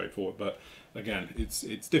pretty straightforward, but again,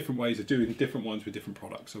 it's different ways of doing different ones with different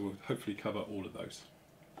products, so we'll hopefully cover all of those.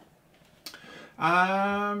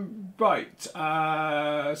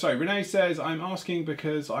 Sorry, Renee says, I'm asking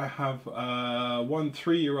because I have one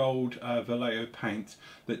 3-year-old Vallejo paint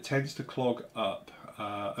that tends to clog up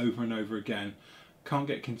over and over again. can't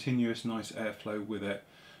get continuous nice airflow with it.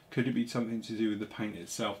 Could it be something to do with the paint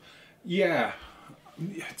itself? Yeah,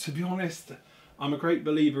 to be honest, I'm a great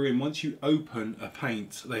believer in once you open a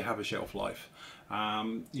paint, they have a shelf life.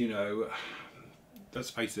 You know, let's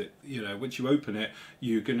face it, you know, once you open it,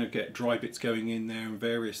 you're going to get dry bits going in there and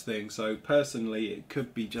various things. So personally, it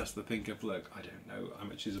could be just the think of, look, I don't know, how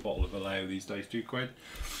much is a bottle of Vallejo these days, £2?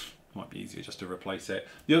 Might be easier just to replace it.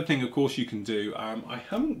 The other thing, of course, you can do, I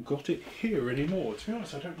haven't got it here anymore. To be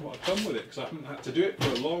honest, I don't know what I've done with it because I haven't had to do it for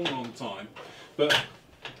a long, long time. But,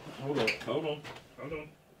 hold on.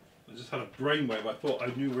 I just had a brainwave. I thought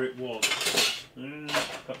I knew where it was.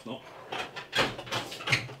 Perhaps not.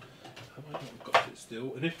 Have I not got it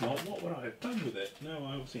still? And if not, what would I have done with it? No,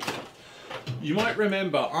 I obviously haven't. You might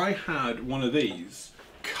remember I had one of these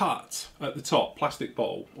cut at the top, plastic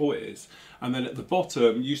bottle, all it is, and then at the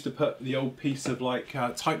bottom used to put the old piece of like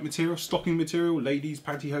tight material, stocking material, ladies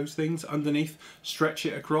pantyhose things underneath, stretch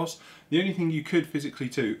it across. The only thing you could physically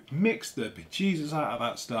do, mix the bejesus out of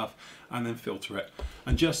that stuff and then filter it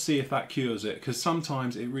and just see if that cures it, because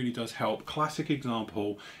sometimes it really does help. Classic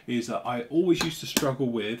example is that I always used to struggle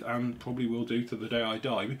with, and probably will do to the day I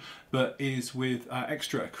die, but is with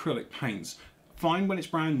extra acrylic paints. Fine when it's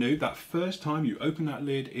brand new, that first time you open that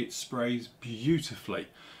lid, it sprays beautifully.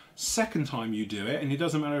 Second time you do it, and it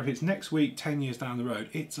doesn't matter if it's next week, 10 years down the road,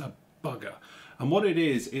 it's a bugger. And what it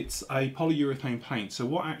is, it's a polyurethane paint. So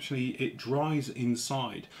what actually, it dries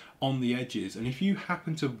inside on the edges. And if you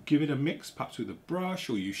happen to give it a mix, perhaps with a brush,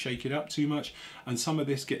 or you shake it up too much, and some of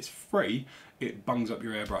this gets free, it bungs up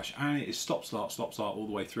your airbrush, and it is stop start all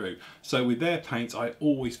the way through. So with their paints, I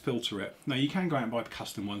always filter it. Now you can go out and buy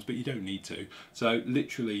custom ones, but you don't need to. So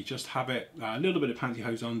literally just have it a little bit of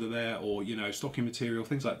pantyhose under there, or you know, stocking material,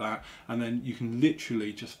 things like that, and then you can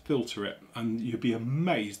literally just filter it, and you'll be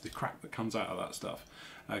amazed the crap that comes out of that stuff.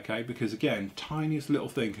 Okay, because again, tiniest little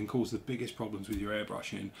thing can cause the biggest problems with your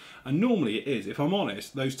airbrushing, and normally it is. If I'm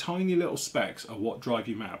honest, those tiny little specks are what drive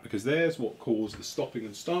you mad, because there's what cause the stopping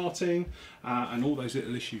and starting and all those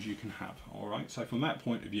little issues you can have. All right, so from that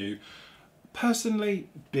point of view, personally,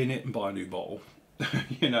 bin it and buy a new bottle.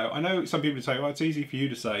 You know, I know some people say, well, it's easy for you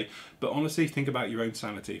to say, but honestly, think about your own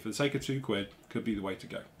sanity. For the sake of £2, could be the way to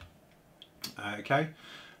go. Okay,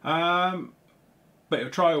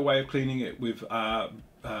 but try a way of cleaning it with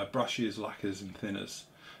brushes, lacquers and thinners.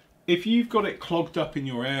 If you've got it clogged up in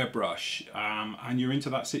your airbrush and you're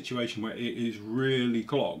into that situation where it is really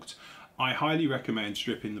clogged, I highly recommend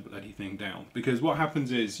stripping the bloody thing down, because what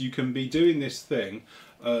happens is you can be doing this thing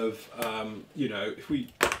of, you know, if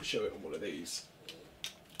we show it on one of these,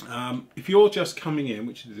 if you're just coming in,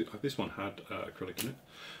 which is, this one had acrylic in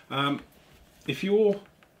it, if you're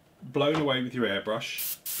blown away with your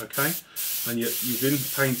airbrush, okay, and you've been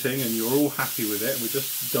painting and you're all happy with it, and we're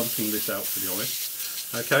just dumping this out, to be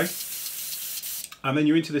honest, okay, and then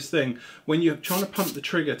you're into this thing, when you're trying to pump the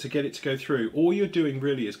trigger to get it to go through, all you're doing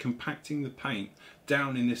really is compacting the paint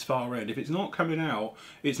down in this far end. If it's not coming out,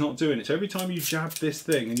 it's not doing it. So every time you jab this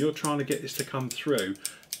thing and you're trying to get this to come through,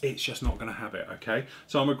 it's just not going to have it, okay?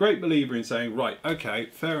 So I'm a great believer in saying, right, okay,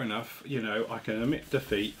 fair enough, you know, I can admit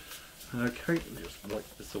defeat. Okay, let me just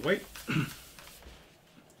wipe this away.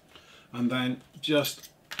 And then just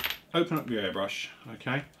open up your airbrush,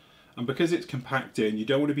 okay? And because it's compact in, you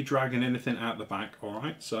don't want to be dragging anything out the back, all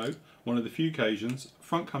right? So one of the few occasions,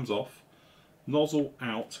 front comes off, nozzle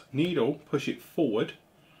out, needle, push it forward,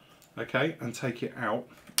 okay, and take it out.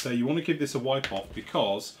 So you want to give this a wipe off,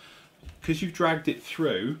 because you've dragged it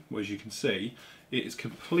through, as you can see, it is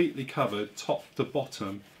completely covered top to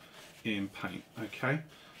bottom in paint, okay?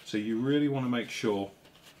 So you really want to make sure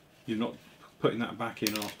you're not putting that back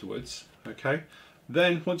in afterwards, okay?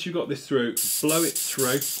 Then once you've got this through, blow it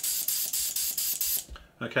through,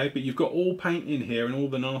 okay? But you've got all paint in here and all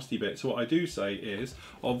the nasty bits. So what I do say is,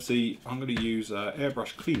 obviously, I'm going to use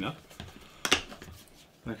airbrush cleaner,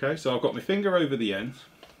 okay? So I've got my finger over the end,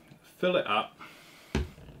 fill it up,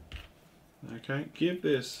 okay? Give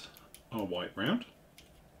this a wipe round,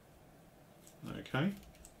 okay?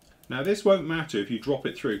 Now this won't matter if you drop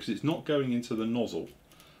it through, because it's not going into the nozzle.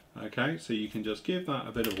 Okay, so you can just give that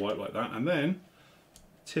a bit of wipe like that, and then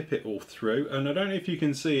tip it all through. And I don't know if you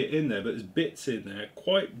can see it in there, but there's bits in there,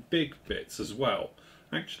 quite big bits as well.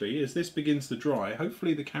 Actually, as this begins to dry,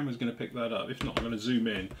 hopefully the camera's going to pick that up. If not, I'm going to zoom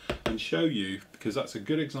in and show you, because that's a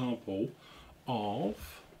good example of...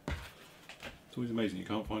 It's always amazing you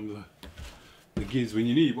can't find the giz when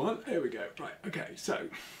you need one. There we go. Right, okay, so...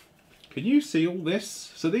 Can you see all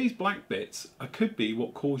this? So these black bits could be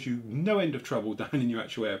what cause you no end of trouble down in your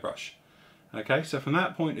actual airbrush. Okay, so from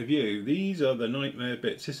that point of view, these are the nightmare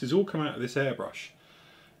bits. This has all come out of this airbrush.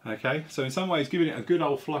 Okay, so in some ways giving it a good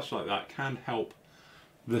old flush like that can help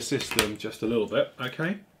the system just a little bit.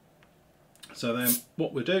 Okay, so then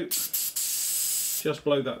what we'll do, just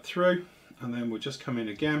blow that through, and then we'll just come in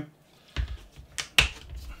again,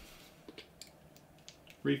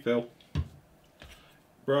 refill,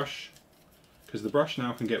 brush, because the brush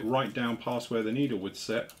now can get right down past where the needle would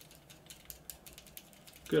sit.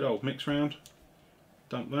 Good old mix round,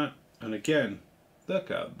 dump that, and again,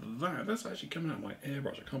 look at that, that's actually coming out of my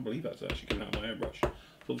airbrush. I can't believe that's actually coming out of my airbrush.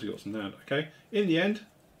 It's obviously got some down. Okay, in the end,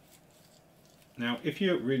 now if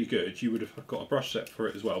you're really good, you would have got a brush set for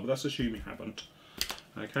it as well, but that's assuming you haven't.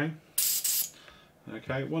 Okay,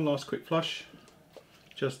 okay, one last quick flush,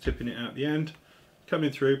 just tipping it out the end,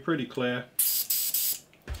 coming through pretty clear.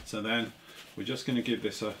 So then we're just going to give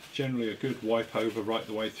this generally a good wipe over right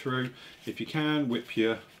the way through. If you can, whip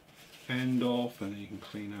your end off, and then you can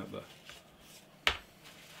clean out the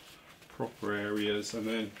proper areas, and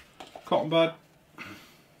then cotton bud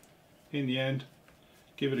in the end,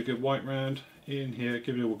 give it a good wipe round. In here,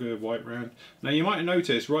 give it a good wipe round. Now you might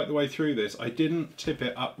notice right the way through this, I didn't tip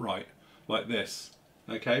it upright like this,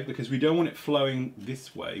 okay, because we don't want it flowing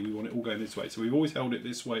this way, we want it all going this way. So we've always held it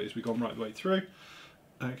this way as we've gone right the way through.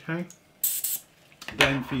 Okay,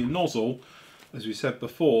 then for your nozzle, as we said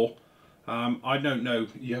before, I don't know,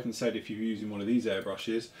 you haven't said if you're using one of these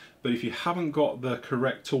airbrushes, but if you haven't got the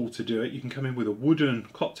correct tool to do it, you can come in with a wooden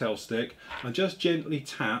cocktail stick and just gently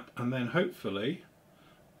tap, and then hopefully,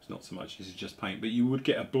 it's not so much, this is just paint, but you would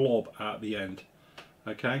get a blob at the end.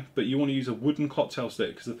 Okay, but you want to use a wooden cocktail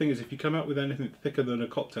stick, because the thing is, if you come out with anything thicker than a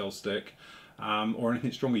cocktail stick or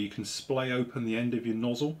anything stronger, you can splay open the end of your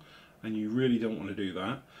nozzle, and you really don't want to do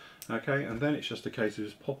that. Okay, and then it's just a case of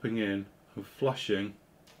just popping in and flushing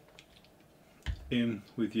in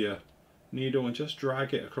with your needle, and just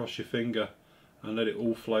drag it across your finger and let it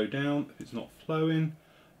all flow down. If it's not flowing,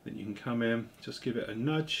 then you can come in, just give it a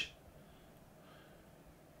nudge.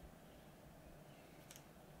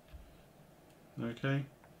 Okay,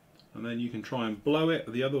 and then you can try and blow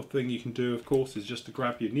it. The other thing you can do, of course, is just to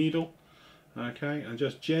grab your needle, okay, and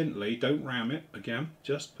just gently, don't ram it again,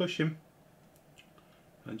 just push him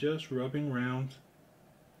and just rubbing round.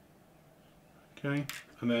 Okay,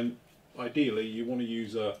 and then ideally you want to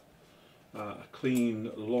use a clean,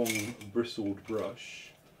 long, bristled brush.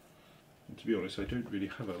 And to be honest, I don't really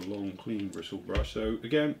have a long, clean, bristled brush, so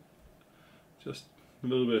again, just a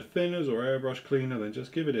little bit of thinners or airbrush cleaner, then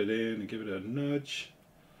just give it in and give it a nudge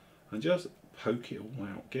and just poke it all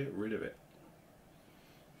out, get rid of it.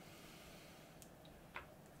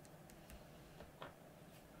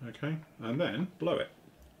 Okay, and then blow it.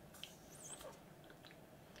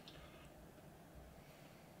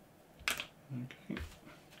 Okay, get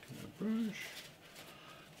a brush,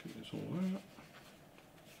 get this all out.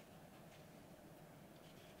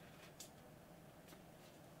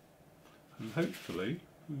 And hopefully,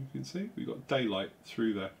 you can see, we've got daylight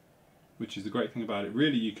through there, which is the great thing about it.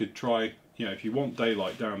 Really, you could try, you know, if you want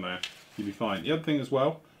daylight down there, you'll be fine. The other thing as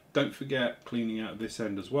well, don't forget cleaning out this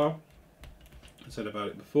end as well. I said about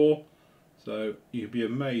it before, so you'd be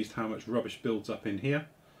amazed how much rubbish builds up in here.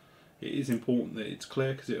 It is important that it's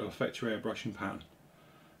clear because it will affect your airbrushing pattern.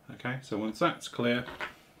 Okay, so once that's clear,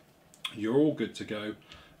 you're all good to go,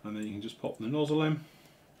 and then you can just pop the nozzle in.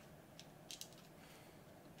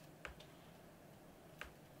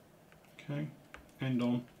 Okay, end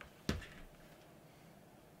on,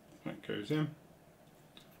 that goes in,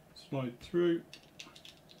 slide through,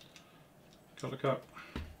 colour cut,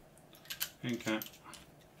 end cap,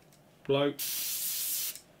 blow,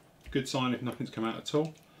 good sign if nothing's come out at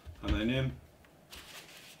all, and then in,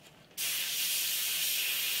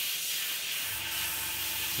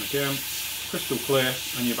 again, crystal clear,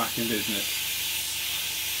 and you're back in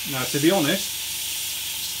business. Now, to be honest,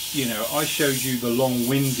 you know, I showed you the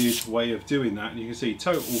long-winded way of doing that, and you can see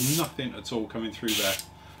total nothing at all coming through there.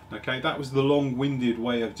 Okay, that was the long-winded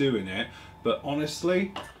way of doing it, but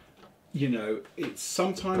honestly, you know, it's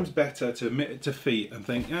sometimes better to admit it to defeat and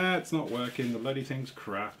think, ah, it's not working, the bloody thing's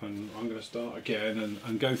crap, and I'm going to start again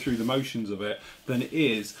and go through the motions of it, than it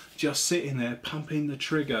is just sitting there pumping the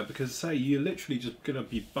trigger, because say you're literally just going to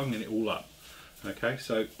be bunging it all up. Okay,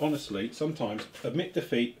 so honestly, sometimes admit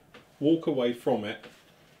defeat, walk away from it,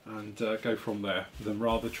 and go from there, than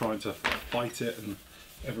rather trying to fight it and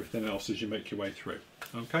everything else as you make your way through.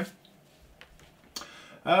 Okay.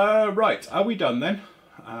 Right, are we done then?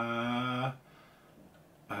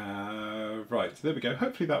 Right, so there we go.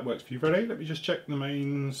 Hopefully that works for you. Ready? Let me just check the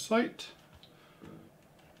main site.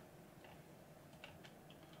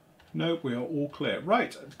 No, we are all clear.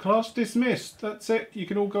 Right, class dismissed. That's it. You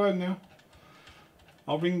can all go home now.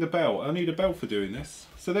 I'll ring the bell. I need a bell for doing this.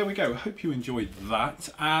 So there we go. I hope you enjoyed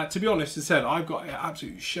that. To be honest, as I said, I've got an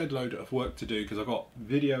absolute shed load of work to do because I've got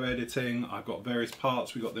video editing, I've got various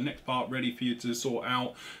parts. We've got the next part ready for you to sort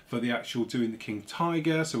out for the actual doing the King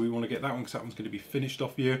Tiger. So we want to get that one because that one's going to be finished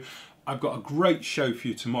off here. I've got a great show for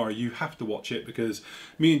you tomorrow. You have to watch it because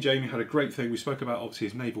me and Jamie had a great thing. We spoke about obviously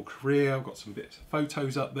his naval career. I've got some bits of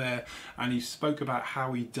photos up there, and he spoke about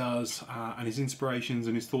how he does and his inspirations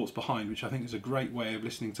and his thoughts behind, which I think is a great way of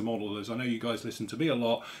listening to modelers. I know you guys listen to me a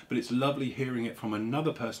lot, but it's lovely hearing it from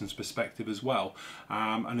another person's perspective as well.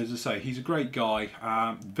 And as I say, he's a great guy,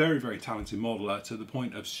 very, very talented modeler to the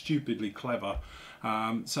point of stupidly clever.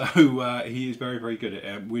 So he is very, very good at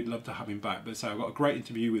it. We'd love to have him back. But so I've got a great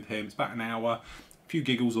interview with him. It's about an hour, a few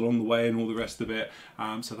giggles along the way and all the rest of it.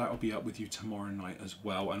 So that'll be up with you tomorrow night as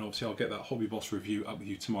well. And obviously I'll get that Hobby Boss review up with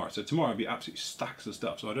you tomorrow. So tomorrow will be absolute stacks of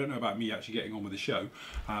stuff. So I don't know about me actually getting on with the show,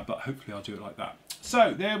 but hopefully I'll do it like that.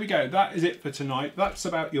 So there we go. That is it for tonight. That's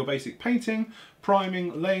about your basic painting,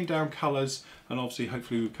 priming, laying down colours, and obviously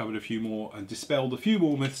hopefully we've covered a few more and dispelled a few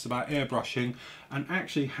more myths about airbrushing and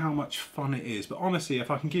actually how much fun it is. But honestly,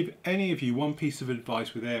 if I can give any of you one piece of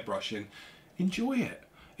advice with airbrushing, enjoy it.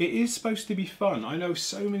 It is supposed to be fun. I know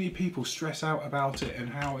so many people stress out about it and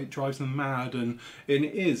how it drives them mad, and it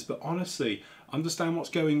is, but honestly, understand what's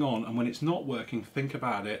going on, and when it's not working, think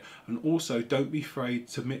about it, and also don't be afraid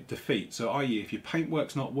to admit defeat. So i.e. if your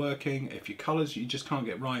paintwork's not working, if your colours you just can't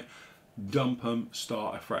get right, dump them,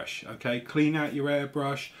 start afresh, okay? Clean out your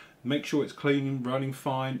airbrush, make sure it's clean and running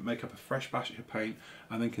fine, make up a fresh batch of paint,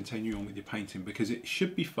 and then continue on with your painting, because it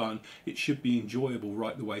should be fun, it should be enjoyable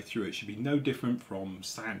right the way through. It should be no different from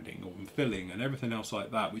sanding or filling and everything else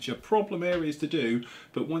like that, which are problem areas to do,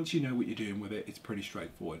 but once you know what you're doing with it, it's pretty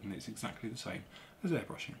straightforward, and it's exactly the same as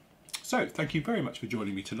airbrushing. So thank you very much for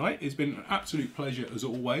joining me tonight. It's been an absolute pleasure as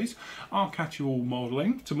always. I'll catch you all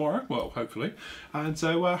modelling tomorrow, well, hopefully. And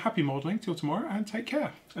so happy modelling till tomorrow, and take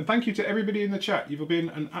care. And thank you to everybody in the chat. You've been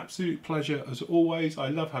an absolute pleasure as always. I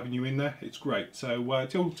love having you in there. It's great. So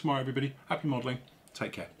till tomorrow, everybody, happy modelling.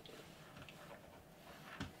 Take care.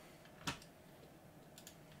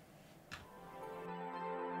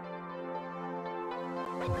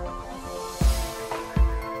 Thank you.